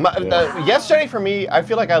 Yesterday for me, I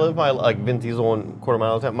feel like I live my like Vin Diesel 1/4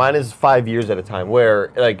 mile at a time. Mine is 5 years at a time.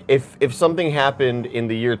 Where like if something happened in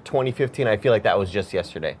the year 2015, I feel like that was just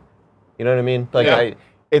yesterday. You know what I mean? Like Yeah.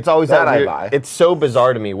 it's always That that I weird, buy. it's so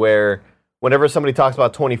bizarre to me where whenever somebody talks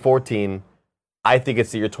about 2014, I think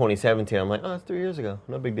it's the year 2017. I'm like, oh, that's 3 years ago.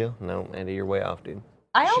 No big deal. No, Andy, you're way off, dude.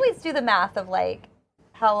 I always do the math of like,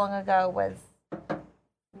 how long ago was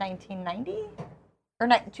 1990 or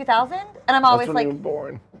 2000, and I'm always That's when like, you were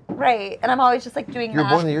born. right, and I'm always just like doing You were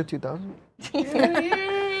math. born in the year 2000?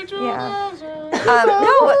 Yeah.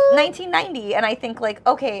 No, 1990, and I think like,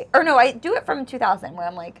 okay, or no, I do it from 2000, where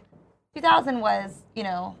I'm like, 2000 was, you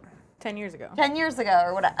know, 10 years ago. 10 years ago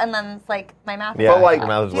or whatever, and then it's like my math. Yeah, But like when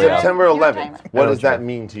I was Do you know- September do you know what 11th, I'm what I know does what you're that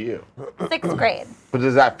mean to you? Sixth grade, But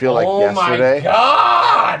does that feel like oh yesterday? my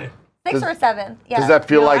God. sixth or seventh. Yeah. Does that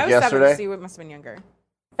feel No, like I was 7, yesterday? so you must have been younger.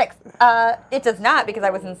 Sixth? It does not because I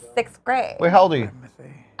was in sixth grade. Wait, how old are you?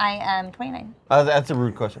 I am 29. That's a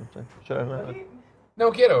rude question. Should I know? No,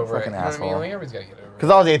 get over Fucking it. You know what I asshole. mean? Like, everybody's got to get over it. Because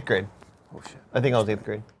I was 8th grade. Oh shit. I think I was 8th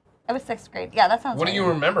grade. I was sixth grade. Yeah, that sounds. What do right. you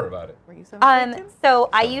remember about it? Were you 7? So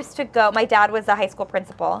I used to go. My dad was a high school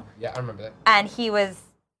principal, Yeah, I remember that. and he was,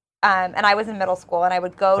 and I was in middle school, and I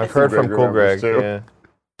would go to. I've heard from Greg Cool Greg. remembers, too.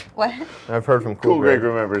 Yeah. What? I've heard from Cool Greg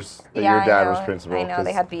remembers that Yeah, your I dad know. was principal. I know, they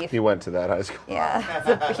 'cause had beef. He went to that high school. Yeah, it's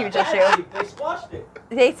a huge issue. They squashed it.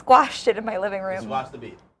 They squashed it in my living They room. squashed the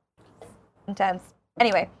beat. Intense.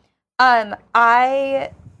 Anyway, I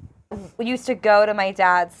used to go to my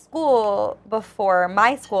dad's school before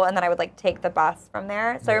my school, and then I would like take the bus from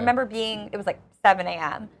there. So I Yeah. remember it was like 7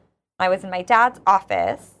 a.m. I was in my dad's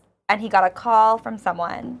office, and he got a call from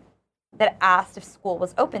someone that asked if school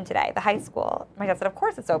was open today, the high school. My dad said, of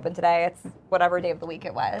course it's open today. It's whatever day of the week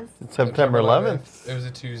it was. September 11th. It was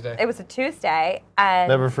a Tuesday. It was a Tuesday, and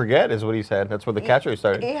Never forget is what he said. That's where the catchphrase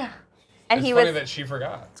started. yeah. And It's he funny was. that she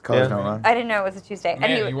forgot. It's colors Yeah. don't run. I didn't know it was a Tuesday. Man,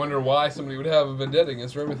 and he, you wonder why somebody would have a vendetta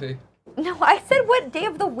against Timothy. no, I said what day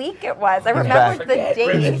of the week it was. I remembered back. the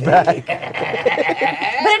date.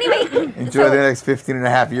 But anyway, Enjoy the next 15 and a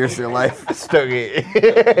half years of your life. Stogie.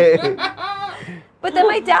 but then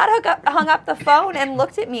my dad hung up the phone and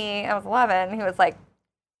looked at me. I was 11. He was like,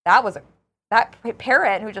 that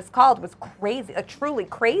parent who just called was crazy, like truly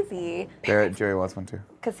crazy, Jerry wants one too.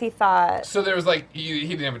 because he thought. So there was like, he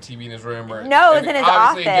didn't have a TV in his room. Or, No, it was and in his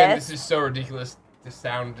obviously, again, office. this is so ridiculous to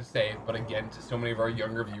say, but again, to so many of our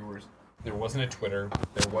younger viewers, There wasn't a Twitter.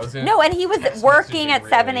 There wasn't. No, and he was text working messaging at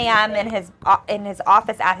 7 really. a.m. in his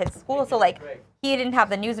office at his school. So like he didn't have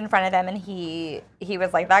the news in front of him, and he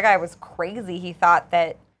was like, that guy was crazy. He thought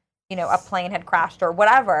that a plane had crashed or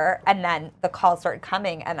whatever, and then the calls started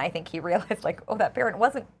coming, and I think he realized like, oh, that parent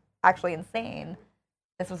wasn't actually insane.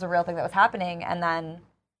 This was a real thing that was happening, and then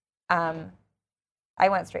I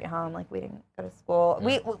went straight home. Like we didn't go to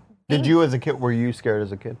school. Did you as a kid? Were you scared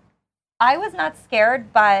as a kid? I was not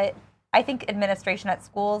scared, but I think administration at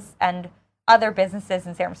schools and other businesses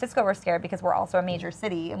in San Francisco were scared because we're also a major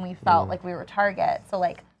city and we felt like we were target. So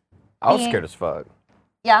like, I was scared as fuck.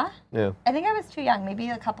 Yeah? Yeah. I think I was too young. Maybe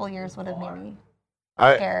a couple years would have made me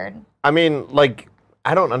scared. I mean, like,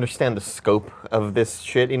 I don't understand the scope of this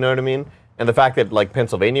shit, you know what I mean? And the fact that, like,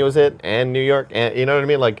 Pennsylvania was it, and New York, and you know what I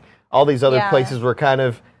mean? Like, all these other places were kind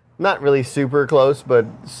of not really super close, but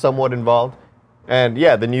somewhat involved. And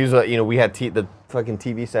yeah, the news, we had the fucking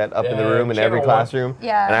TV set up in the room in every classroom.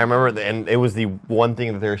 Yeah. And I remember, and it was the one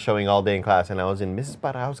thing that they were showing all day in class, and I was in Mrs.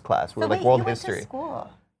 Barau's class. We were like world history. Went to school.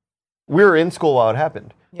 We were in school while it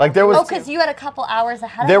happened. Like there was. Oh, because you had a couple hours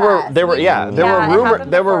ahead there of were us.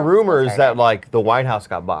 there were rumors that started. like the White House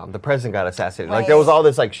got bombed, the president got assassinated. Like there was all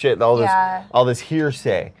this like shit, all this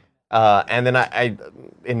hearsay. And then I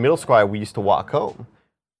in middle school we used to walk home,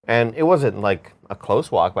 and it wasn't like a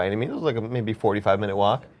close walk by any means. It was like a maybe 45-minute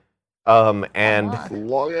walk. And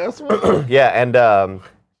long ass one. yeah, and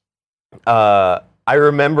I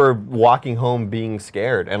remember walking home being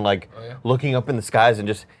scared and like looking up in the skies and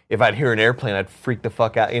just if I'd hear an airplane, I'd freak the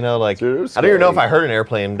fuck out. You know, like Dude, I don't even know if I heard an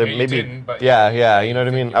airplane. Yeah, you Maybe didn't, but yeah. You know what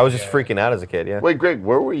I mean? you I was did, just freaking out as a kid. Yeah. Wait, Greg,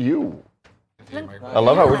 where were you? I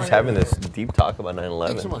love how we're just having this deep talk about 9/11.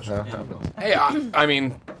 Thanks so much. Hey, I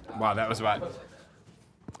mean, wow, that was about.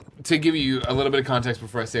 To give you a little bit of context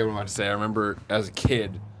before I say what I'm about to say, I remember as a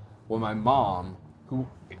kid when my mom,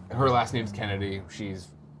 her last name's Kennedy, she's,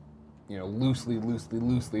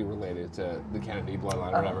 loosely related to the Kennedy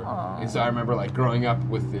bloodline or whatever. And so I remember like growing up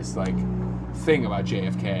with this like thing about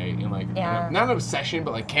JFK and like not an obsession,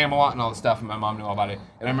 but like Camelot and all the stuff, and my mom knew all about it.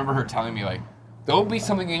 And I remember her telling me like, there'll be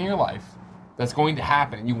something in your life that's going to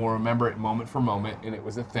happen, and you will remember it moment for moment, and it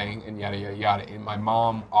was a thing, and yada yada yada. And my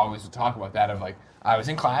mom always would talk about that of like, I was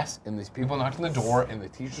in class, and these people knocked on the door, and the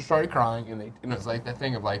teacher started crying, and it was like that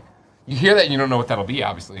thing of like, you hear that and you don't know what that'll be,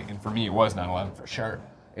 obviously. And for me, it was 9/11 for sure.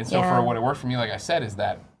 And so for what it worked for me, like I said, is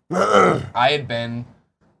that I had been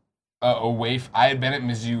I had been at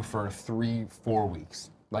Mizzou for 3-4 weeks.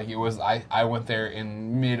 Like it was, I went there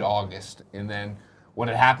in mid-August, and then what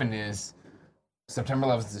had happened is September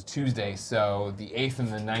 11th is a Tuesday, so the 8th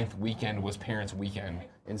and the 9th weekend was Parents' Weekend.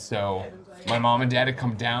 And so my mom and dad had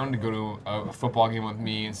come down to go to a football game with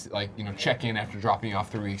me and check in after dropping me off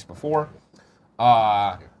 3 weeks before.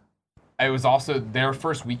 It was also their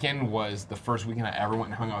first weekend was the first weekend I ever went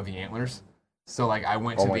and hung out with the Antlers. So like I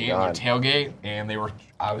went to the Antler tailgate and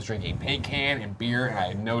I was drinking paint can and beer and I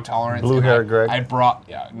had no tolerance. Blue hair Greg. I brought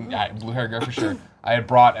blue hair Greg for sure. I had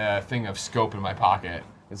brought a thing of Scope in my pocket.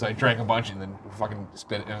 And so I drank a bunch and then fucking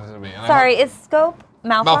spit it. Sorry, is Scope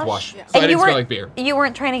mouthwash? Mouthwash. Yeah. So I didn't smell like beer. You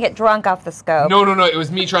weren't trying to get drunk off the Scope. No. It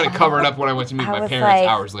was me trying to cover it up when I went to meet my parents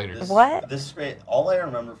hours later. What? This is great. All I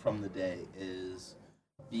remember from the day is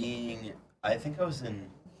being, I think I was in,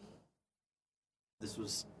 this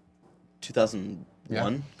was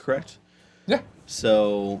 2001, correct? Yeah.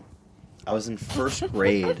 So I was in first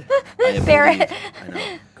grade. I Barrett. believe. I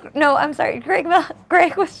know. No, I'm sorry. Greg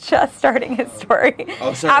was just starting his story.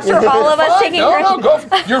 Oh, sorry. After all of us taking No, go.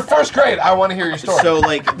 You're first grade. I want to hear your story. So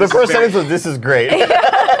like The first sentence was, "This is great." Greg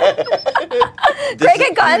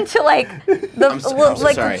had gotten to like the I'm so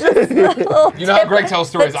sorry. You know how Greg tells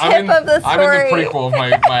stories. I'm in the prequel of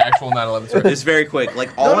my actual 9/11 story. It's very quick. Like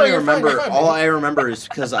all I remember is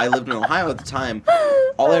because I lived in Ohio at the time.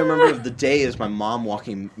 All I remember of the day is my mom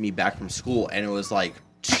walking me back from school, and it was like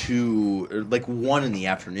 1 in the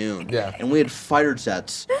afternoon. Yeah. And we had fighter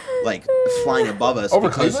jets like flying above us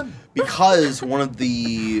Over Cleveland? because one of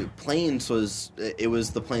the planes was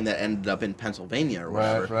the plane that ended up in Pennsylvania or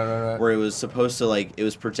whatever. Right. Where it was supposed to it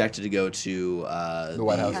was projected to go to the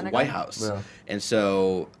White House. White House. Yeah. And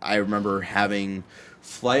so I remember having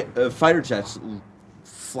fighter jets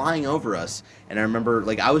flying over us, and I remember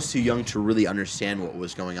I was too young to really understand what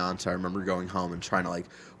was going on, so I remember going home and trying to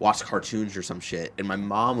watch cartoons or some shit, and my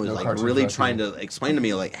mom was really trying to explain to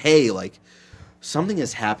me hey, something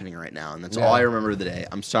is happening right now, and that's all I remember of the day.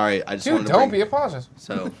 I'm sorry. I just Dude, wanted to don't be apologized.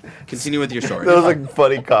 So, continue with your story. That was a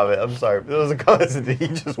funny comment. I'm sorry. That was a comment. Did he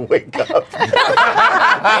just wake up? No,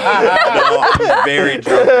 I'm very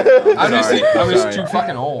drunk. I'm Sorry. just too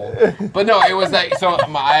fucking old. But no, it was like, so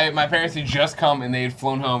my parents had just come and they had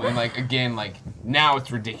flown home, and like, again, like, now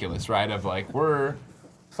it's ridiculous, right? Of like, we're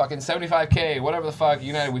fucking 75K, whatever the fuck,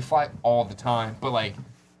 United, we fly all the time. But like,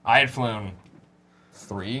 I had flown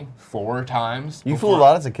 3-4 times. You flew a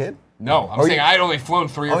lot as a kid? No, I'm saying I had only flown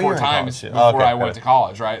 3 or 4 times college, before I went to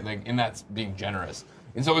college, right? Like, and that's being generous.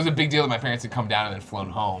 And so it was a big deal that my parents had come down and then flown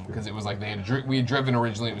home, because it was like we had driven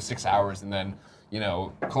originally, it was 6 hours, and then, you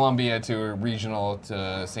know, Columbia to regional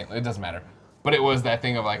to St. Louis, it doesn't matter. But it was that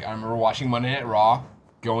thing of like, I remember watching Monday Night Raw,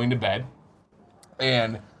 going to bed,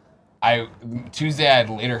 and Tuesday I had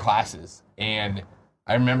later classes, and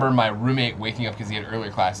I remember my roommate waking up because he had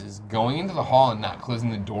earlier classes, going into the hall and not closing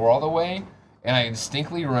the door all the way, and I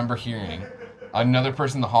distinctly remember hearing another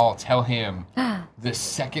person in the hall tell him the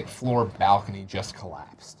second floor balcony just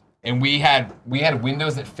collapsed. And we had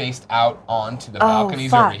windows that faced out onto the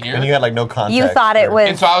balconies over here. And you had like no context. You thought it was.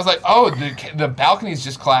 And so I was like, oh, the balconies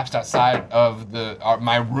just collapsed outside of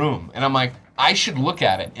my room. And I'm like, I should look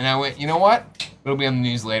at it. And I went, you know what? It'll be on the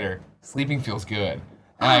news later. Sleeping feels good.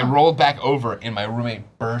 And I rolled back over, and my roommate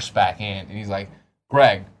burst back in, and he's like,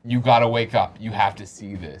 Greg, you gotta wake up. You have to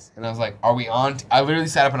see this. And I was like, are we on? I literally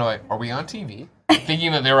sat up and I'm like, are we on TV?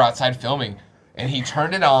 Thinking that they were outside filming. And he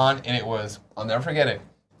turned it on, and it was, I'll never forget it.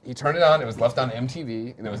 He turned it on, it was left on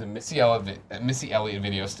MTV, and it was a Missy Elliott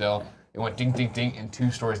video still. It went ding, ding, ding in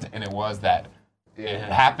 2 stories, and it was that it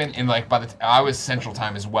had happened, and like I was Central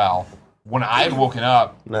Time as well. When I had woken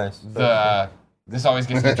up, this always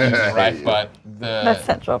gets confusing, right? But That's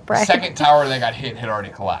Central, the second tower that got hit had already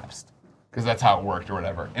collapsed, because that's how it worked or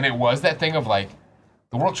whatever. And it was that thing of like,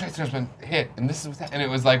 the World Trade Center's been hit, and this is, and it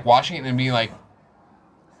was like watching it and being like,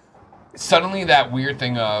 suddenly that weird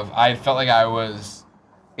thing of, I felt like I was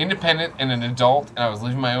independent and an adult, and I was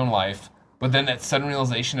living my own life, but then that sudden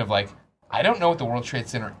realization of like, I don't know what the World Trade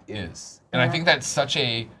Center is. And I think that's such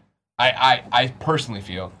a, I personally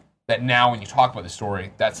feel that now when you talk about the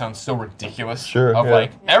story, that sounds so ridiculous. Sure. Of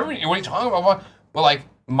like, what are you talking about? But like,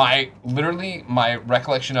 my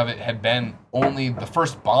recollection of it had been only the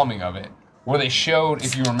first bombing of it, where they showed,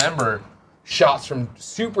 if you remember, shots from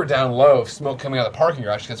super down low of smoke coming out of the parking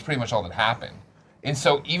garage, because that's pretty much all that happened. And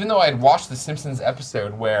so even though I had watched the Simpsons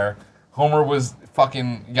episode where Homer was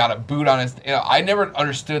fucking got a boot on his, I never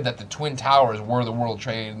understood that the Twin Towers were the World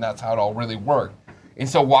Trade, and that's how it all really worked. And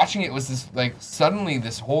so watching it was this, like, suddenly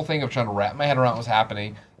this whole thing of trying to wrap my head around what was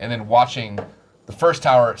happening, and then watching the first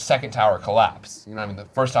tower, second tower collapse. You know what I mean? The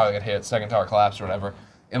first tower got hit, second tower collapsed or whatever,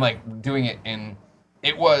 and like doing it, and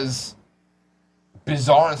it was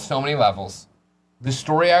bizarre on so many levels. The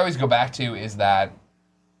story I always go back to is that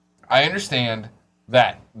I understand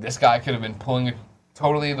that this guy could have been pulling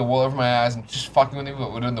totally the wool over my eyes and just fucking with me,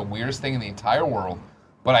 but would have been the weirdest thing in the entire world.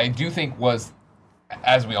 But I do think was,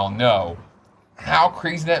 as we all know, how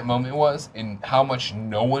crazy that moment was and how much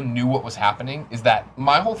no one knew what was happening is that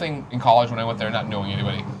my whole thing in college when I went there not knowing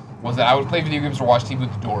anybody was that I would play video games or watch TV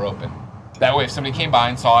with the door open. That way if somebody came by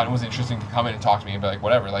and saw it and was interesting to come in and talk to me and be like,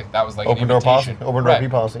 whatever, like that was like open an door policy. invitation. Open door P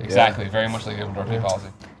policy. Exactly, very much like open door P policy.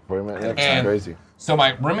 That's crazy. So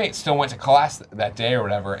my roommate still went to class that day or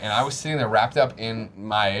whatever, and I was sitting there wrapped up in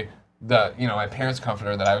my parents'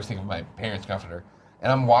 comforter that I always think of my parents' comforter,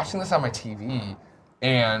 and I'm watching this on my TV,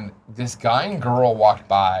 and this guy and girl walked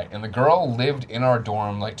by, and the girl lived in our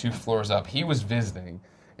dorm like 2 floors up. He was visiting,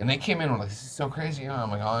 and they came in and were like, "This is so crazy."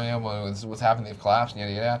 I'm like, "Oh yeah, well this is what's happened. They've collapsed." And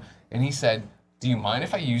yada yada. And he said, "Do you mind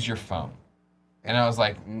if I use your phone?" And I was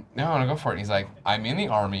like, no, I want to go for it. And he's like, I'm in the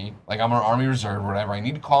Army. Like, I'm an Army Reserve or whatever. I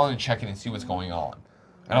need to call in and check in and see what's going on.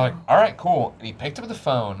 And I'm like, all right, cool. And he picked up the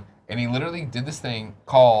phone, and he literally did this thing,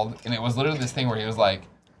 called, and it was literally this thing where he was like,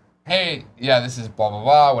 hey, yeah, this is blah, blah,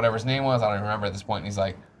 blah, whatever his name was. I don't even remember at this point. And he's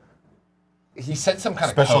like, he said some kind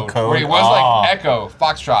special of code. Where he was like, Echo,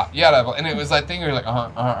 Foxtrot, yada. And it was that thing where you're like,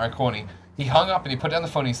 all right, cool. And he hung up, and he put down the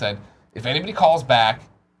phone, and he said, if anybody calls back,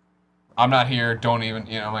 I'm not here, don't even,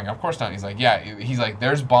 I'm like, of course not. He's like, yeah. He's like,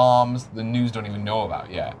 there's bombs the news don't even know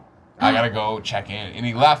about yet. I gotta go check in. And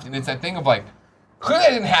he left, and it's that thing of like, clearly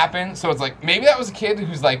that didn't happen, so it's like, maybe that was a kid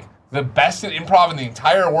who's like the best at improv in the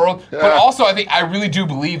entire world, but also I really do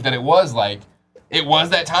believe that it was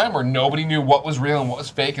that time where nobody knew what was real and what was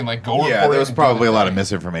fake, and like there was probably a lot of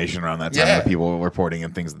misinformation around that time with people reporting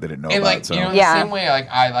and things that they didn't know and about. Like, in the same way, like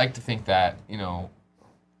I like to think that,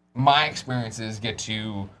 my experiences get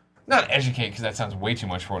to not educate, because that sounds way too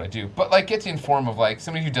much for what I do, but like get to inform of like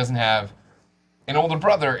somebody who doesn't have an older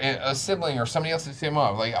brother, a sibling, or somebody else to say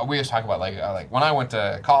mom. Like we always talk about, like when I went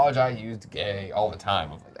to college, I used gay all the time.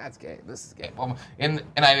 I was like, that's gay, this is gay, and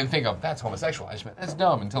I didn't think of that's homosexual. I just meant that's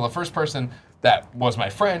dumb until the first person that was my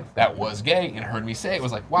friend that was gay and heard me say it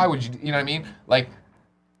was like, why would you? You know what I mean? Like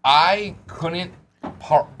I couldn't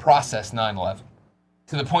process 9/11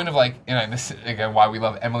 to the point of like, and this is again why we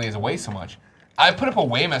love Emily is Away so much. I put up an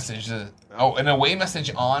away message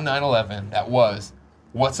on 9/11 that was,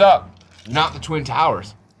 "What's up? Not the Twin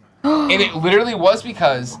Towers." And it literally was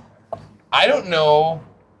because I don't know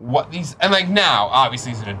what these, and like now,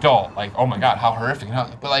 obviously as an adult, like, oh my God, how horrific.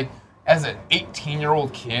 But like as an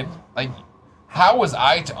 18-year-old kid, like how was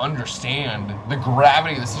I to understand the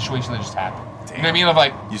gravity of the situation that just happened? Damn. You know what I mean? Of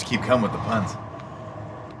like, You just keep coming with the puns.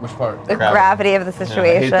 which part? The gravity of the I hate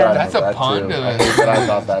situation. that I That's thought a that pun too. to I the- hate that I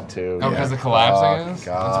thought that too. Oh, because the collapsing Oh, is?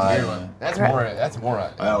 God. That's a weird one. That's more.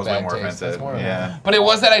 That was way bad more taste. offensive. That's more. Yeah. But it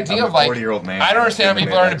was that idea I'm a of like, 40-year-old man. I don't understand how Shouldn't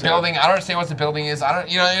people have are in made a that building. I don't understand what the building is. I don't,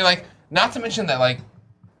 you're like, not to mention that like,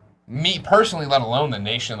 me personally, let alone the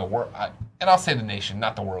nation and the world, and I'll say the nation,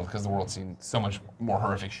 not the world, because the world's seen so much more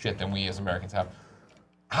horrific shit than we as Americans have.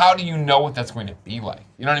 How do you know what that's going to be like?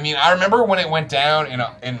 You know what I mean? I remember when it went down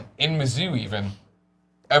in Mizzou even,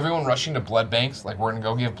 everyone rushing to blood banks, like we're gonna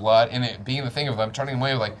go give blood, and it being the thing of them turning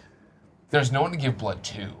away, like there's no one to give blood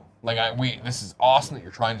to. Like this is awesome that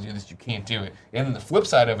you're trying to do this, you can't do it. And then the flip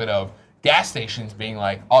side of it of gas stations being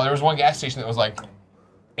like, oh, there was one gas station that was like,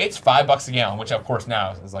 it's $5 a gallon, which of course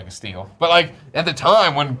now is like a steal. But like at the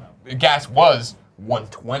time when gas was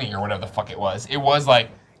 $1.20 or whatever the fuck it was like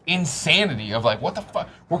insanity of like, what the fuck?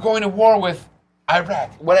 We're going to war with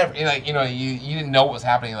Iraq, whatever. And like, you didn't know what was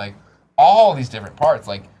happening. Like all these different parts.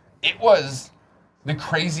 Like it was the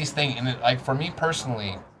craziest thing. And it, like for me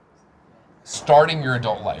personally, starting your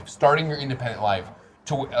adult life, starting your independent life,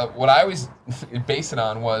 to what I always base it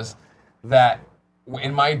on was that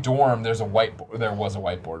in my dorm there was a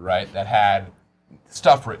whiteboard, right, that had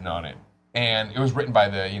stuff written on it, and it was written by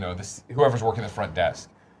the whoever's working the front desk.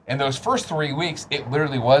 And those first 3 weeks, it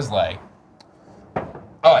literally was like,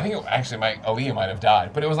 oh, I think Aaliyah might have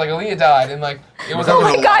died, but it was like Aaliyah died, and like it was. Oh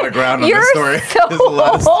There's my a God, lot of ground on you're this story. so There's a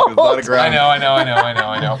lot of ground.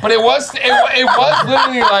 I know. But it was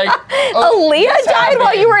literally like Aaliyah died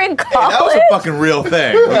while you were in Hey, college. that was a fucking real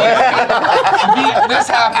thing. this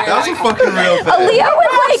happened. That was a fucking real thing. Aaliyah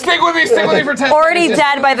was like Stick with me for 10 already seconds.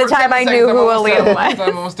 dead by the For 10 time I seconds, knew I'm who almost Aaliyah done. was.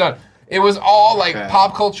 I'm almost done. It was all like Okay.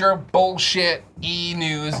 pop culture, bullshit,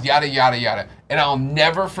 e-news, yada, yada, yada. And I'll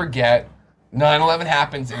never forget 9/11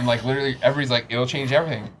 happens and like literally everybody's like, it'll change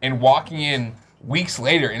everything. And walking in weeks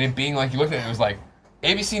later and it being like, you looked at it, it was like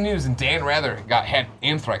ABC News and Dan Rather had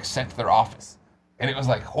anthrax sent to their office. And it was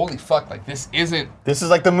like, holy fuck, like this isn't. This is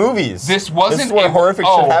like the movies. This wasn't. This is where horrific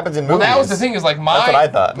shit happens in movies. Well, that was the thing is like That's what I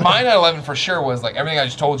thought. my 9/11 for sure was like everything I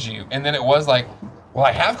just told you. And then it was like, well,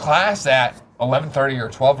 I have class at 11:30 or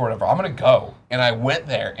 12 or whatever. I'm going to go. And I went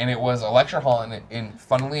there and it was a lecture hall and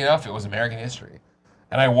funnily enough, it was American history.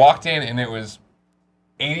 And I walked in and it was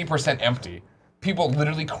 80% empty. People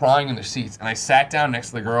literally crying in their seats. And I sat down next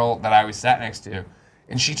to the girl that I always sat next to.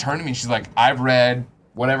 And she turned to me and she's like, I've read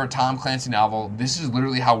whatever Tom Clancy novel. This is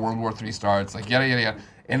literally how World War III starts. Like, yada, yada, yada.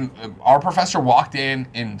 And our professor walked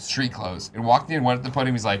in street clothes. And walked in, went to the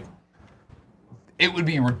podium. He's like, it would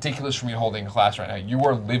be ridiculous for me holding a class right now. You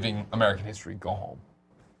are living American history. Go home.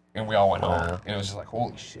 And we all went home. And it was just like,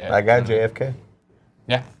 holy shit. That guy JFK.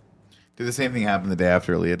 Yeah. Did the same thing happen the day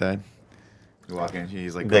after Aaliyah died? You walk in,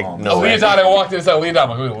 he's like, Like, go home. no way. Aaliyah died. I walked in and said, Aaliyah died. I'm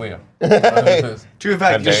like, who's Aaliyah? What is this? True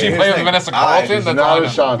fact. Did she here's play the with thing. Vanessa Carlton? She's That's all I not know.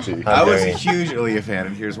 Ashanti. I was dare a you. huge Aaliyah fan,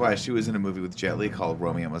 and here's why. She was in a movie with Jet Li called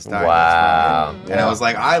Romeo Must Die. Wow. And I was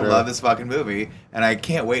like, I Sure. love this fucking movie, and I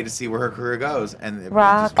can't wait to see where her career goes. And it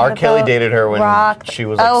Rock. just- R. Kelly About dated her when rock. she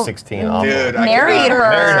was like Oh, 16. Dude, I Married cannot- her.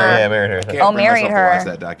 Married her. Yeah, married her. Can't Oh, bring married myself her. To watch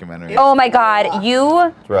that documentary. Oh my God, you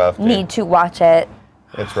It's rough. Dude. need to watch it.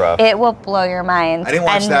 It's rough. It will blow your mind. I didn't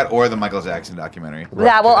watch And that or the Michael Jackson documentary.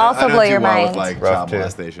 That will I also don't blow do your well mind. with like Rough, child too.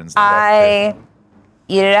 molestation stuff. I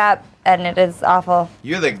eat it up, and it is awful.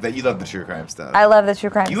 You're like that. You love the true crime stuff. I love the true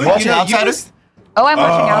crime. You, stuff. you know, you Outsiders? just- Oh, I'm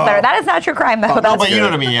watching Outsider. That is not true crime, though. no, That's but you know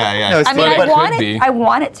what I mean. Yeah, yeah. No, it's I mean, But I it want could it. be. I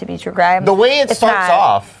want it to be true crime. The way it It's starts not.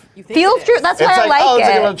 off, Feels true. That's it's why like, I like oh, it's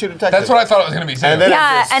like it. another True Detective. That's what I thought it was going to be. Too. And then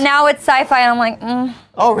Yeah, just- and now it's sci-fi, and I'm like,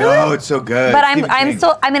 Oh, really? No, it's so good. But Stephen I'm King.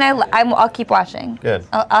 still. I mean, I'll keep watching. Good.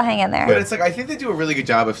 I'll hang in there. But it's like I think they do a really good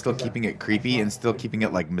job of still keeping it creepy and still keeping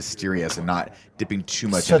it like mysterious and not dipping too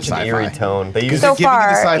much Such into an sci-fi. eerie tone. They use So Because giving you the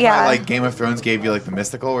far, sci-fi yeah. like Game of Thrones gave you like the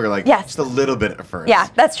mystical, or like Yes. just a little bit at first. Yeah,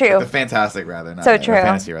 that's true. The fantastic rather, not So the true.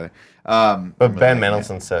 fantasy rather. But Ben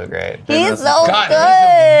Mendelsohn's so great. He's so God, good.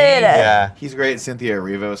 Yeah, He's great. Cynthia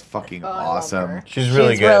Erivo is fucking awesome. she's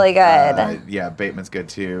really She's good. really good. Yeah, Bateman's good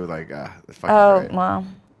too. Like, it's fucking Oh, great. well.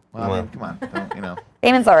 Well, I mean, come on.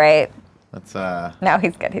 Damon's all right. Let's, No,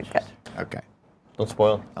 he's good. He's good. okay. Don't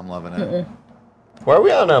spoil. I'm loving it. Why are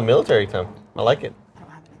we on military time? I like it.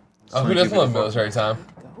 Oh, who doesn't love military time?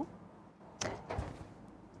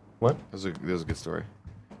 What? That was a good story.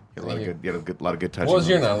 You had a lot of good touches. What was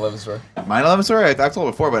your 9/11 story? My 9/11 story? I've told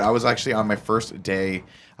it before, but I was actually on my first day.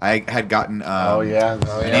 I had gotten an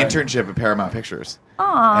internship at Paramount Pictures.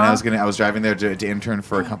 Aww. And I was driving there to intern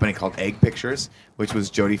for a company called Egg Pictures, which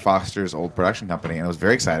was Jodie Foster's old production company, and I was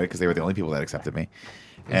very excited because they were the only people that accepted me.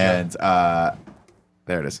 And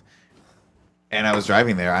there it is. And I was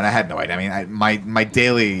driving there, and I had no idea. I mean, my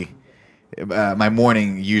daily, my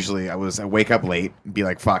morning usually I wake up late, be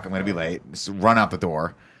like, fuck, I'm gonna be late, just run out the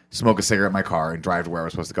door, smoke a cigarette in my car, and drive to where I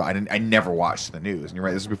was supposed to go. I never watched the news. And you're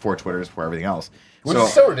right, this is before Twitter, this is before everything else. Which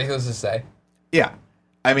is so ridiculous to say. Yeah.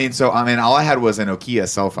 All I had was a Nokia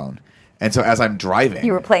cell phone. And so as I'm driving,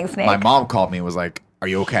 You were playing Snake. my mom called me and was like, "Are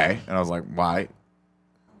you okay?" And I was like, "Why?"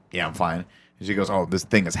 "Yeah, I'm fine." And she goes, "Oh, this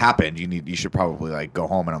thing has happened. You should probably like go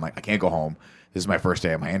home." And I'm like, "I can't go home. This is my first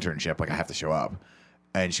day of my internship. Like I have to show up."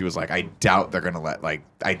 And she was like, I doubt they're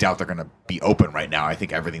gonna be open right now. I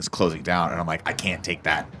think everything's closing down. And I'm like, I can't take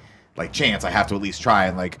that chance. I have to at least try.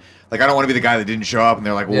 And like I don't want to be the guy that didn't show up and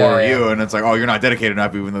they're like, well, what are you? And it's like, oh, you're not dedicated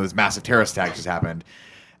enough, even though this massive terrorist attack just happened.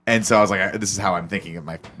 And so I was like, this is how I'm thinking of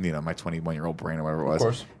my 21-year-old brain or whatever it was. Of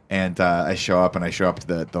course. And I show up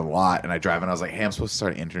to the lot and I drive and I was like, hey, I'm supposed to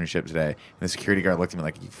start an internship today. And the security guard looked at me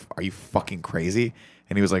like, are you fucking crazy?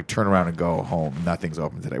 And he was like, turn around and go home. Nothing's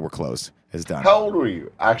open today. We're closed. It's done. How old were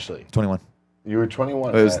you, actually? 21. You were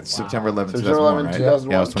 21. It was man. September 11th, September 2001, 11th, right?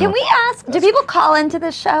 2001. Yeah, I was Can 21. we ask, do people call into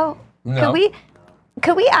this show? No.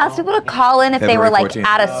 Could we ask people to call in if they were February like 14th.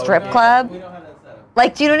 at a strip club?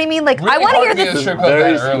 Like, do you know what I mean? Like, I Really want to hard hear get a this. strip club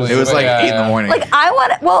Very that early, It was but like yeah, 8 in the morning.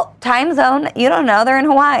 Like, well, time zone. You don't know. They're in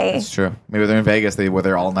Hawaii. It's true. Maybe they're in Vegas. They were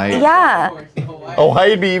there all night. Yeah. Oh,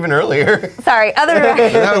 Hawaii'd be even earlier. Sorry. That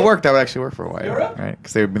would work. That would actually work for Hawaii, right?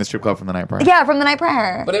 Because they would be in the strip club from the night prior. Yeah, from the night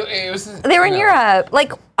prior. But it was. They were in Europe.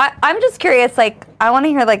 Like, I'm just curious. Like, I want to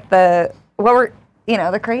hear like the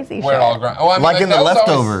crazy Where shit. it all ground. Oh, I mean, Like in the that was always-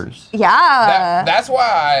 leftovers. Yeah. That's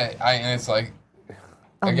why and it's like,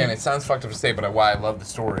 again, it sounds fucked up to say, but why I love the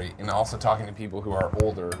story, and also talking to people who are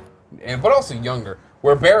older, but also younger.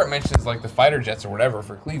 Where Barrett mentions like the fighter jets or whatever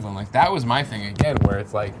for Cleveland, like that was my thing again. Where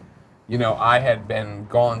it's like, I had been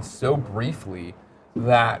gone so briefly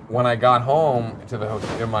that when I got home to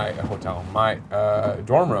my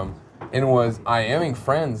dorm room, and was IMing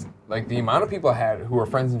friends. Like the amount of people I had who were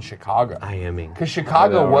friends in Chicago. IMing. Because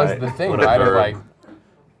Chicago was the thing, What a right? Of verb.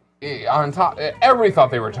 like, on top, everybody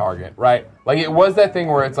thought they were Target, right? Like it was that thing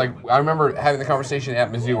where it's like, I remember having the conversation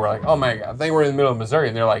at Mizzou where like, oh my God, they were in the middle of Missouri,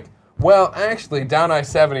 and they're like, well, actually, down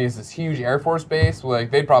I-70 is this huge Air Force base.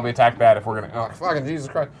 Like they'd probably attack that if we're gonna. Oh, fucking Jesus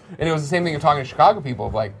Christ! And it was the same thing of talking to Chicago people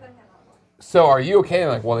of like, so are you okay?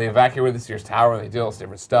 And like, well, they evacuated the Sears Tower and they did all this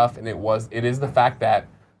different stuff, and it is the fact that.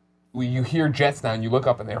 You hear jets now, and you look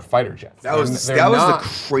up, and they're fighter jets. That was the not-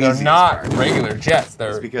 craziest They're not part. regular jets.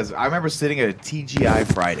 They're It's because I remember sitting at TGI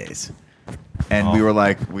Fridays, and we were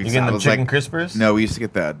like, You getting I the was chicken like, crispers? No, we used to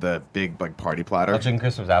get the big like party platter, Oh, chicken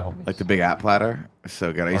crispers, Applebee's. like the big app platter.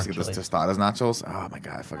 So good. I used to get Actually. those tostadas nachos. Oh my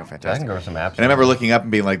God, fucking I fantastic. can go with some apps. And I remember looking up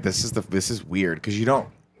and being like, this is weird because you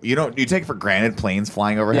take for granted planes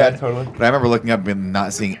flying overhead. Yeah, totally. But I remember looking up and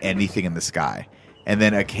not seeing anything in the sky, and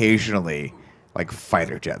then occasionally like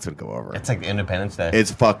fighter jets would go over. It's like the Independence Day. It's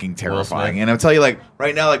fucking Will terrifying. Smith. And I'll tell you, like,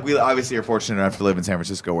 right now, like, we obviously are fortunate enough to live in San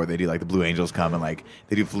Francisco where they do, like, the Blue Angels come and, like,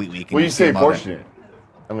 they do Fleet Week. And Well, you see say them all day. fortunate.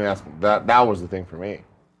 I mean, that was the thing for me.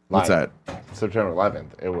 What's Like, that? September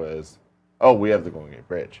 11th. It was, we have the Golden Gate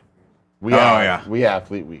Bridge. We Oh, have, yeah. We have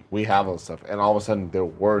Fleet Week. We have all this stuff. And all of a sudden, there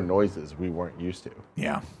were noises we weren't used to.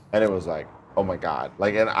 Yeah. And it was like, oh my God.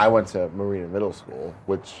 Like, and I went to Marina Middle School,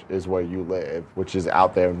 which is where you live, which is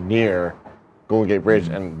out there near Golden Gate Bridge.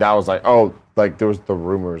 And that was like, there was the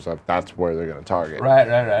rumors of that's where they're going to target. right.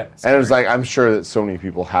 And it was like, I'm sure that so many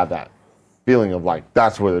people had that feeling of like,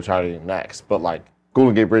 that's where they're targeting next. But like,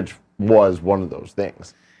 Golden Gate Bridge was one of those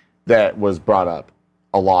things that was brought up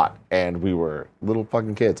a lot. And we were little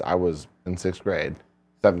fucking kids. I was in 7th grade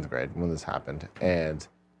when this happened. And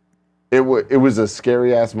it was a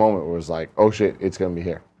scary ass moment where it was like, oh shit, it's going to be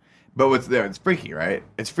here. But what's there? It's freaky, right?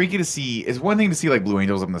 It's freaky to see. It's one thing to see like Blue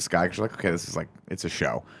Angels up in the sky because you're like, okay, this is like it's a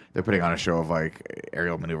show. They're putting on a show of like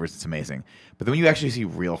aerial maneuvers. It's amazing. But then when you actually see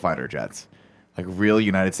real fighter jets, like real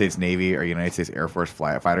United States Navy or United States Air Force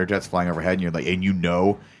fighter jets flying overhead, and you're like, and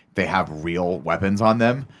they have real weapons on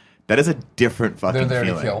them, that is a different fucking They're there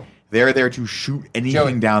feeling. to kill. They're there to shoot anything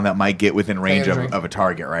Joey. down that might get within range of a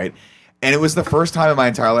target, right? And it was the first time in my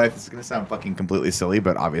entire life. It's gonna sound fucking completely silly,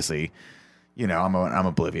 but obviously, you know, I'm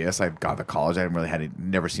oblivious. I got to college. I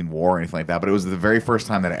never seen war or anything like that. But it was the very first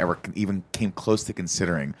time that I ever even came close to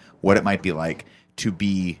considering what it might be like to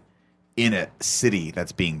be in a city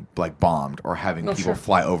that's being like bombed or having people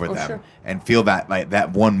fly over them and feel that like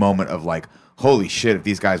that one moment of like, holy shit, if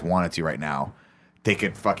these guys wanted to right now, they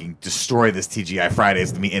could fucking destroy this TGI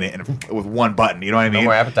Fridays with me in it and with one button. You know what I mean? No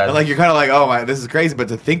more appetizers. And like you're kind of like, oh my, this is crazy. But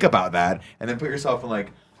to think about that and then put yourself in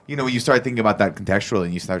like, you know, when you start thinking about that contextually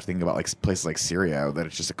and you start thinking about like places like Syria, that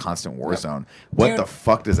it's just a constant war zone. What Dude, the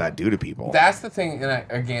fuck does that do to people? That's the thing, and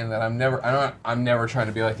I'm never trying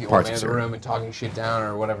to be like the old Parts man of in the Syria. room and talking shit down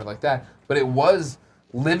or whatever like that. But it was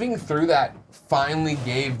living through that finally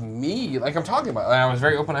gave me, like I'm talking about, and I was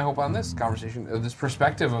very open, I hope, on this conversation, of this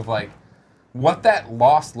perspective of like what that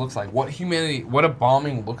loss looks like, what humanity, what a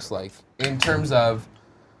bombing looks like in terms of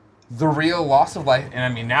the real loss of life, and I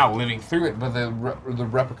mean now living through it, but the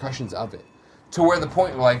repercussions of it. To where the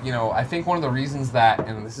point, like, you know, I think one of the reasons that,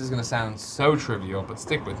 and this is going to sound so trivial, but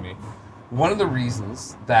stick with me, one of the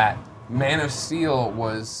reasons that Man of Steel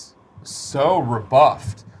was so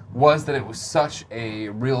rebuffed was that it was such a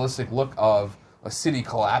realistic look of a city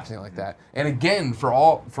collapsing like that. And again,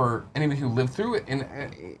 for anybody who lived through it, and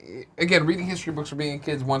again, reading history books or being a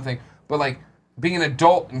kid is one thing, but like being an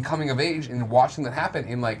adult and coming of age and watching that happen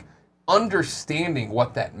and like understanding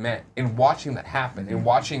what that meant and watching that happen and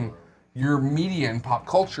watching your media and pop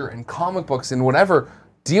culture and comic books and whatever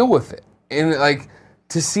deal with it. And like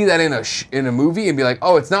to see that in a movie and be like,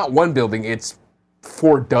 oh, it's not one building, it's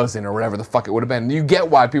 4 dozen or whatever the fuck it would have been. You get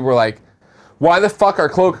why people were like, why the fuck are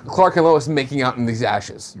Clark and Lois making out in these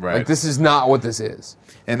ashes? Right. Like, this is not what this is.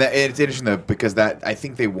 And it's interesting though because that I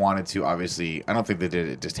think they wanted to obviously I don't think they did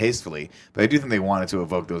it distastefully, but I do think they wanted to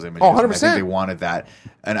evoke those images. Oh, 100%. I think they wanted that,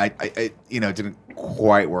 and I you know it didn't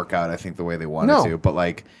quite work out. I think the way they wanted to, but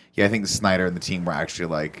like yeah, I think Snyder and the team were actually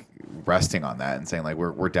like resting on that and saying like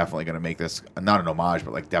we're definitely going to make this not an homage,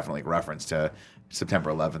 but like definitely a reference to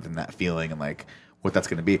September 11th and that feeling and like what that's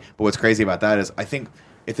going to be. But what's crazy about that is I think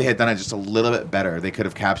if they had done it just a little bit better, they could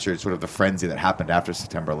have captured sort of the frenzy that happened after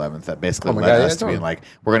September 11th that basically led us to being like,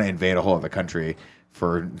 we're going to invade a whole other country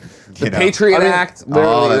for, the Patriot Act.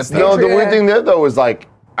 Literally, the weird thing there, though, is like,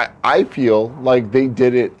 I feel like they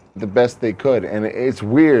did it the best they could. And it's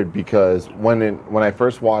weird because when I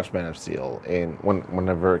first watched Man of Steel,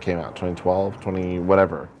 whenever it came out, 2012, 20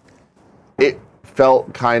 whatever, it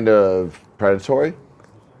felt kind of predatory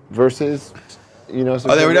versus... You know,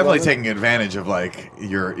 they were definitely taking advantage of like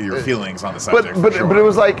your feelings on the subject. But it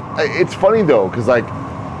was like it's funny though because like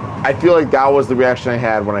I feel like that was the reaction I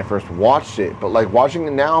had when I first watched it. But like watching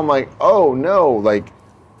it now, I'm like, oh no, like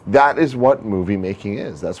that is what movie making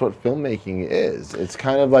is. That's what filmmaking is. It's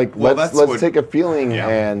kind of like let's take a feeling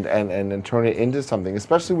and turn it into something,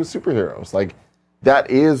 especially with superheroes. Like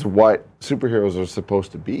that is what superheroes are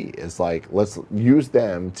supposed to be. Is like let's use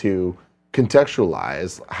them to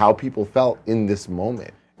contextualize how people felt in this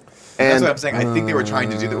moment. And that's what I'm saying. I think they were trying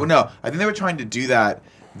to do that. Well, no, I think they were trying to do that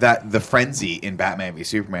the frenzy in Batman v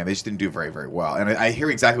Superman. They just didn't do very, very well. And I hear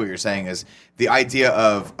exactly what you're saying. Is the idea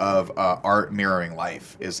of art mirroring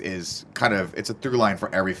life is kind of it's a through line for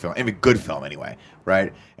every film, every good film anyway,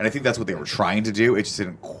 right? And I think that's what they were trying to do. It just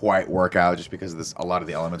didn't quite work out, just because of a lot of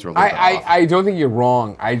the elements were a little bit off. I don't think you're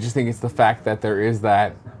wrong. I just think it's the fact that there is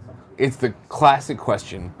that. It's the classic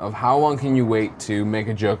question of how long can you wait to make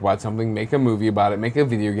a joke about something, make a movie about it, make a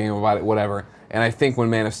video game about it, whatever. And I think when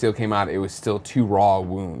Man of Steel came out, it was still too raw a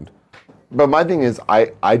wound. But my thing is,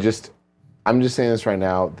 I'm just saying this right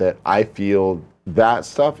now, that I feel that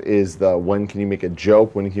stuff is the when can you make a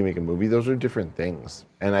joke, when can you make a movie. Those are different things.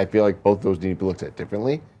 And I feel like both those need to be looked at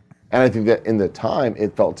differently. And I think that in the time,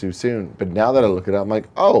 it felt too soon. But now that I look at it, I'm like,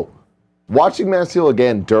 oh, watching Man of Steel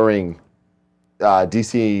again during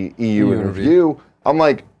DC EU in review, I'm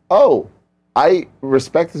like, oh, I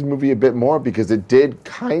respect this movie a bit more because it did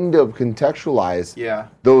kind of contextualize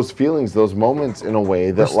those feelings, those moments in a way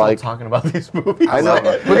that We're still talking about these movies. I know,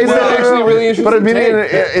 but it's actually really interesting. But I mean,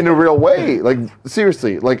 in a real way, like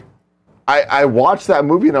seriously, like I watched that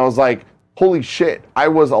movie and I was like, holy shit! I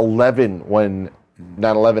was 11 when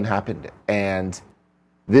 9/11 happened, and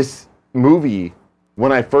this movie,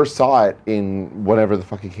 when I first saw it in whenever the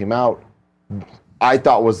fuck it came out, I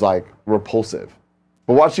thought was like repulsive.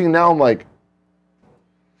 But watching it now, I'm like,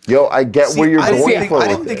 Yo, I get where you're going for I with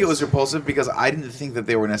didn't think it this. was repulsive because I didn't think that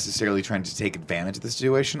they were necessarily trying to take advantage of the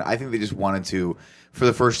situation. I think they just wanted to, for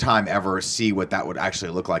the first time ever, see what that would actually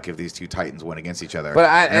look like if these two titans went against each other. But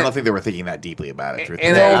I don't think they were thinking that deeply about it.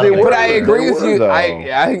 And but I agree with you.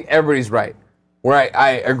 I think everybody's right. Right,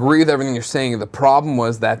 I agree with everything you're saying. The problem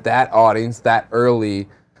was that audience, that early,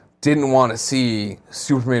 didn't want to see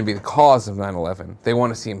Superman be the cause of 9/11. They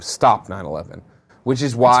want to see him stop 9/11, which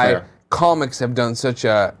is why comics have done such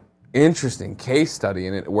a interesting case study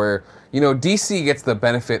in it, where DC gets the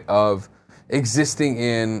benefit of existing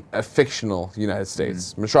in a fictional United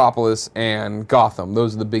States, Metropolis and Gotham.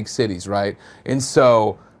 Those are the big cities, right? And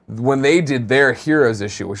so when they did their Heroes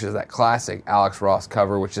issue, which is that classic Alex Ross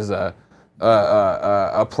cover, which is a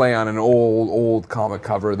play on an old comic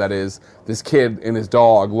cover that is this kid and his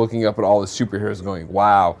dog looking up at all the superheroes going,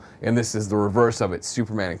 wow. And this is the reverse of it,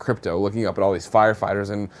 Superman and Krypto looking up at all these firefighters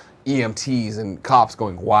and EMTs and cops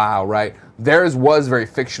going, wow, right? Theirs was very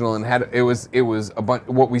fictional and it was a bunch.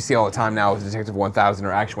 What we see all the time now is Detective 1000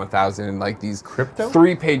 or Action 1000 and like these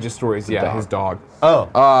 3-page stories. Yeah, his dog. Oh.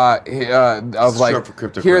 Of like, short for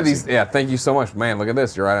cryptocurrency. here are these. Yeah, thank you so much, man. Look at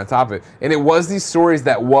this. You're right on top of it. And it was these stories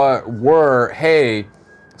that were hey,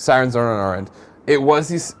 sirens are on our end. It was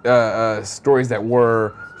these stories that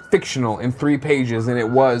were fictional in 3 pages, and it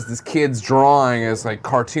was this kid's drawing as like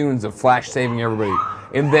cartoons of Flash saving everybody.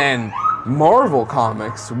 And then Marvel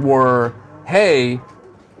comics were, hey,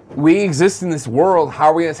 we exist in this world. How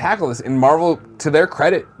are we going to tackle this? And Marvel, to their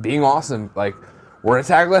credit, being awesome, like, we're going to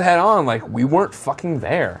tackle it head on. Like, we weren't fucking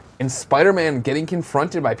there. And Spider-Man getting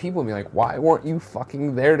confronted by people and being like, why weren't you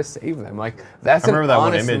fucking there to save them? Like, that's an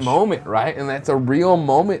honest moment, right? And that's a real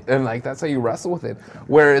moment. And, like, that's how you wrestle with it.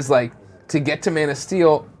 Whereas, like, to get to Man of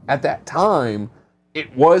Steel at that time,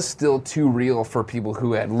 it was still too real for people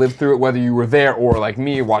who had lived through it, whether you were there or like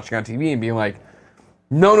me watching on TV and being like,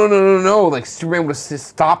 no, like Superman would have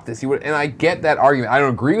stopped this. He would, and I get that argument. I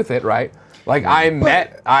don't agree with it, right? Like I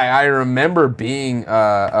remember being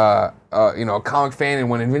a comic fan, and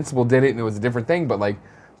when Invincible did it, and it was a different thing. But like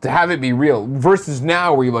to have it be real versus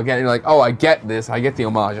now, where you look at it, you're like, oh, I get this, I get the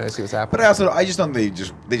homage, I see what's happening. But I just don't think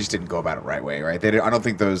they just didn't go about it right way, right? I don't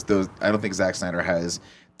think I don't think Zack Snyder has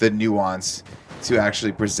the nuance to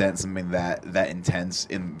actually present something that intense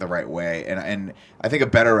in the right way. And I think a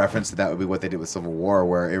better reference to that would be what they did with Civil War,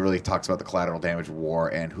 where it really talks about the collateral damage of war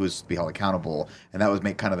and who's to be held accountable. And that was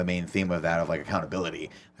kind of the main theme of that, of like accountability.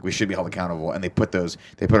 Like we should be held accountable. And they put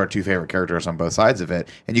our 2 favorite characters on both sides of it.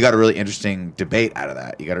 And you got a really interesting debate out of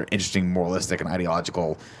that. You got an interesting moralistic and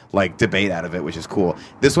ideological like debate out of it, which is cool.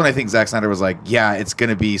 This one, I think Zack Snyder was like, yeah, it's going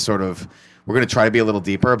to be sort of, we're going to try to be a little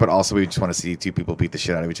deeper, but also we just want to see 2 people beat the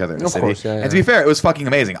shit out of each other in the city. Course, yeah. And to be fair, it was fucking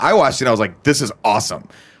amazing. I watched it and I was like, this is awesome.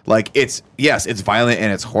 Like it's violent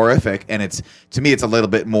and it's horrific, and to me it's a little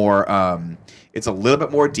bit more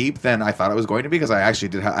deep than I thought it was going to be, because I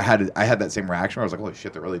actually I had that same reaction where I was like, holy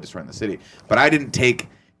shit, they're really destroying the city. But I didn't take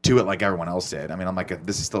to it like everyone else did. I mean, I'm like,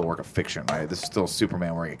 this is still a work of fiction, right? This is still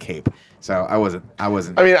Superman wearing a cape. So I wasn't. I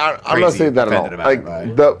mean, I'm not saying that at all. Like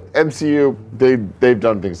the MCU, they've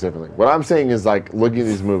done things differently. What I'm saying is like looking at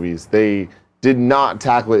these movies, they did not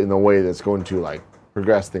tackle it in a way that's going to like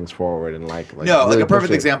progress things forward and like no, really like a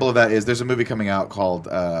perfect example of that is there's a movie coming out called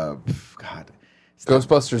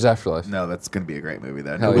Ghostbusters Afterlife. No, that's gonna be a great movie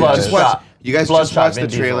then. You guys just watched the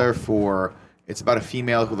trailer for. It's about a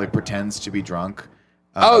female who like pretends to be drunk.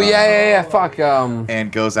 Fuck.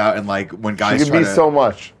 And goes out and like when guys she could be so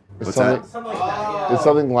much. What's that? It's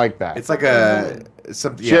something like that. It's like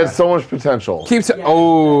something. She has so much potential.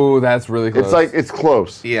 That's really close. It's like it's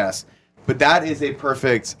close. Yes. But that is a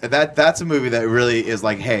perfect. That's a movie that really is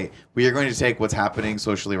like, hey, we are going to take what's happening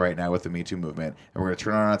socially right now with the Me Too movement, and we're going to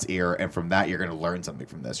turn it on its ear, and from that, you're going to learn something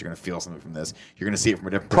from this. You're going to feel something from this. You're going to see it from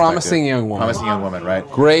a different perspective. Promising young woman, right?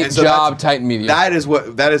 Great job, Titan Media. That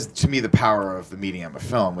is to me the power of the medium of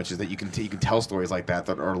film, which is that you can tell stories like that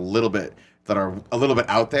are a little bit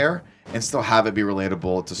out there and still have it be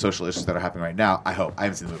relatable to social issues that are happening right now. I hope. I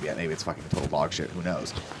haven't seen the movie yet. Maybe it's fucking total dog shit. Who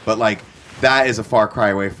knows? But like. That is a far cry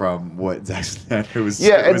away from what Zack Snyder was.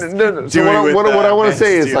 Yeah, and so what I want to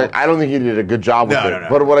say is like I don't think he did a good job with it. No.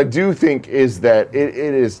 But what I do think is that it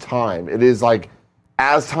is time. It is like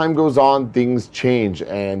as time goes on, things change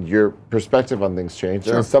and your perspective on things change.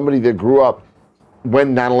 Sure. And as somebody that grew up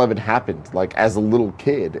when 9/11 happened, like as a little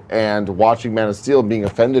kid, and watching Man of Steel and being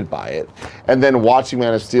offended by it, and then watching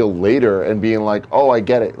Man of Steel later and being like, oh, I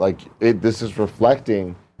get it. Like this is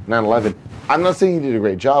reflecting 9/11. I'm not saying he did a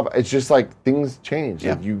great job. It's just like things change.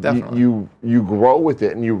 Yeah, like you definitely. you grow with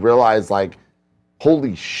it and you realize like,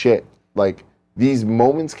 holy shit, like these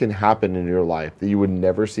moments can happen in your life that you would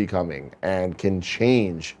never see coming and can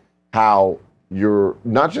change how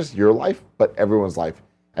not just your life, but everyone's life.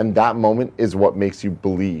 And that moment is what makes you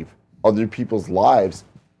believe other people's lives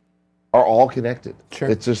are all connected. Sure.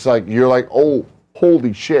 It's just like, you're like, oh,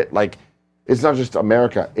 holy shit. Like, it's not just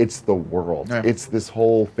America, it's the world. Yeah. It's this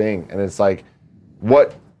whole thing. And it's like,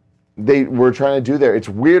 what they were trying to do there. It's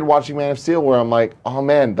weird watching Man of Steel where I'm like, oh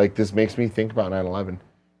man, like this makes me think about 9/11.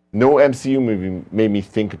 No MCU movie made me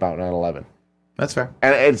think about 9/11. That's fair.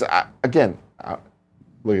 And it's, again,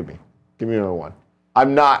 look at me. Give me another one.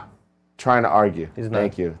 I'm not trying to argue.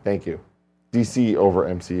 Thank you. DC over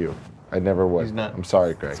MCU. I never would. He's not. I'm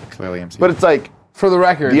sorry, Greg. Clearly MCU. But it's like, For the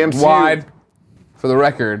record, The MCU for the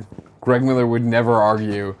record, Greg Miller would never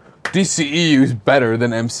argue DCEU is better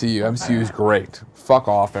than MCU. MCU is great. Fuck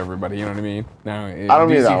off, everybody. You know what I mean? Now, don't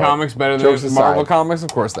mean DC that way. Comics better Jokes than Marvel aside. Comics?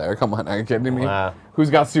 Of course they are. Come on, are you kidding me? Wow.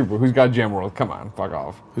 Who's got Super? Who's got Gem World? Come on, fuck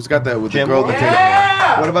off. Who's got the Jim girl in the Ross?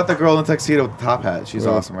 tuxedo? What about the girl in the tuxedo with the top hat? She's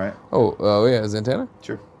awesome, right? Oh yeah, Zantana?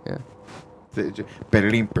 Sure. Yeah. That's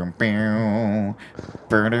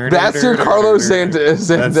That's your Carlos Santana.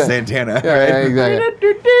 That's Santana. Yeah, right?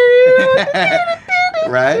 exactly.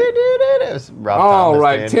 Right? All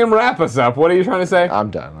right, Tim, wrap us up. What are you trying to say?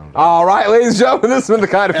 I'm done. All right, ladies and gentlemen, this has been the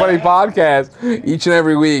Kind of Funny podcast. Each and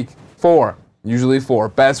every week, usually four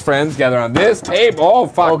best friends gather on this table. Oh,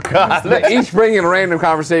 fuck. Oh, God. They each bring in a random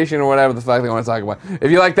conversation or whatever the fuck they want to talk about.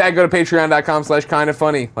 If you like that, go to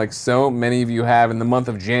patreon.com/kindoffunny. Like so many of you have in the month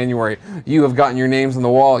of January. You have gotten your names on the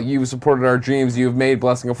wall. You've supported our dreams. You have made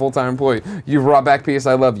Blessing a full-time employee. You've brought back P.S.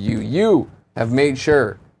 I Love You. You have made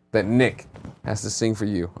sure that Nick has to sing for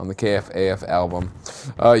you on the KFAF album.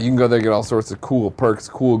 You can go there and get all sorts of cool perks,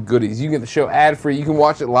 cool goodies. You can get the show ad-free. You can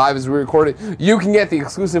watch it live as we record it. You can get the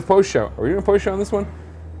exclusive post-show. Are we doing a post-show on this one?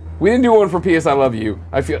 We didn't do one for PS I Love You.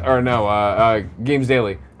 Games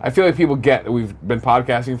Daily. I feel like people get that we've been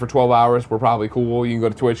podcasting for 12 hours. We're probably cool. You can go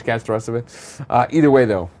to Twitch, catch the rest of it. Either way,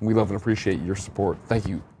 though, we love and appreciate your support. Thank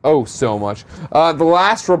you so much. The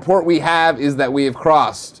last report we have is that we have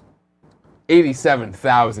crossed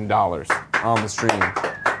 $87,000 on the stream.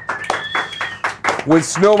 When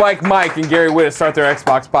Snow Mike and Gary Witta start their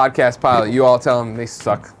Xbox podcast pilot, you all tell them they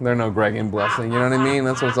suck. They're no Greg and Blessing. You know what I mean?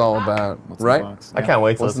 That's what it's all about, right? I can't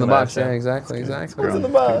wait to What's in listen the to box? that Yeah, shit. exactly. What's in the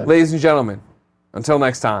box? Ladies and gentlemen, until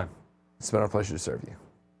next time, it's been our pleasure to serve you.